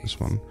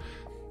one.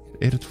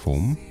 Edit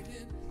form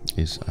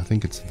is, I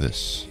think it's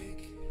this.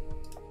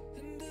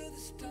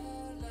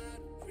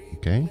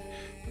 Okay,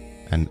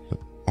 and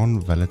on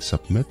valid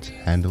submit,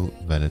 handle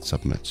valid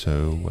submit.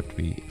 So what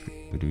we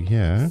do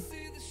here,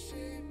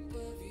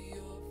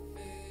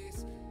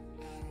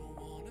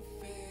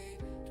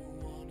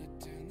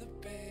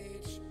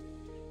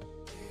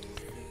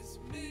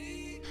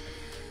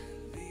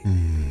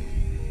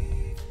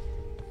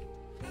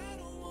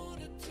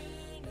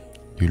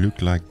 you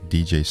look like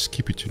DJ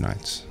Skippy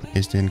tonight.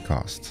 SDN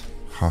cast.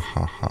 Ha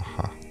ha ha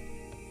ha.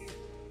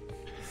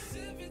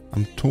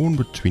 I'm torn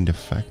between the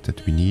fact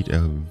that we need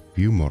a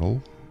view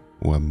model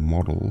or a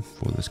model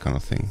for this kind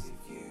of thing.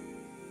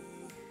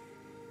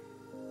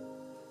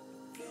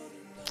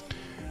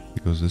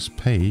 Because this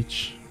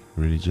page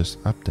really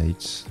just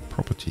updates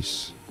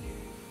properties.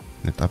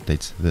 And it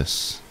updates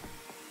this.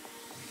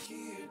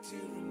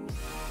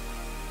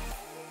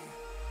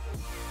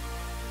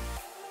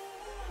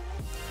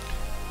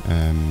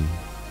 I'm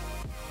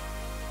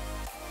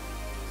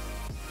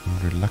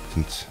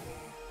reluctant.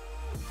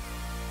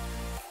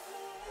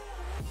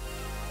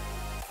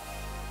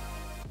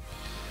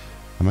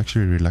 I'm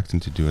actually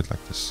reluctant to do it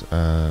like this.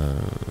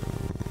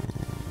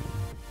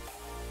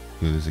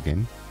 Do this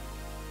again.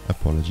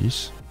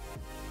 Apologies.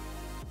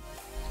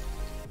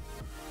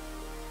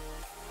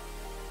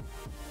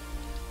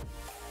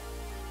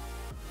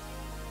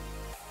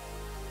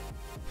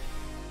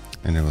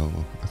 And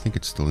I think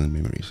it's still in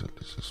memory, so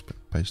let's just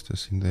paste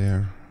this in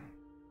there.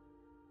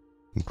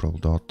 Control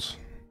dot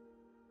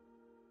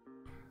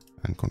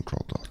and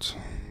control dot.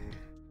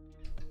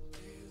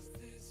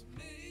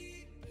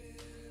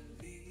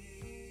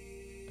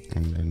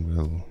 And then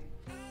we'll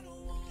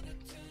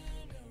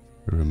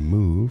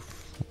remove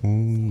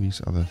all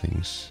these other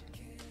things.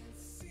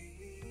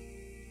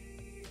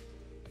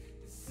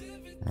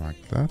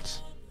 like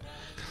that.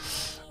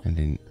 And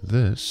then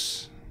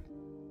this,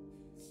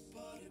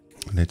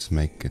 let's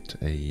make it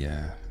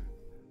a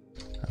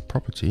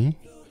property.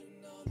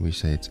 We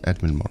say it's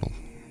admin model.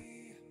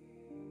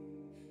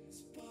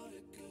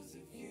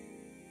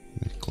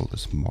 We call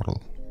this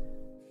model.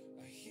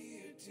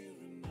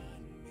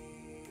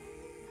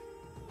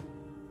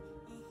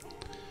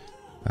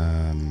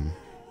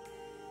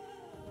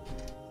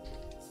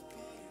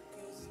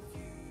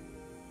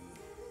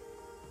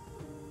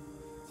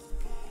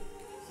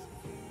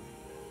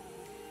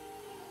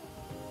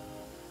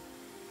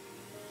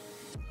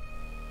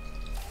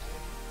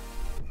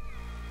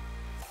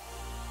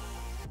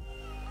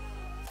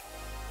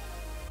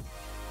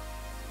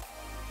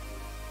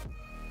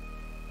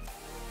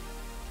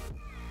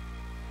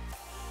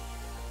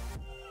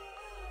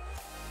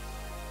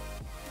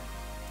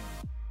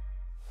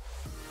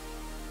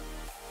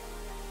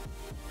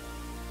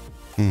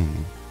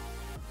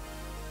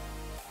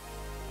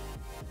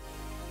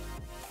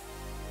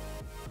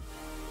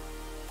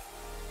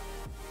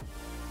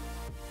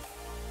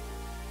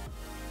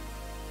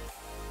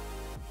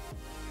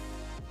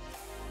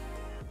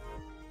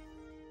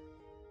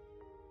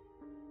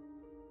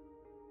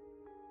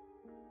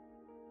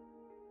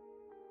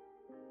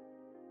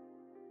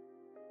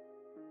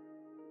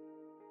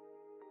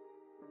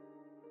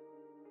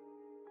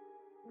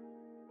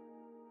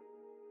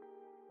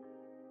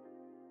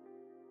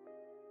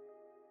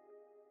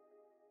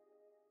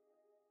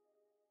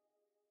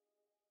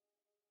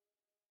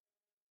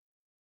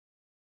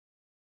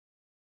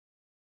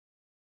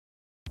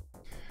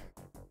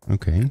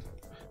 Okay,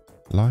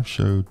 live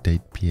show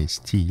date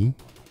PST.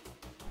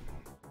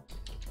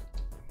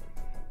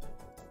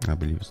 I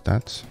believe it's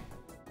that.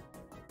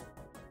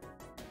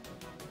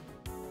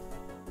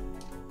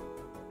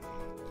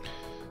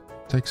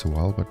 Takes a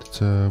while, but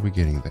we're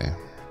getting there.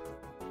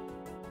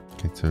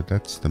 Okay, so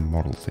that's the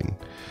model thing.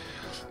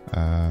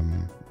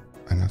 And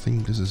I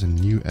think this is a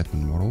new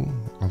admin model,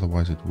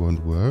 otherwise it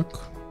won't work.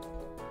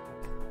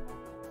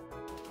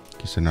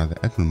 Okay, so now the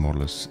admin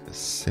model is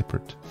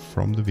separate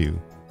from the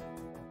view.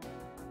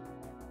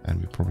 And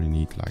we probably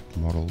need like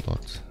model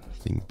dot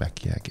thing back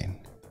here again.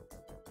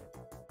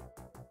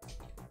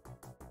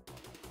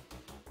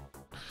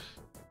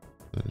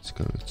 So let's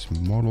go, it's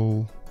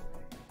model.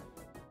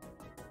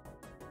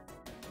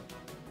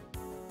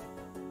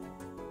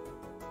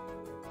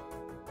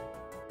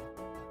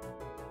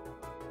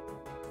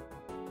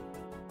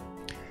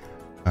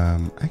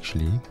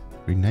 Actually,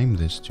 rename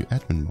this to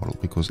admin model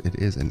because it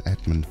is an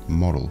admin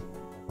model,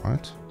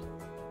 right?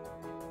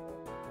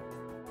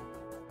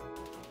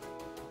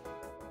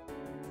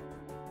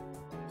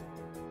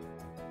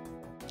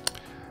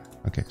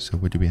 Okay, so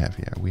what do we have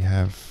here? We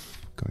have,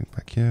 going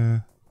back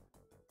here,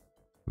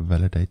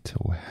 validate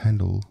or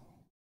handle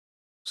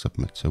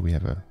submit. So we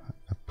have a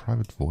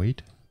private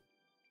void.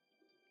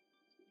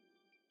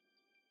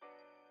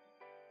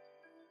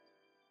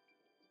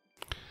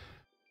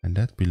 And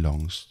that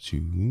belongs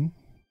to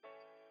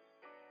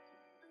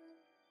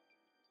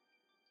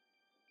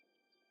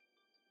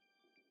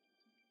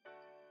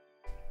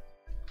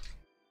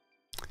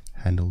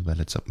handle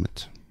valid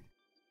submit.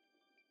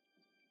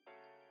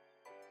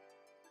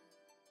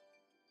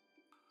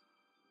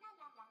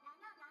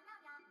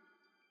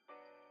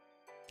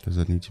 Does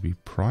that need to be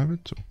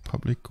private or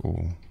public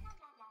or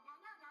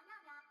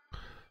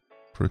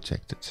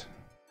protected?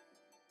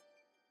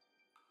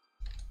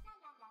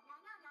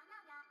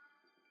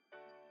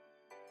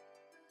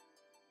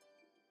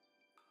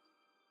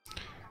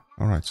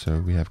 Alright, so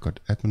we have got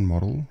admin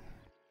model.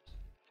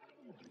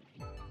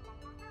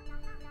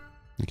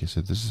 Okay,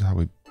 so this is how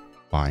we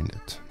bind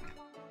it.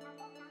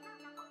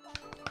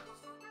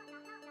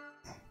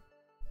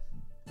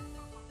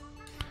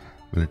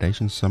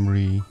 Validation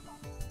summary.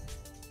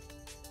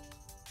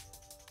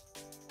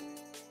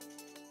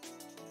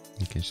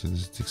 Okay, so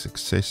this is the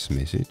success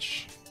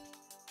message.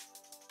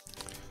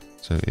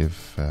 So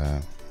if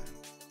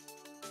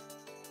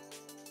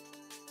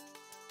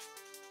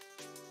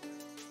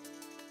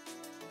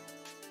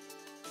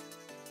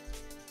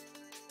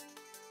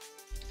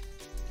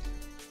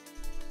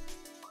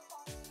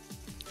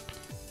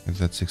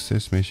that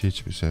success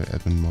message, we say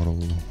admin model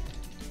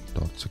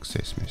dot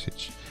success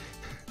message.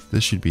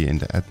 This should be in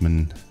the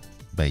admin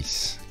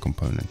base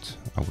component,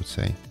 I would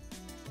say.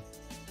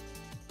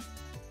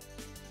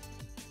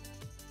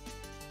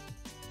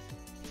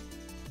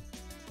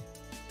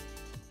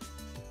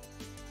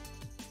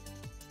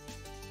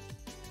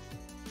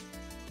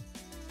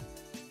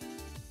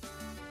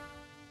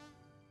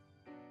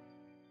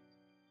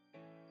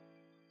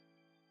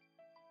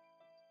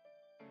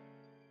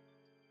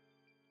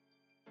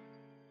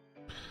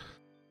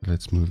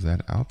 Let's move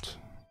that out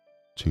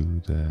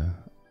to the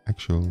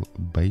actual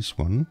base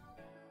one.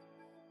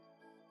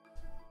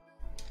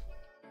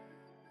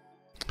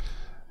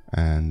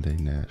 And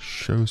then a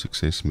show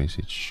success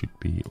message should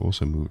be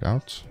also moved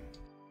out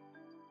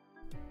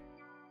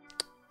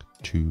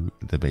to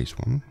the base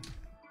one.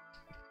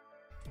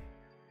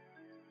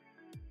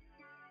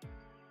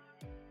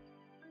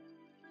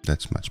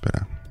 That's much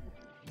better.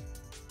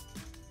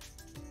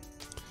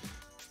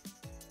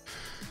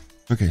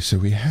 Okay, so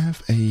we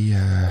have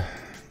a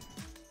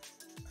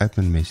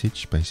admin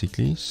message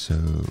basically, so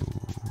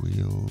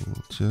we'll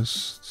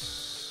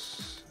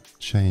just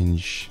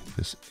change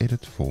this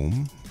edit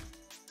form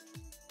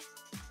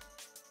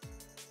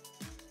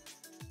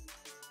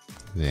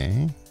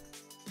there.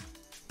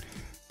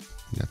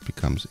 That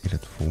becomes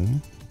edit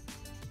form.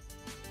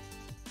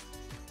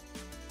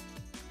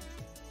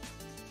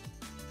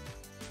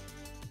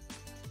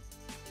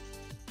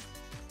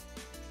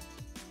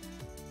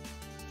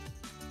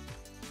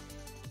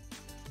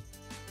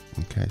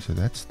 Okay, so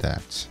that's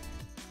that.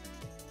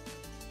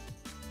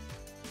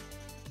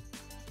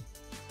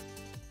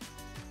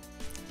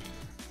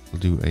 We'll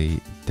do a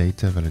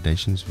data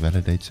validations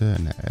validator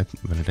and add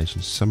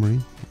validation summary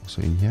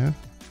also in here.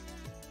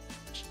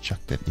 Just chuck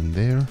that in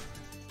there.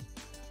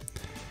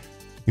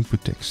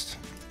 Input text.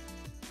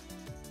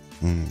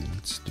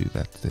 Let's do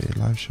that there.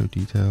 Live show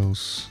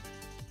details.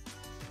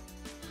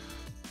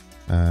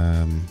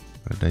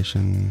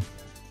 Validation.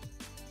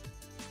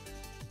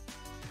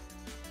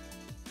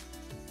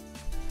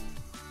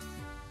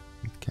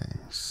 Okay,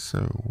 so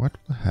what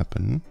will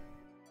happen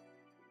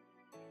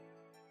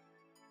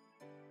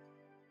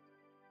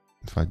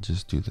if I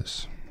just do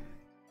this?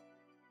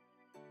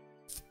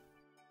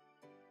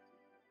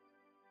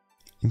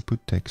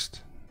 Input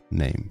text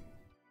name.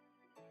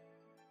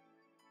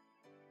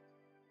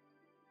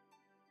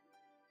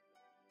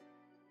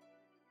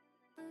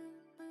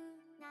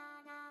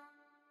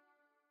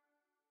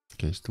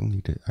 Okay, still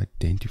need an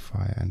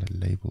identifier and a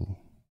label.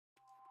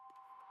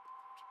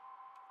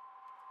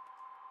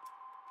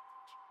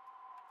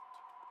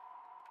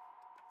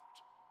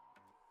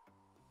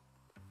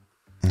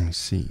 I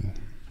see.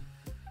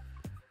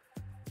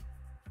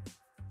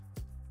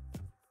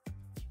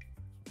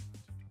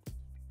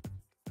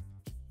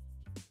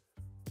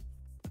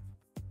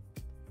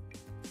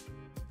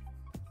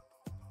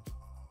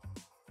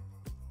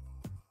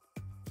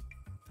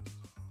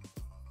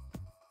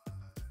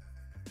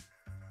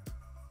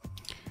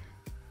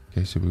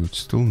 Okay, so we would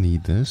still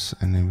need this,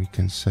 and then we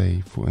can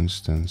say, for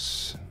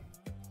instance,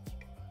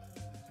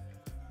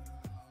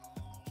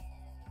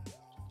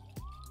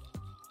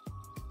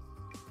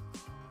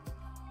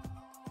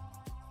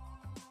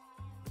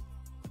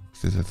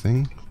 is this a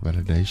thing?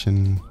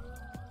 Validation.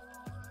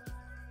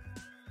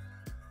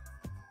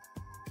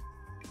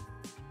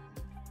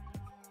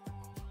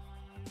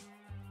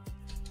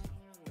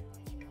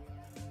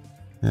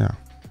 Yeah.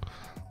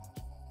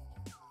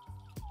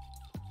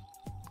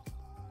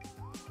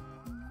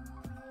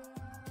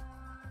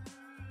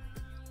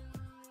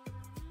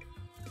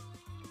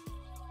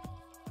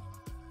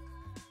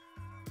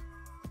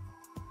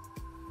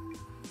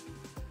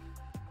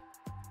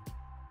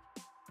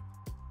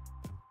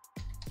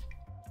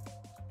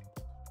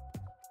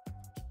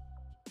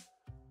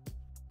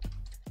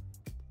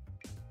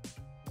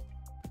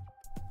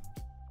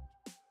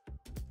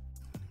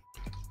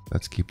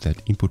 Let's keep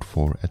that input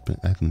for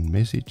admin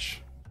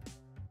message.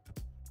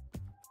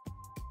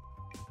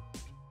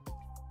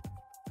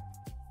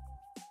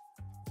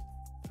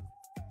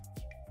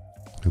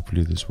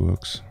 Hopefully this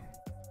works.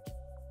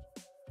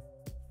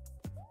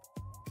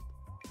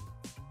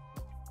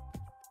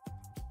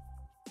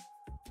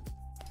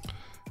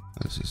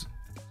 This is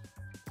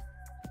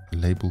a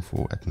label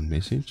for admin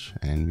message,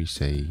 and we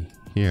say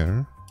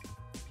here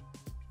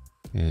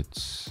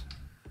it's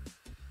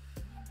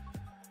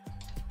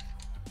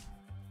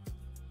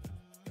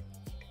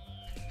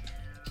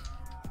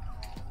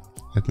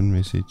admin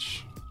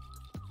message.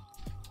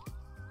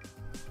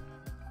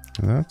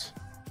 That.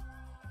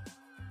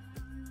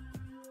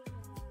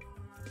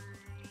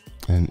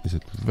 And is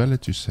it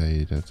valid to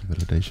say that the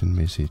validation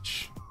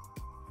message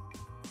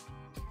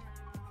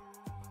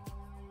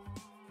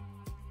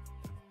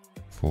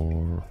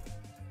for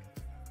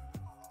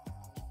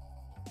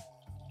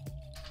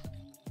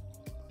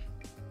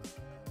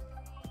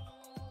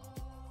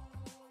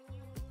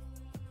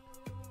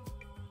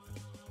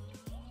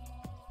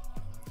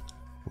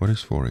what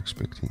is for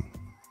expecting?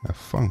 A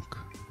funk.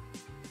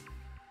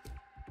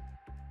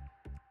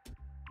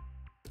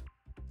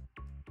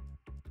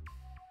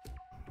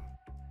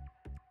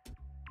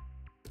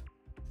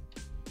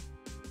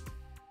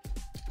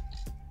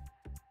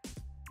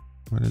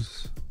 What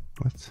is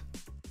what?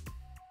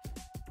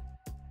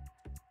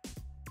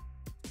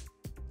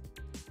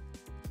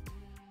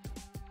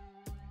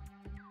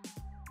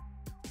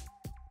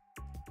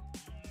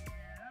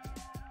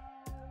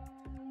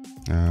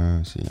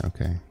 I see,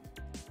 okay.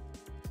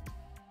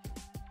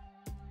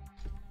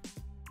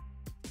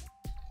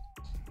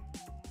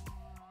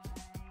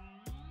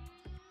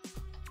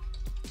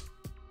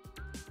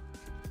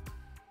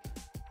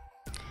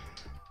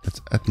 That's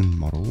admin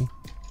model.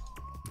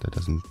 That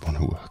doesn't want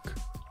to work.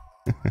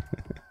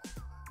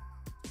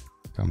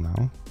 Come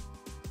now.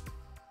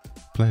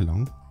 Play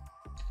along.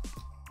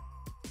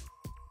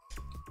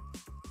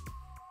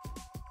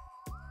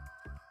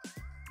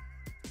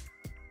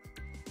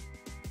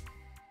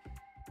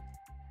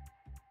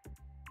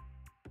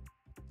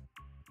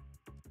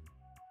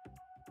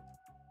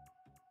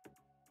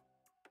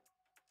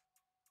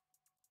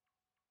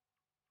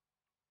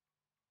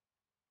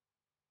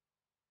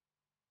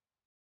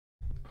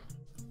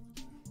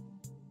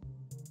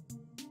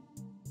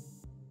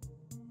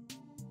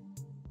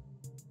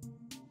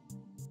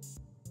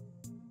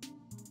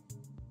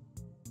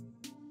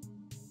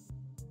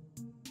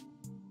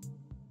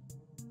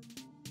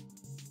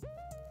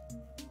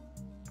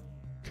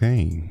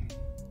 Okay.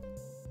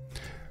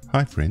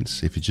 Hi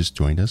friends, if you just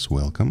joined us,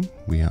 welcome.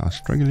 We are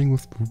struggling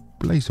with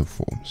Blazor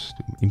forms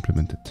to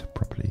implement it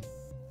properly.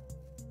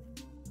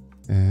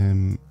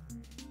 And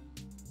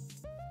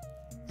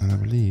I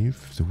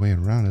believe the way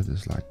around it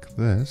is like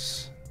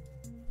this.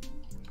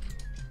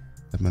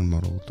 Admin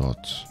model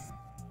dot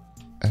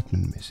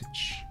admin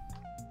message.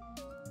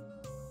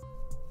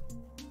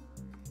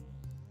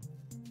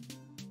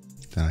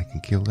 Then I can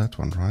kill that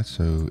one, right?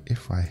 So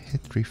if I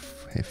hit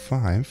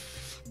F5,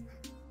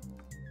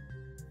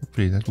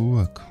 hopefully that will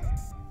work.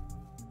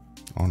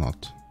 Or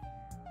not.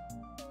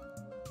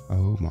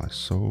 Oh my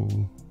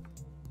soul.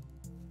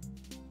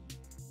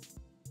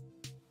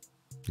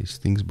 This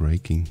thing's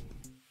breaking.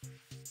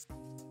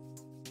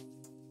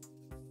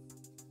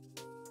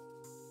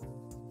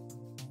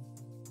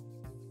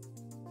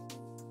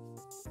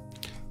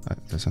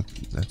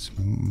 That's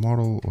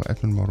model or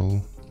admin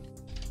model.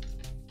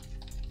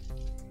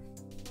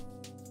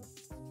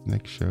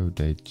 Next show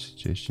date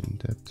suggestion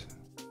that.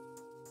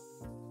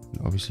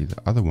 And obviously the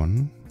other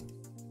one.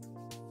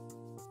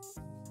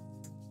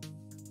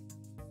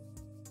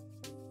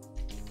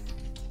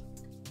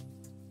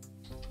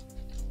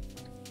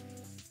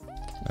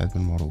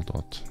 Admin model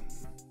dot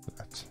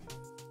that.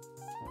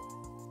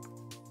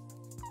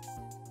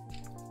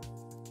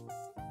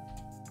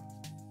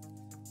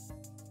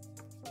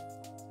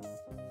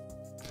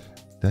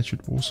 That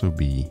should also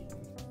be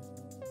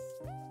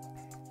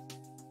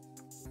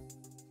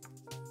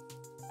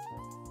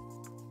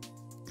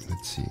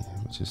let's see,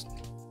 let's just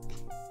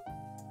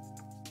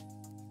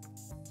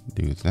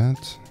do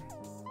that.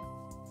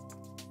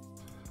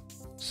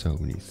 So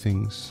many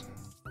things.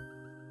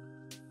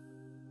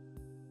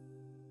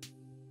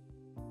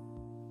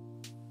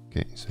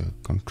 Okay, so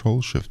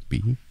Control Shift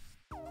B.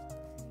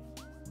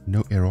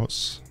 No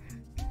errors.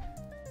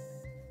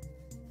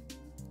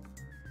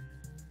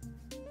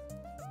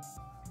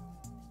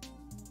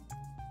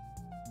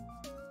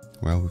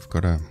 Well, we've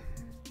got a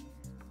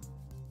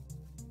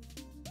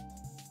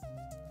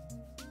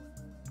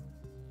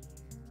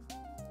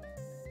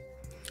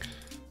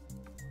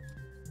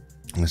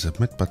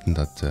submit button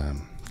that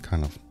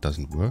kind of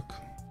doesn't work.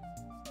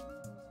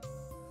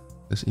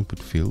 This input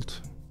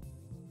field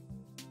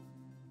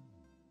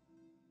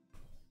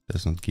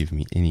does not give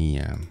me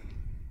any I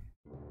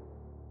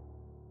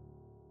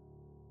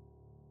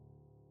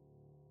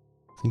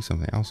think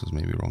something else is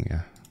maybe wrong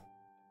here.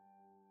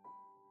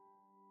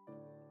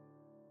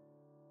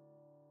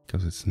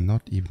 Because it's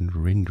not even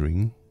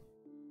rendering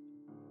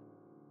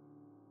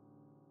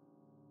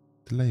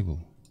the label.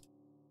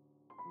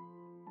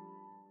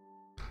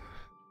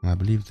 And I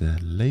believe the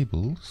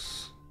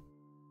labels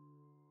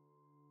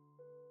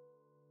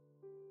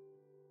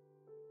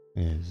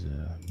is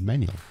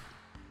manual.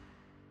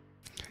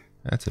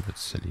 That's a bit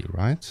silly,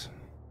 right?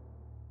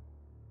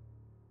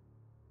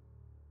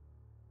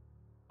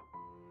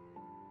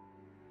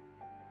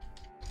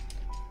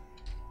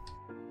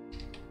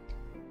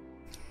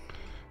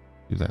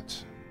 Do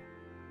that.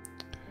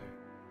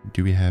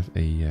 Do we have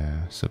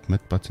a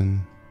submit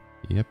button?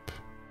 Yep.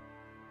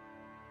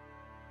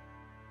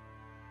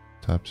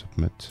 Type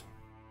submit.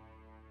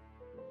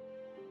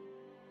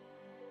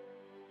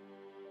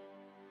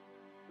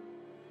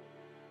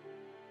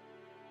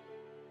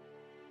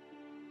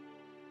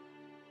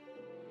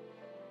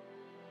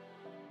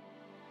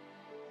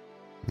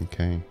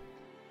 Okay.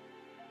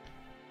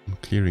 I'm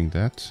clearing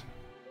that.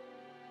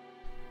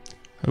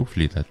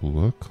 Hopefully that will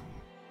work.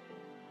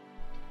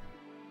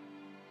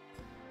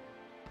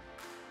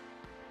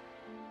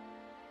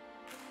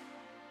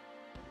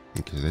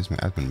 Okay, so there's my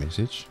admin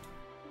message.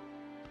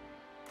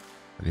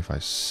 But if I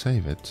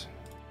save it,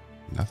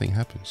 nothing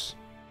happens.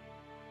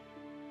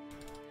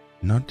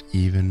 Not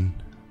even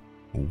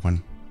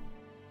one.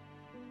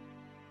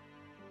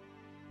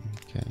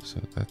 Okay,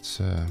 so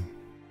that's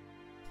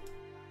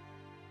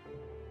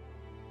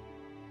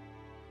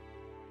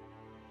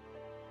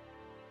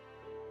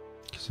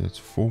so it's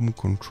form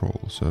control.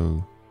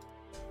 So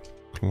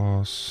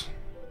class.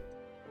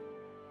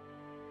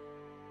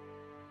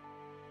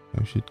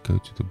 I should go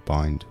to the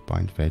bind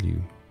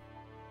value.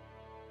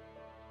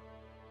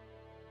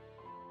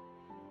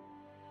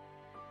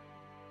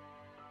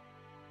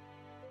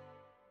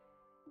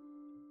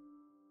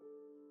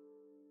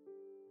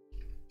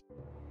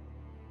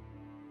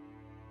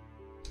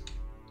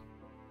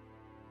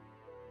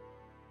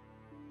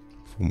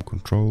 Form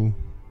control.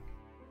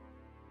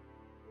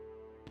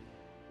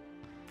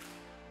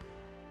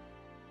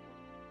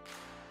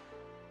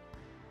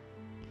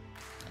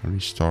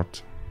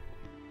 Restart.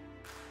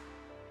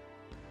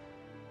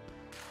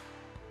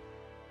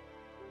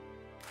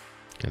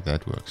 Okay,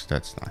 that works.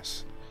 That's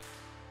nice.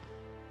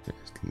 Okay,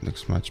 it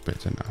looks much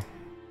better now.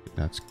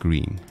 That's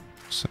green.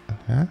 So,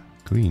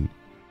 green.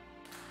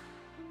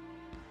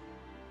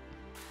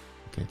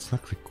 Okay,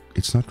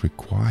 it's not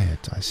required.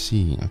 I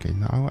see. Okay,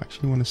 now I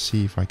actually want to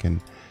see if I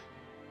can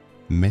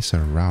mess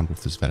around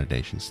with this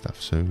validation stuff.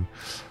 So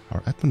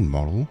our admin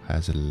model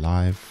has a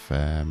live.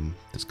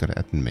 It's got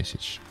an admin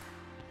message.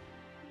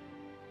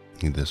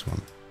 In this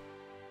one.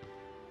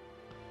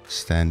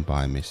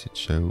 standby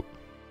message. So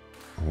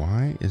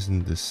why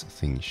isn't this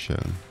thing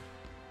shown?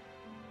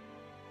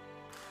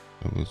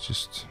 We'll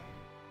just,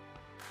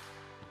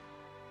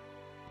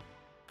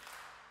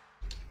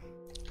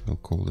 we'll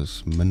call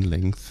this min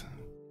length,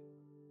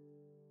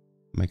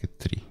 make it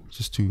 3,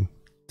 just to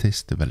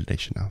test the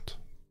validation out.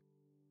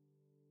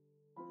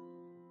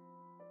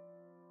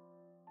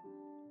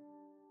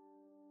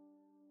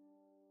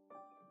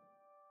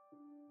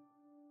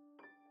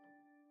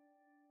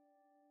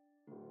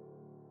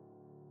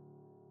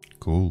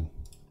 Cool.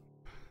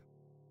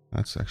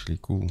 That's actually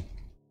cool.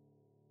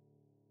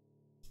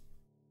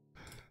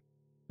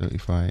 So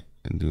if I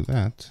do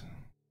that,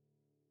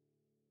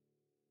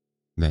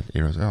 that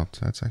errors out.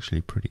 That's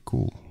actually pretty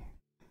cool.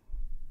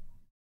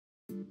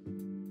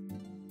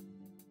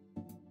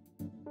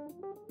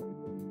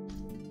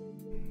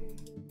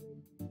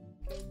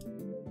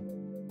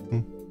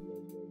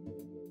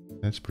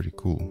 That's pretty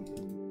cool.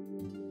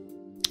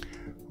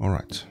 All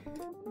right.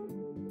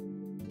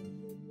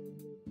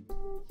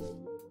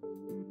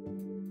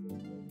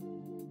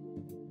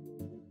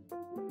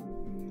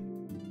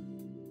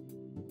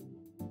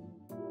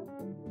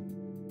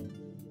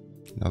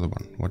 Another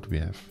one. What do we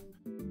have?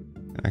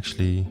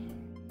 Actually,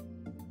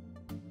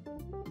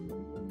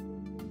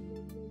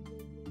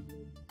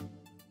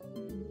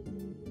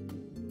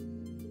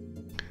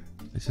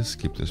 let's just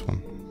skip this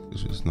one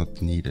because it's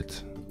not needed.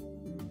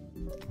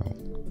 Well,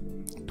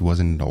 it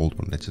wasn't the old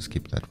one. Let's just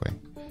skip that way.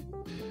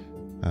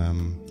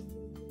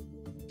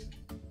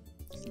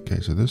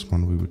 Okay, so this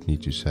one we would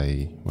need to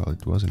say, well,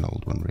 it was an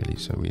old one really,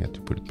 so we had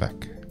to put it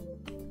back.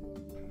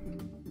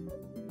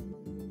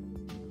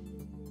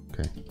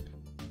 Okay.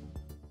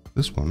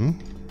 This one,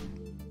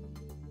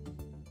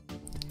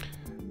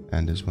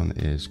 and this one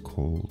is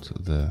called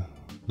the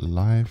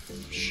live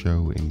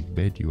show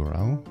embed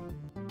URL.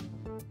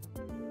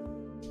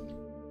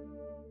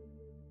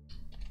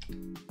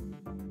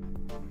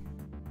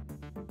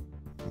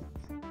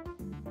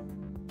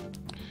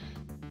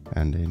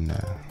 And then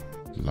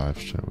live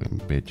show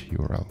embed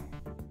URL.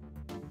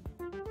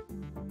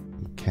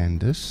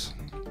 Candice.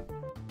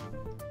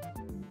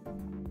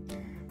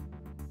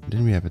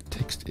 Then we have a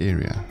text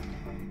area.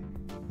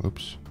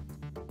 Oops.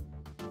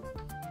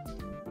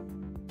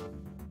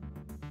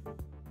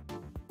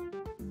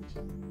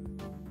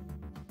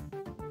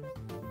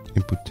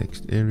 Input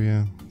text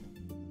area.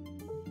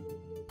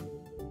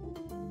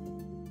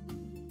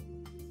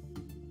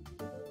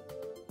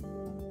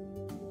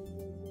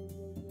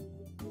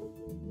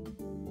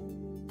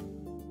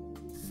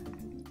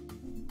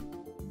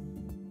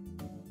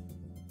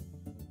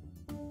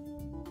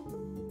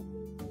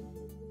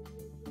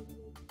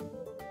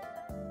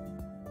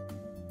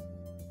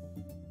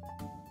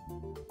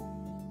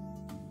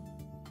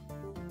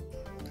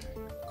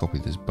 Copy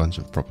this bunch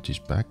of properties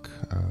back.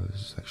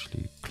 This is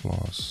actually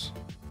class.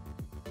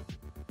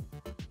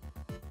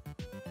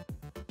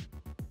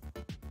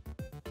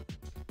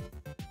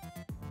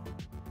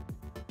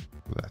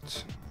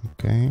 That.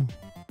 Okay.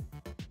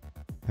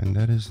 And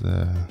that is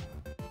the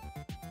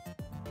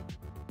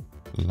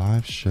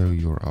live show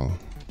URL.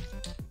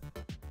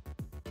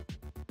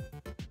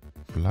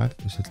 Live,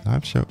 is it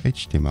live show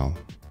HTML?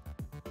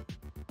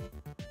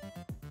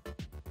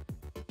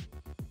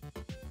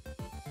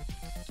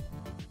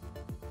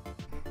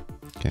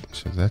 Okay,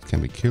 so that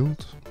can be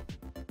killed.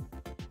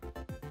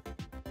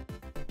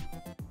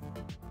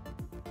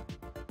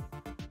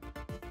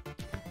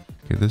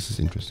 Okay, this is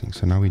interesting.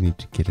 So now we need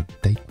to get a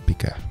date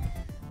picker.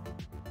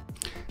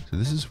 So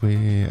this is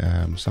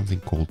where something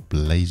called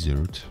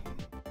Blazor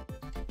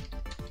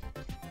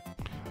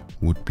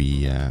would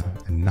be a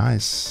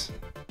nice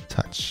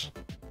touch,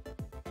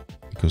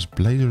 because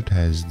Blazor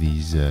has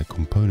these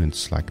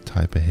components like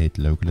type ahead,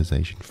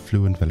 localization,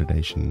 fluent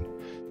validation,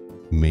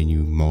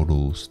 menu,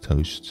 modals,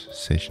 toast,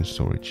 session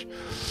storage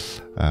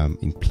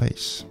in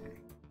place.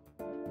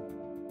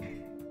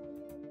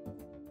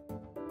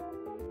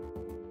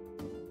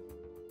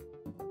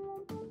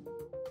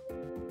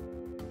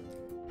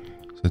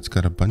 So it's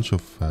got a bunch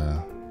of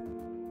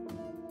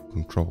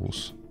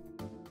controls.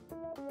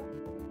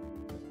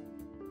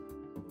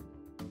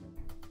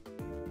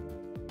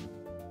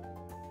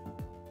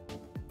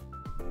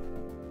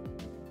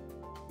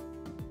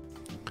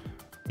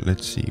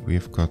 Let's see,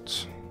 we've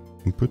got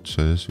input,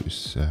 so this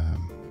is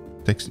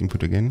text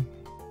input again.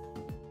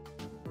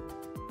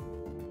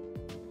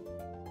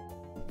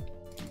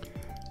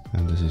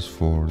 And this is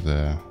for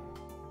the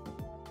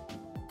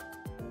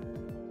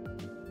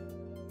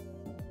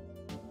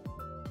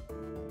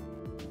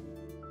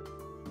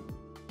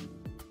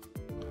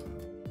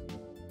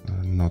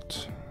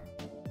not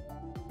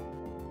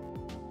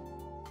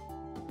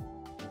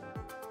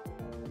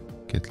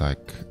get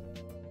like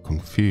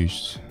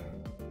confused.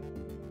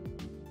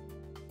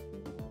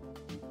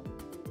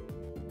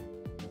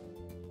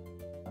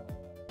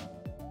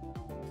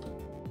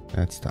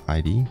 That's the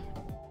ID.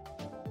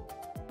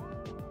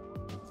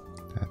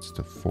 That's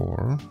the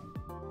 4.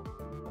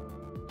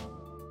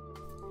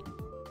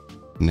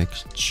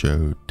 Next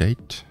show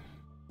date.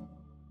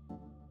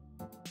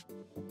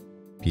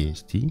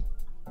 PST.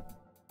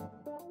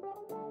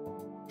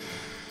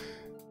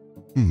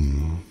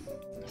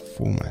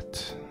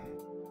 Format.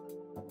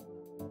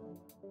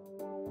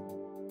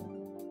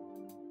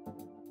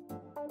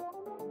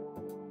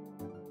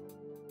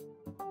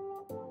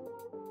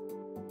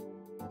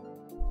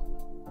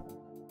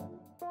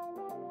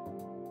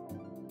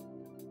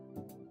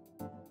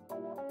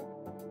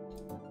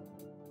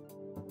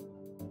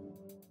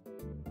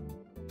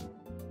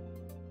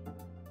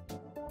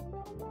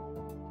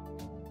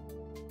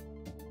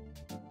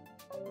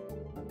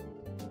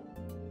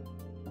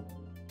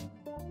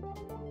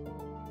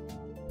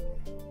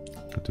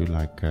 Do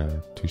like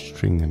to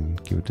string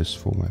and give it this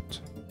format.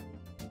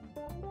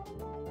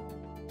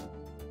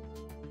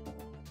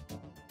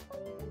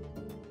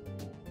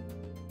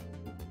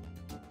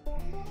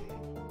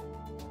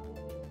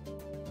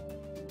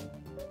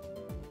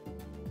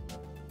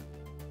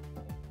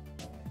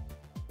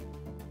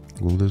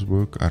 Will this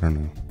work? I don't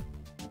know.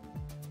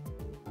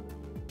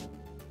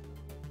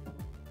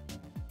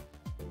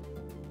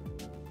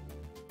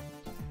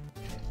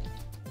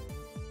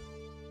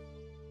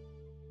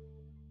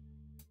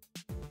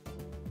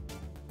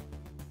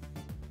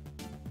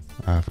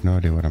 I have no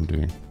idea what I'm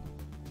doing.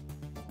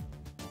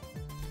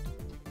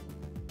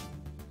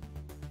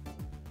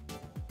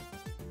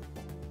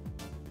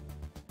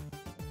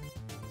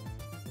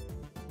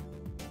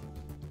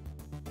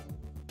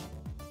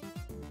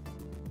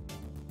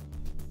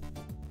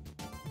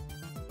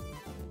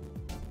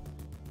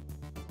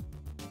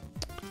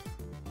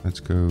 Let's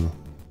go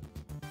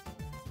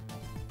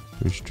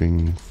to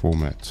string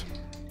format.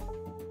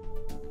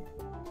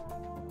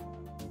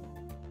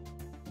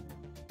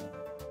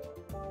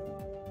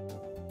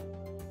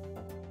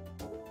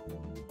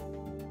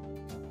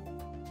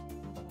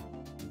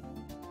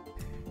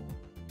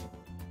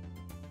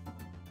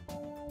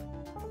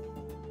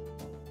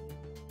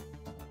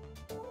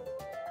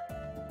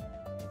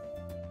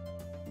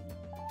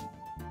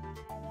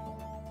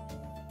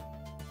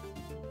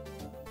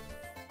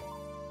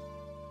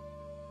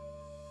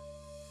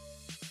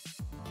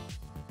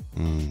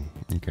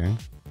 Okay.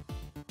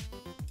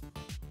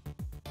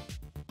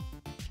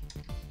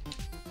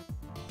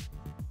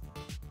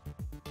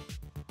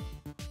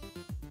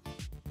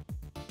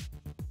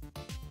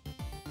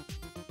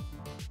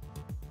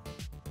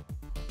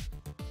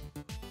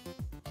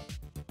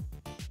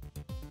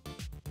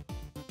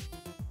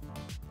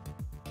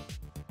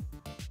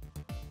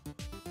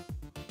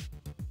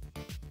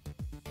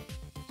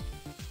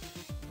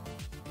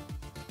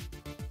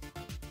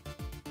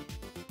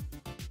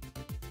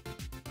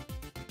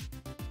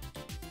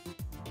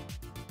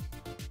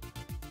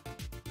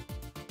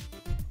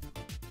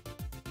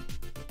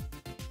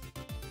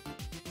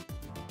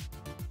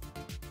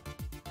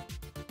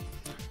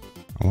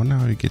 I wonder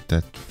how you get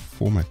that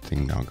format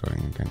thing now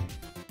going again.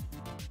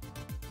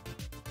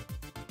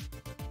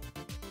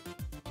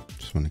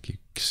 Just want to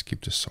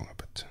skip the song a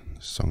bit.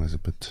 The song is a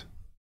bit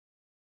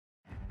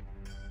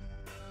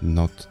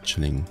not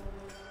chilling.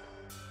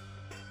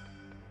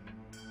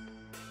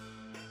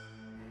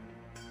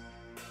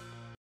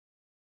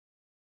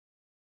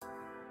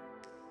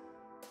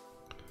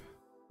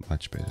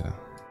 Much better.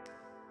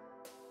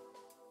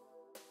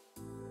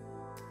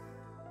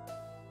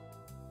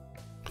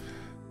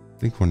 I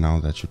think for now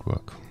that should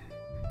work.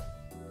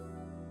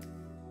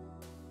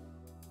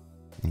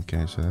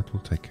 Okay, so that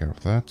will take care of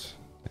that.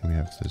 Then we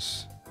have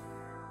this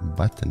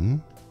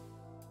button.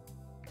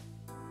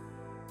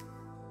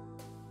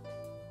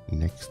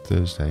 Next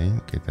Thursday.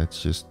 Okay,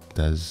 that's just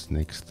does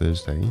next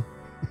Thursday.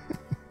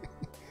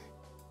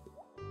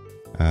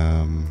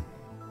 I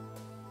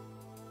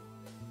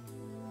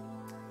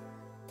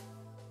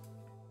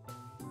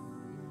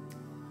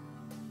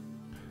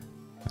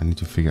need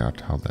to figure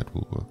out how that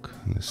will work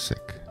in a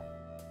sec.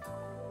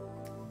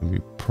 And we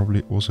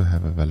probably also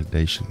have a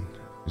validation,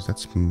 because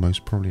that's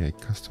most probably a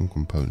custom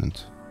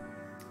component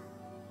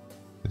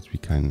that we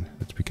can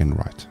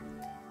write.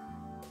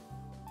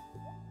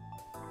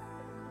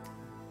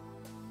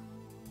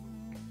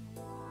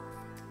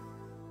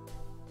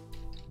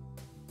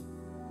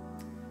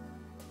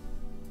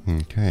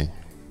 Okay,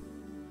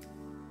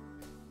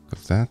 got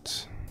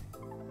that.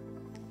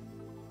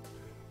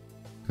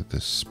 Got the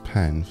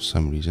span for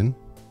some reason,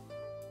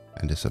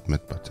 and the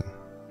submit button.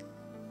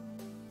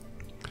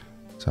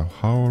 So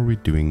how are we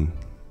doing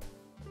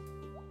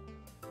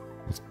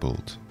with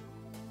build?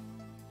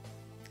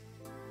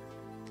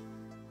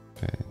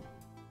 Okay.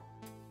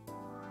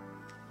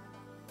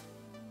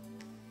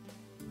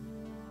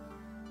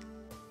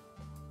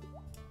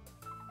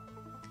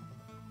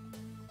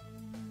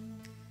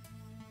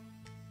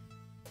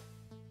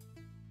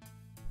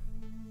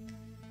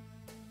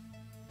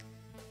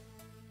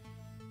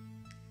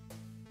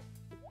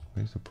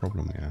 Where's the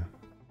problem here?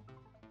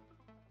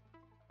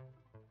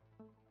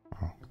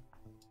 Oh.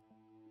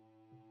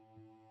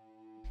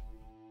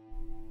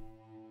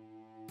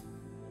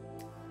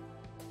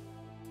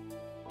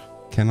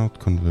 Cannot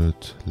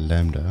convert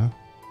lambda .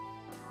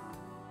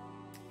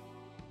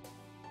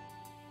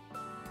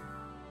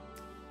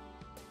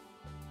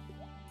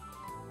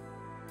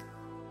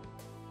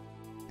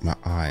 My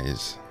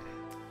eyes.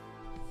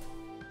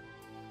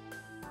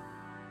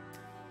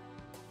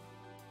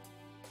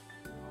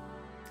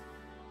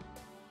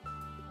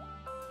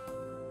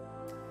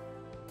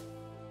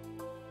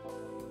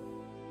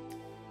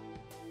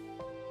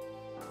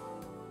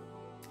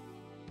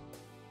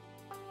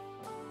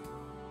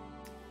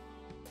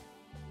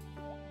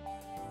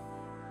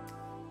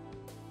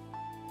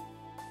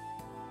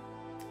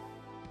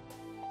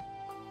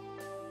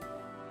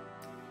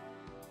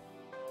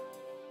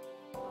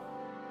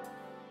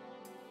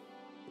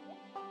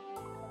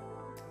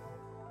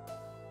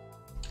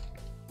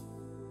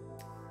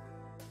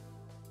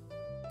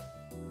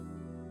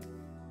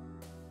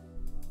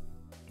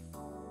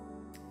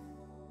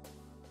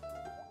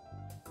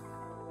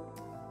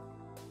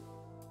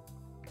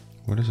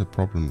 What is the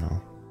problem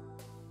now?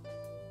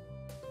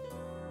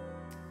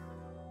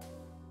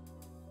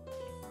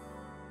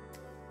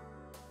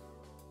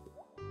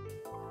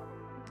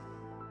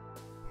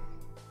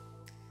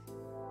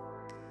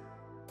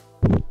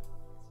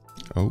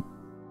 Oh.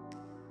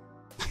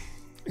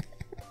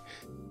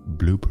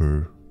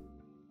 Blooper.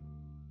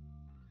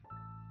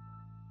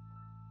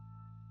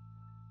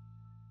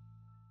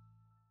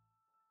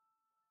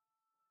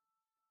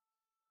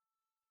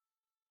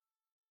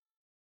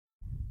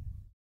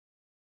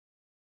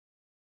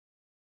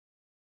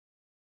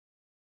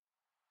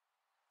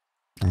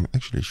 I'm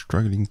actually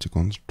struggling to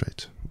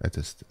concentrate at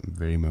this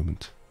very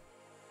moment.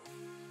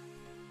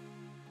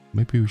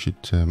 Maybe we should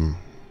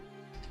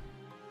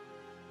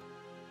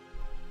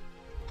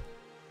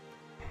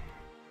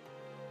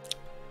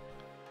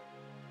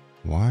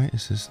why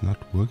is this not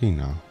working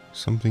now?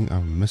 Something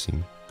I'm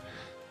missing.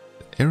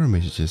 The error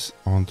messages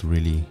aren't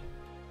really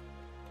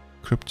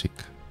cryptic,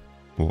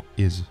 or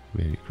is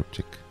very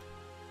cryptic.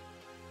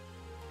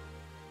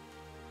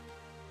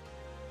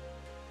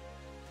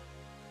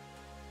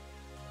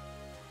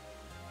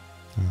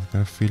 I've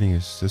got a feeling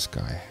it's this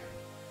guy.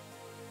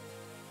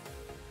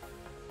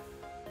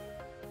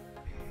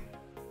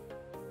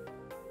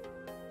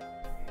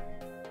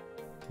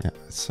 Yeah,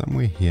 it's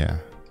somewhere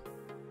here.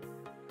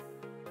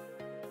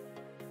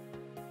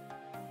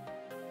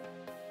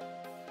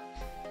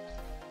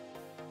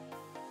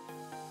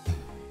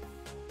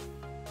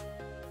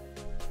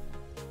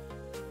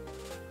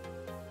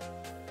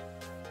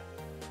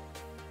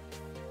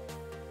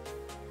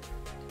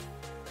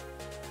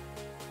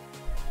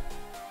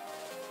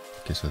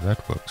 Okay, so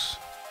that works.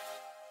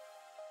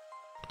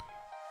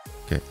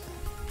 Okay.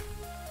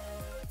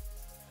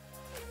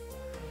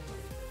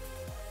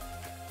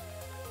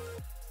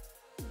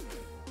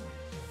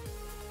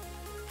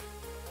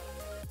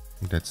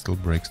 That still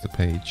breaks the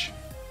page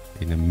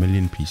in a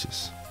million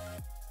pieces.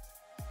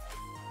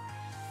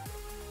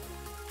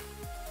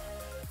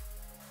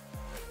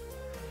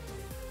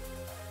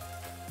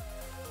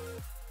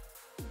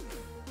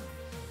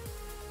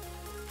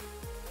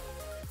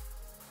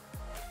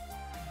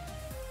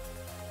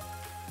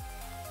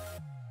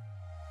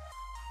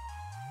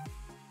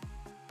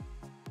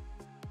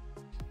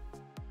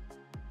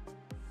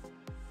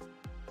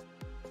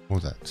 Or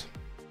that.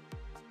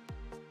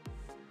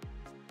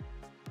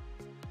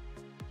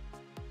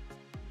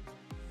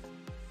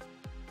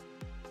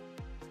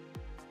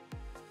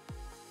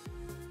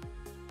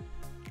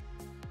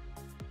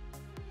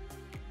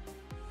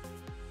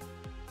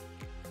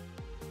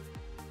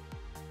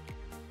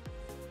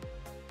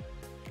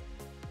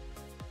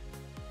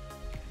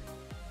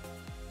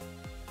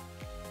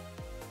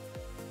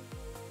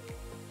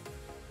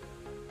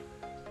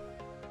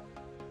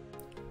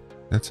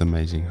 That's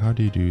amazing. How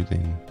do you do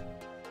then?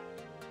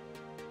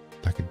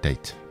 Like a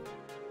date.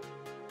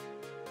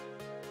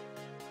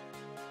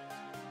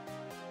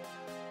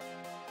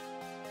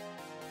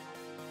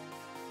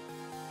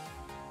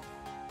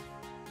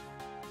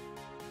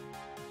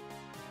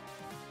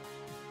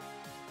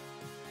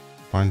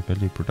 Find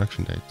value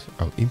production date.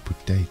 Oh,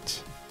 input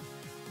date.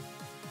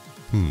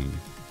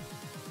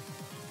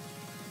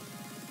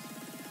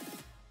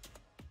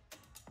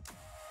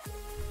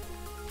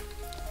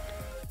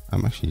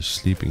 I'm actually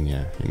sleeping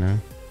here, you know?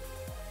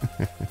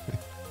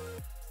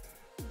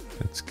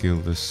 Let's kill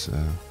this.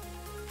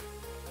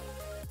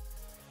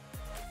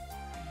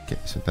 Okay,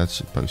 so that's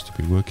supposed to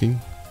be working.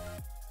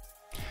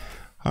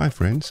 Hi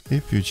friends,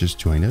 if you just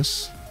joined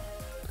us,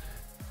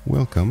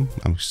 welcome.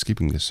 I'm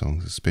skipping the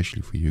songs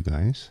especially for you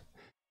guys.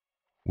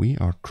 We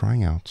are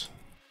trying out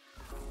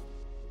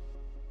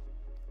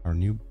our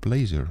new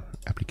Blazor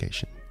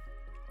application.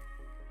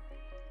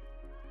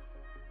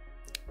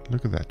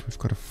 Look at that, we've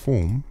got a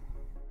form,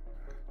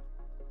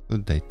 the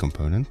date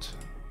component,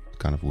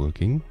 kind of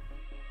working.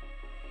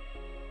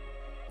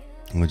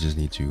 We just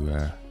need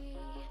to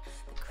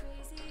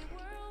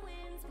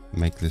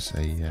make this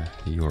a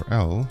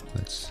URL.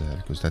 That's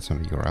because that's not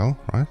a URL,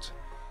 right?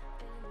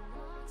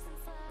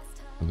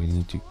 So we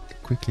need to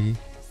quickly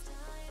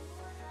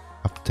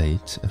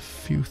update a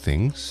few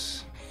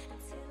things.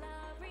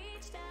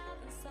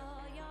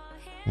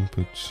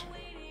 Input.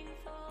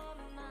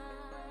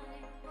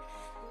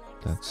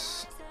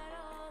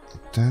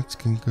 That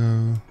can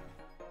go.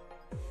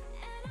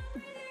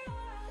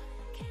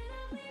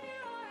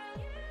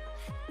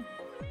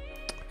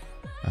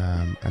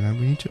 And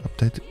then we need to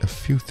update a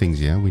few things.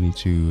 Yeah, we need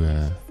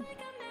to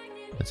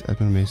let's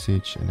add a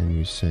message, and then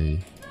we say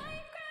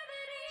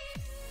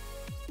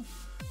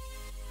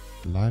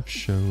live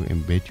show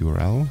embed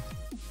URL.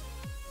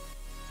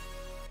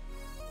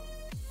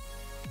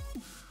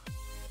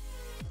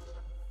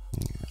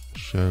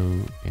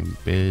 Show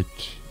embed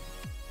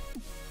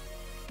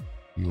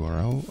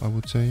URL. I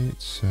would say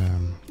it's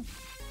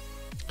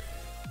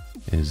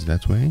is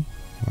that way.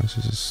 Why does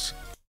this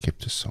skip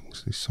the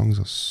songs? These songs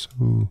are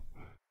so.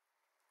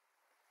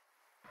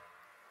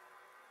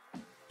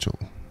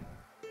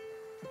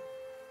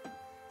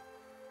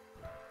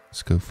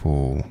 Let's go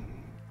for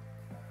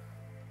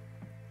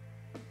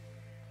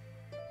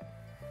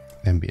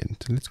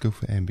ambient. let's go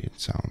for ambient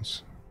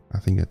sounds. I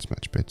think that's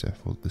much better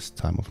for this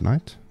time of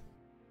night.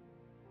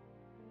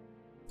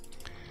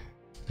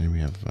 Then we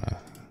have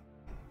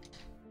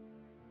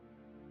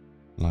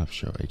live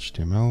show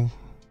HTML.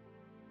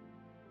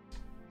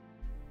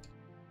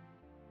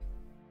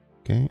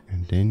 Okay,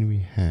 and then we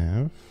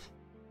have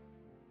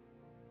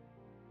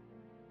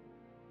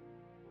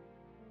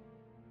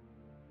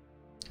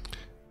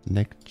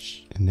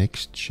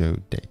next show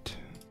date.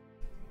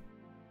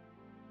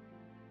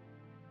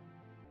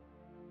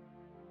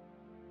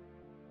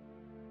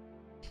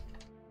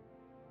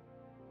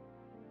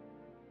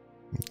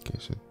 Okay,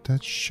 so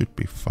that should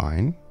be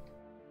fine.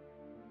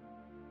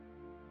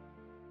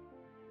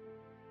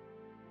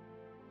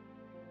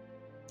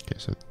 Okay,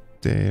 so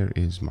there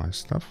is my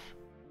stuff.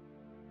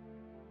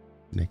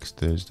 Next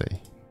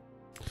Thursday.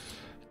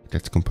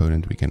 That's a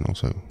component we can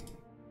also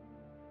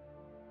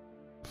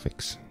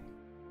fix.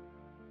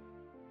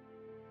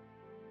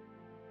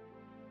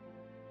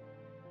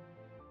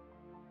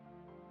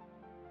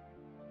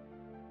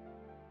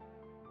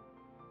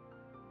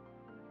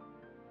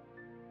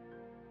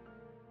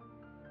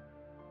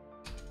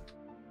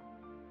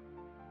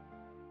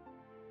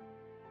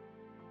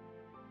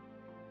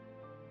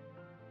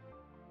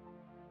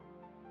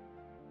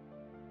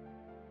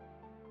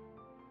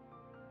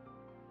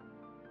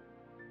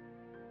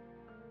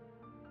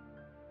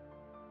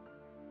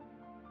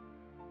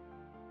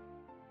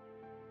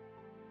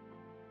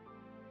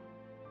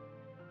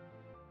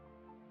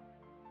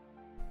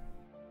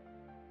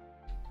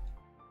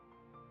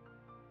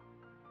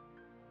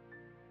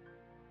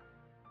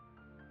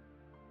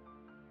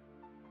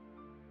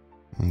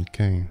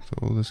 Okay, so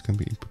all this can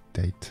be input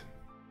date.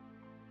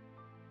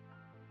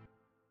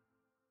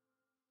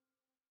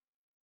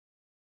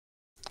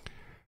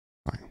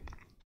 Fine.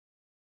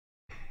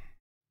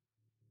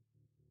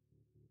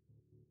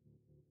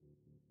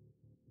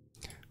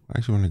 I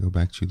actually want to go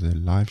back to the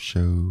live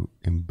show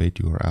embed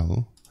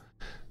URL.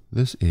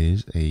 This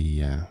is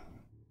a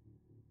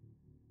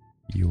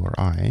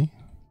URI.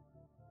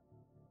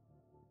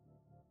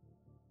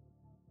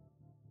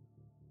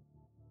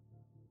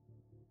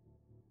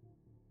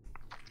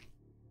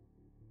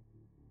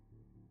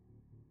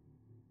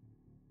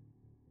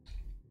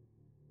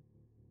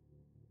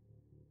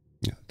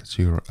 Yeah, that's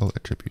a URL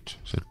attribute.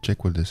 So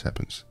check what this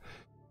happens.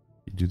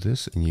 You do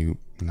this and you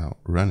now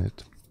run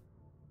it.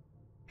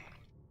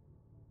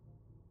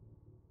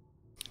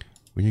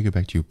 When you go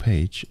back to your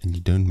page and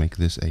you don't make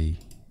this a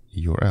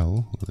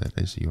URL, well, that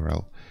is a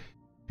URL.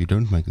 If you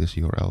don't make this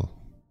URL,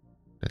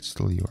 that's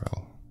still a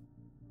URL.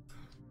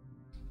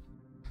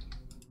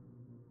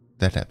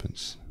 That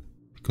happens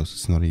because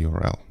it's not a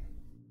URL.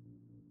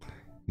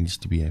 It needs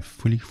to be a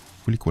fully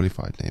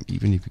qualified name.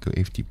 Even if you go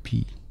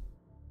FTP,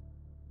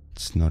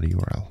 it's not a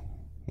URL.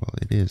 Well,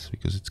 it is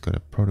because it's got a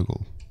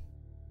protocol.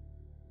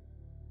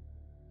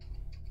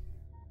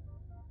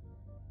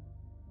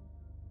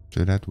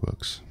 So that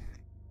works.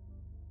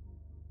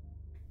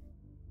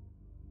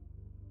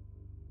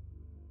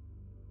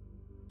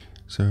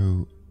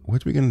 So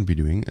what we're going to be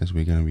doing is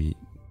we're going to be,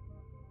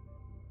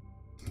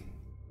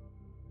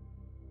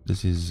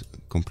 this is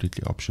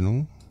completely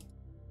optional.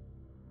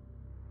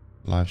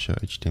 Live show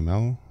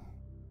HTML.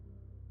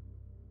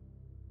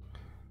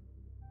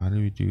 How do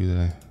we do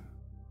the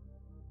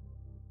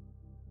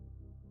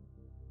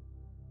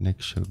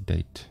next show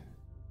date?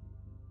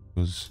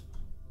 Because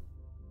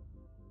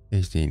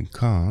SDN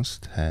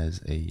cast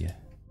has a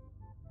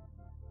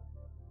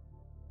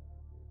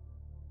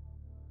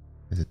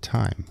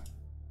time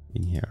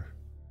in here.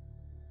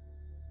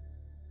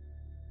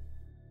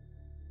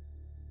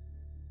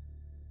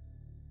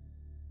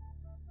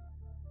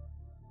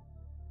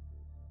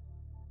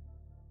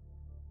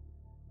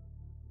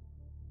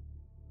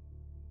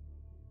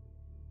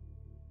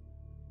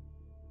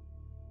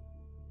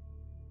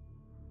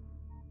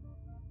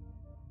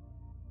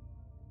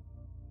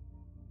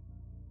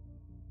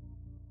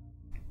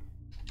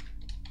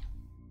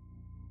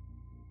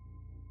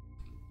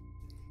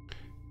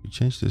 We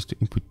change this to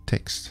input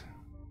text.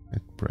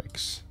 It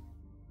breaks.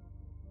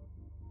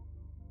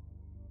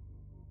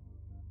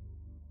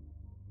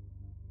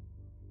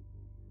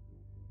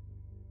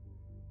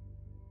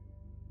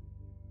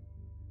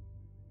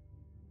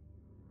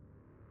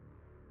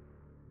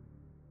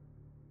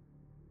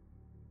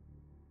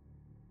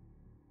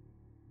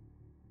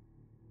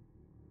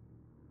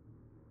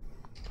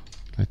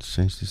 Let's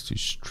change this to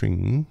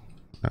string.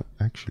 No,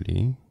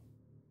 actually,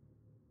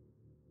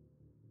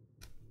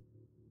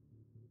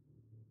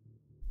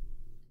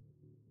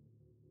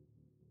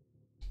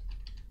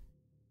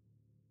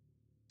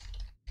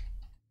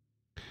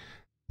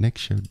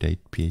 next show date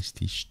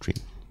PST string.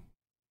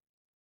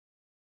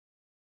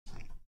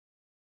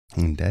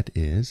 And that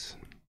is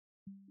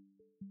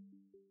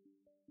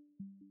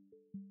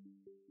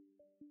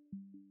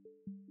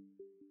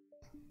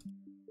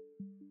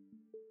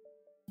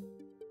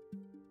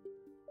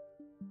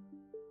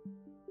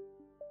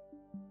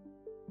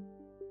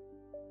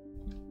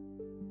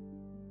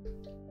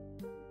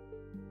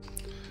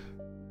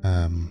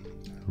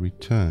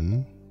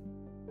return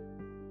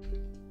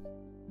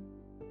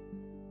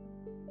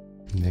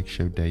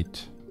show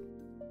date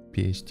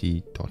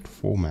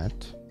pst.format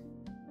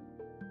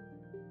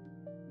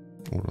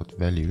or dot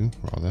value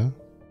rather.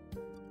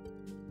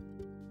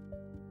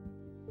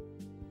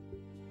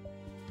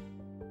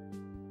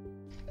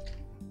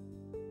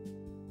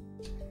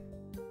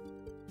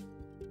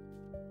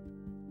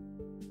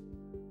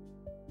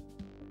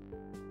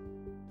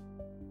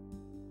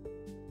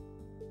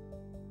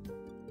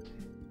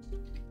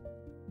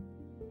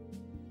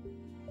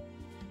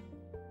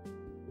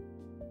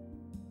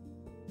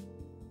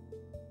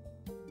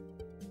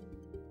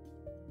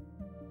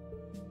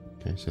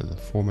 Okay, so the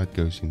format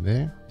goes in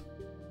there,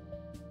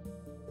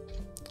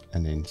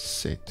 and then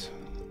set.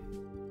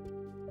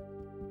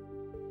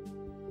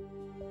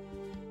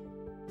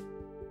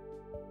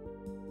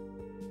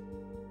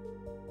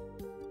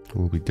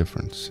 Will be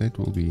different. Set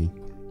will be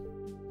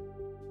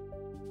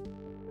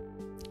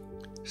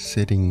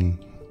setting,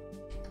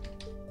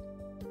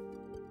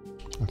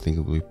 I think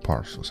it will be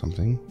parse or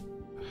something.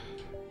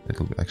 It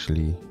will be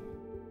actually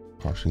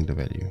parsing the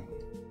value.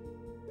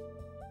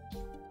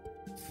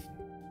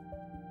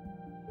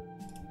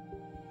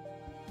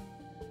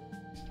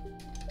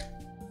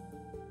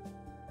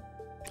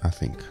 I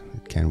think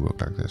it can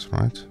work like this,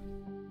 right?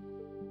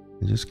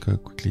 And just go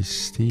quickly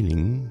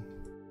stealing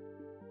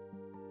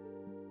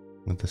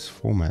with this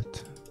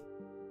format.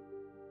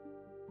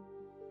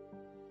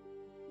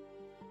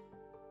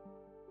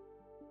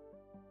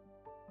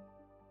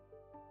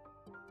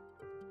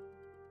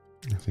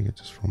 I think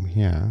it's just from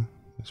here,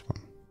 this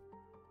one.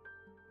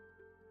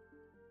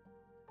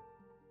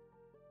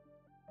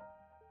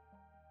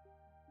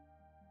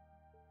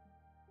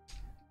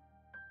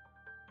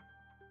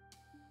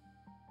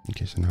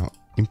 Okay, so now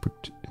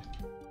input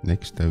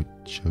next out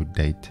show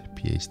date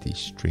pst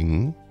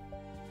string.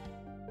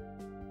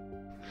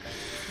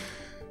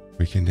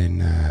 We can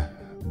then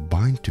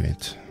bind to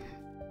it.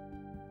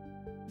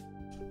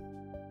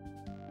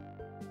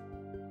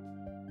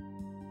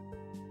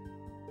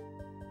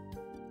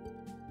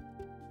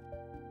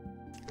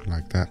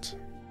 Like that.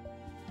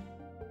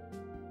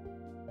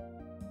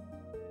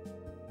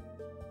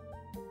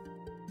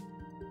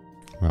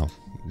 Well,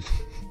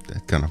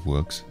 that kind of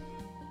works.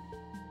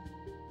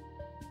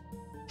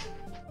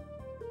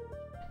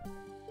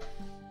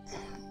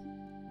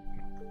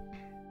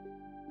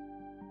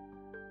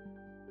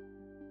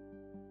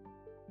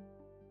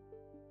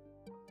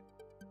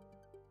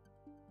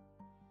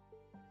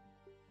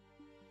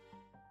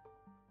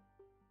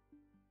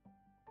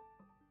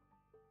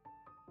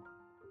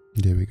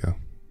 There we go.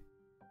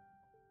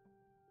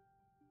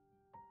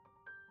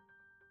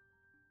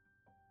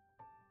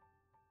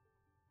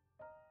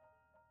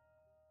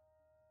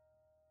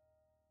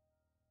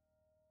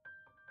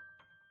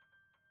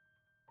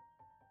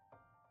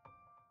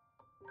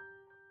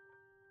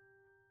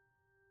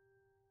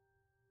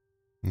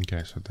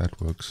 Okay, so that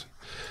works.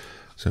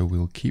 So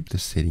we'll keep the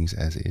settings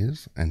as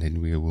is, and then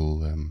we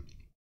will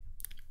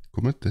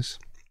commit this,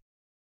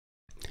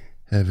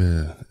 have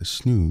a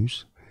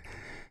snooze,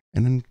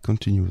 and then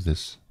continue with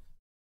this.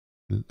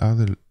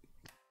 Either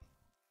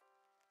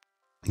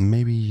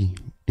maybe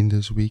in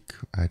this week,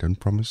 I don't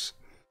promise,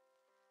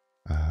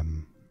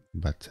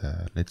 but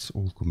let's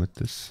all commit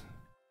this.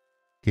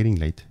 Getting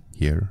late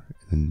here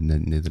in the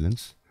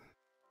Netherlands.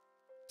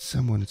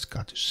 Someone's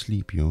got to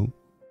sleep, yo.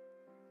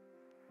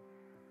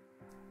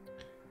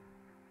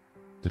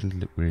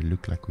 Didn't really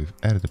look like we've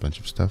added a bunch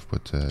of stuff,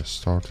 but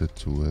started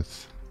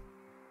with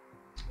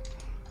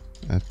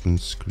admin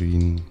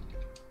screen.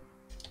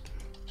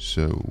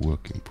 So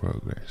work in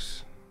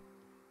progress.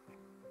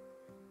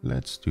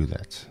 Let's do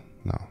that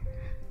now.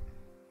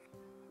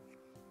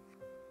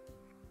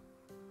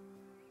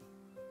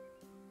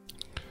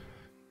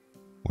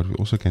 What we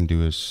also can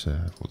do is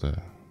for the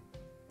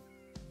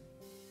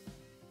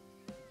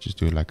just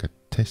do like a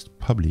test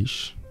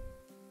publish.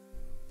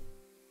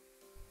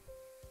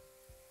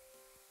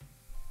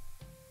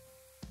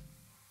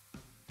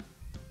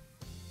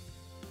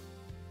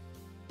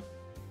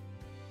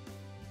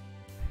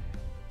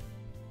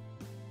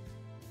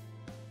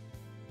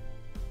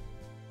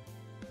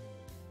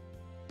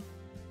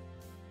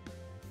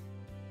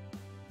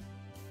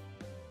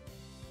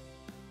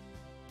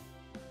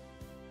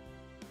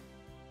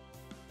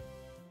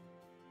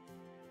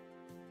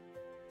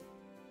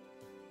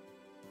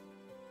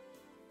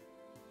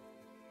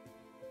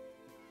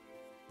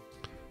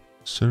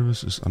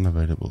 Service is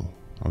unavailable.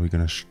 Are we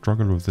gonna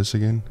struggle with this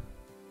again?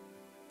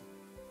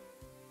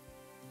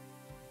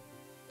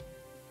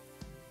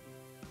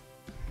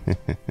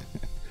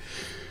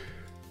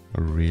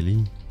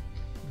 Really?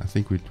 I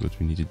think what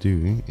we need to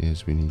do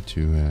is we need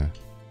to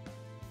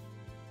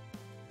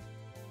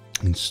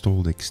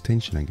install the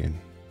extension again.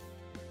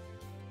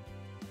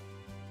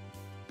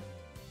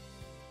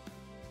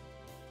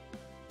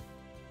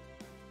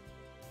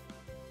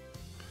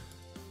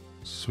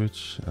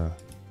 Switch.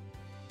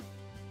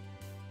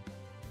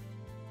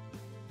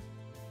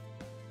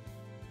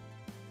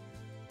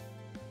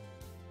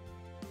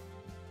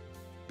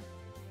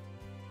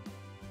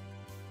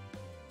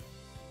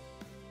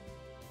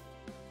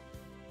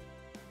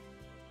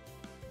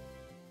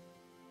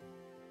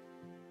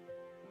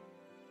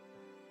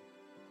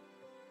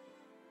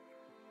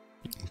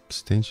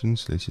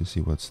 extensions. Let's just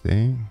see what's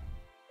there.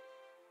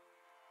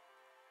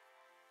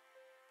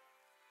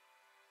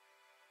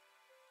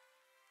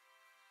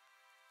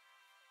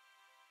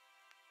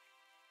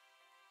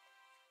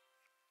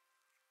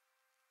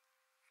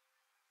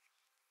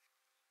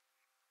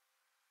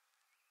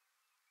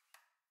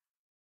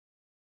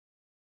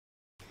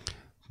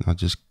 Now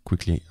just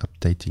quickly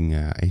updating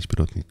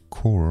ASP.NET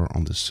Core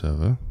on the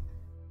server.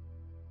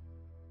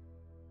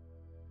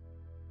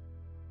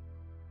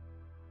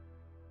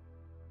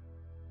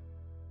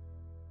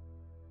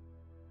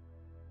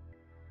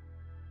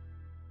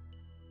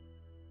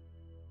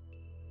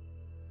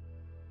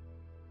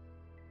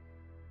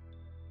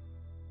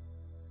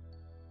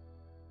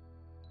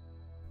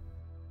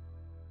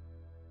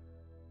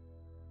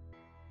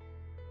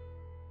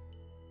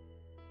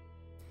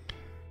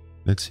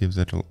 Let's see if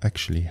that will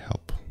actually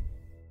help.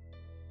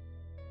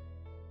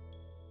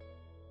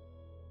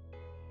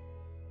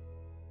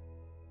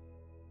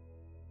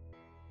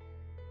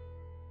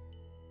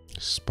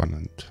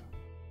 Spannend.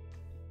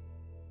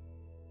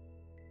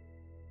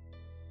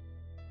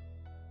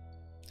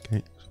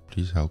 Okay, so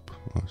please help.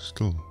 Oh,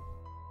 still.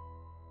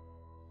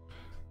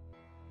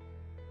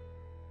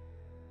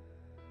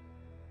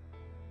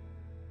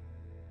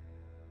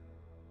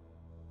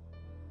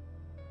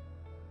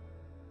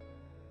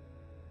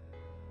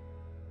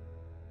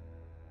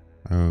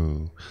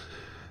 Oh,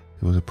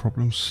 there was a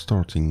problem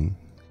starting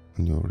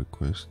on your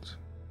request.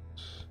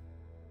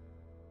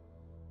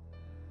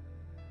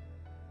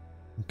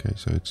 Okay,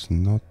 so it's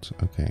not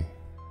okay.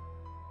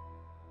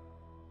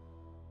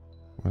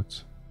 What?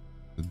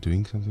 Is it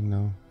doing something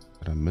now?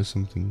 Did I miss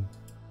something?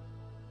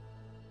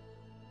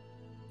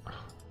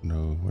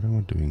 No, what am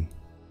I doing?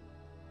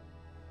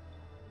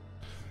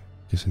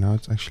 Okay, so now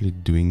it's actually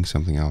doing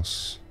something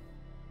else.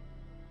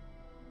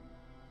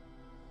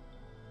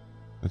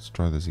 Let's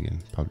try this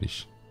again.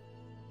 Publish.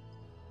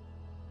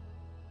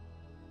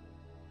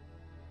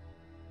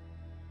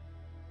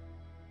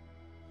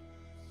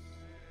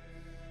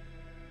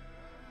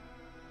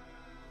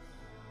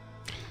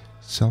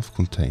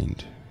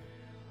 Self-contained.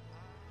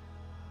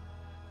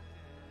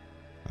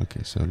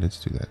 Okay, so let's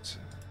do that.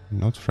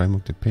 Not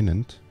framework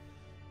dependent,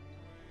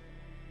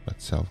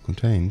 but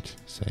self-contained.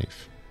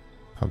 Save.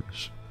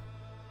 Publish.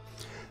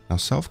 Now,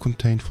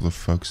 self-contained, for the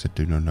folks that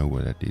do not know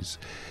what that is,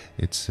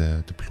 it's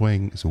a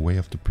way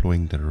of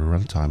deploying the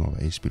runtime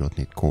of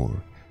ASP.NET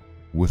Core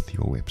with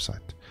your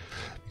website.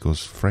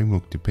 Because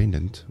framework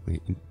dependent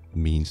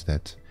means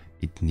that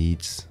it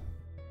needs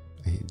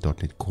a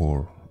 .NET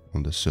Core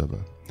on the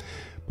server.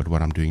 But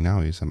what I'm doing now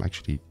is I'm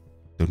actually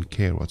don't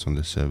care what's on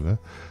the server.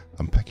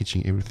 I'm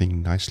packaging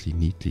everything nicely,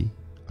 neatly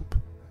up,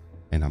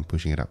 and I'm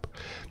pushing it up.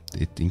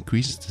 It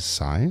increases the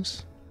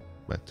size,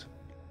 but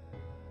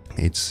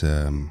it's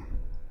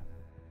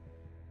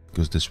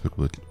because this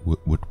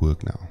would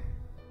work now.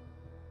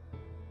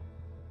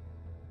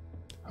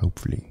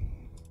 Hopefully.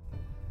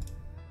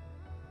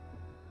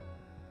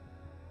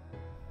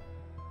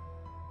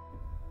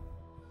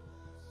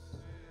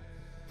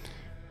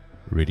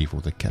 Ready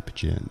for the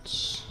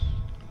captions.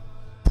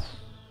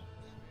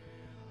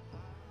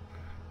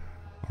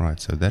 Alright,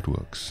 so that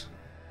works.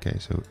 Okay,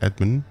 so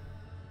admin,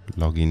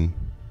 login,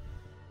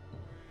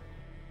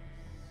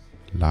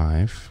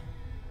 live.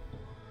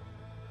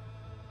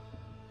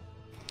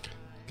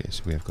 Okay,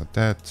 so we have got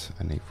that,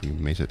 and if we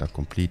mess it up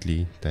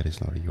completely, that is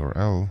not a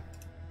URL.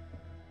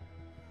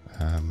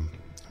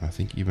 I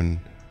think even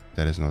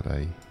that is not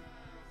a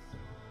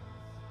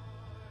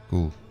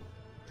cool.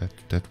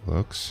 That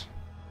works.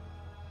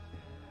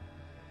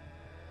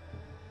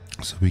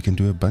 So we can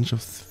do a bunch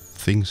of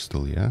things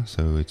still, yeah.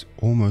 So it's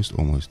almost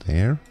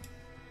there.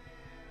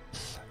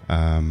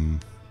 Yeah,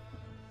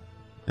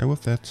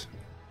 with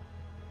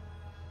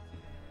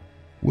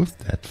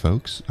that,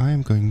 folks, I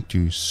am going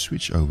to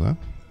switch over.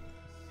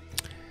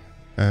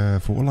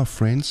 For all our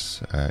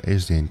friends,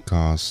 SDN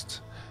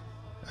Cast,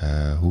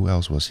 who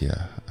else was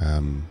here?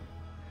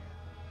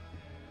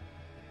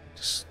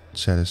 This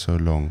chat is so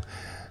long.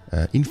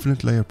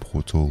 Infinite Layer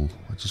Portal,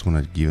 I just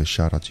want to give a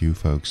shout out to you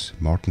folks.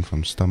 Martin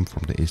from Stump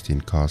from the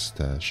SDN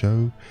Cast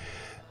show,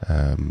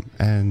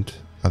 and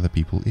other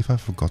people, if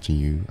I've forgotten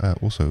you.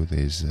 Also,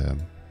 there's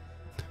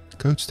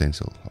Code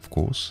Stencil, of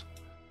course.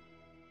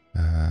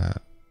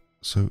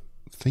 So,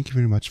 thank you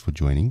very much for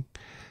joining.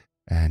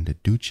 And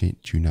do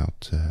tune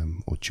out,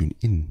 or tune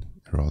in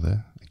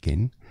rather,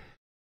 again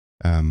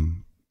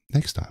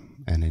next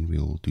time, and then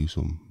we'll do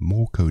some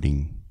more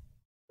coding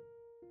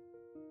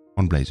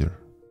on Blazor,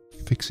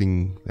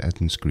 fixing the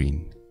admin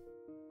screen,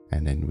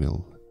 and then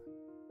we'll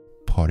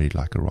party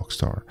like a rock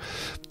star.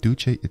 Do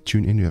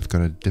tune in. We have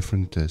got a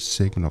different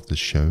segment of the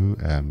show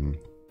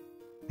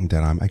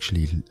that I'm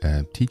actually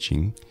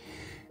teaching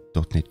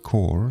 .NET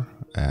Core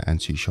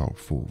and C#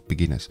 for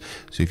beginners.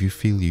 So if you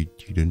feel you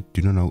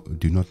do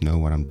not know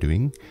what I'm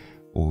doing,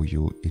 or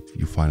if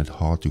you find it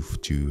hard to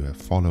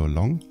follow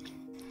along,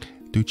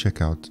 do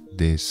check out.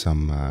 There's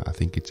some I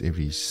think it's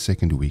every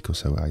second week or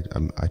so.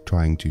 I'm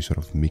trying to sort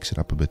of mix it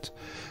up a bit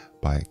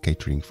by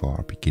catering for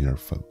our beginner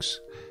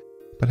folks.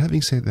 But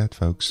having said that,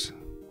 folks,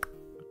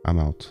 I'm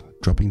out.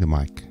 Dropping the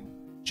mic.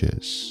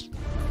 Cheers.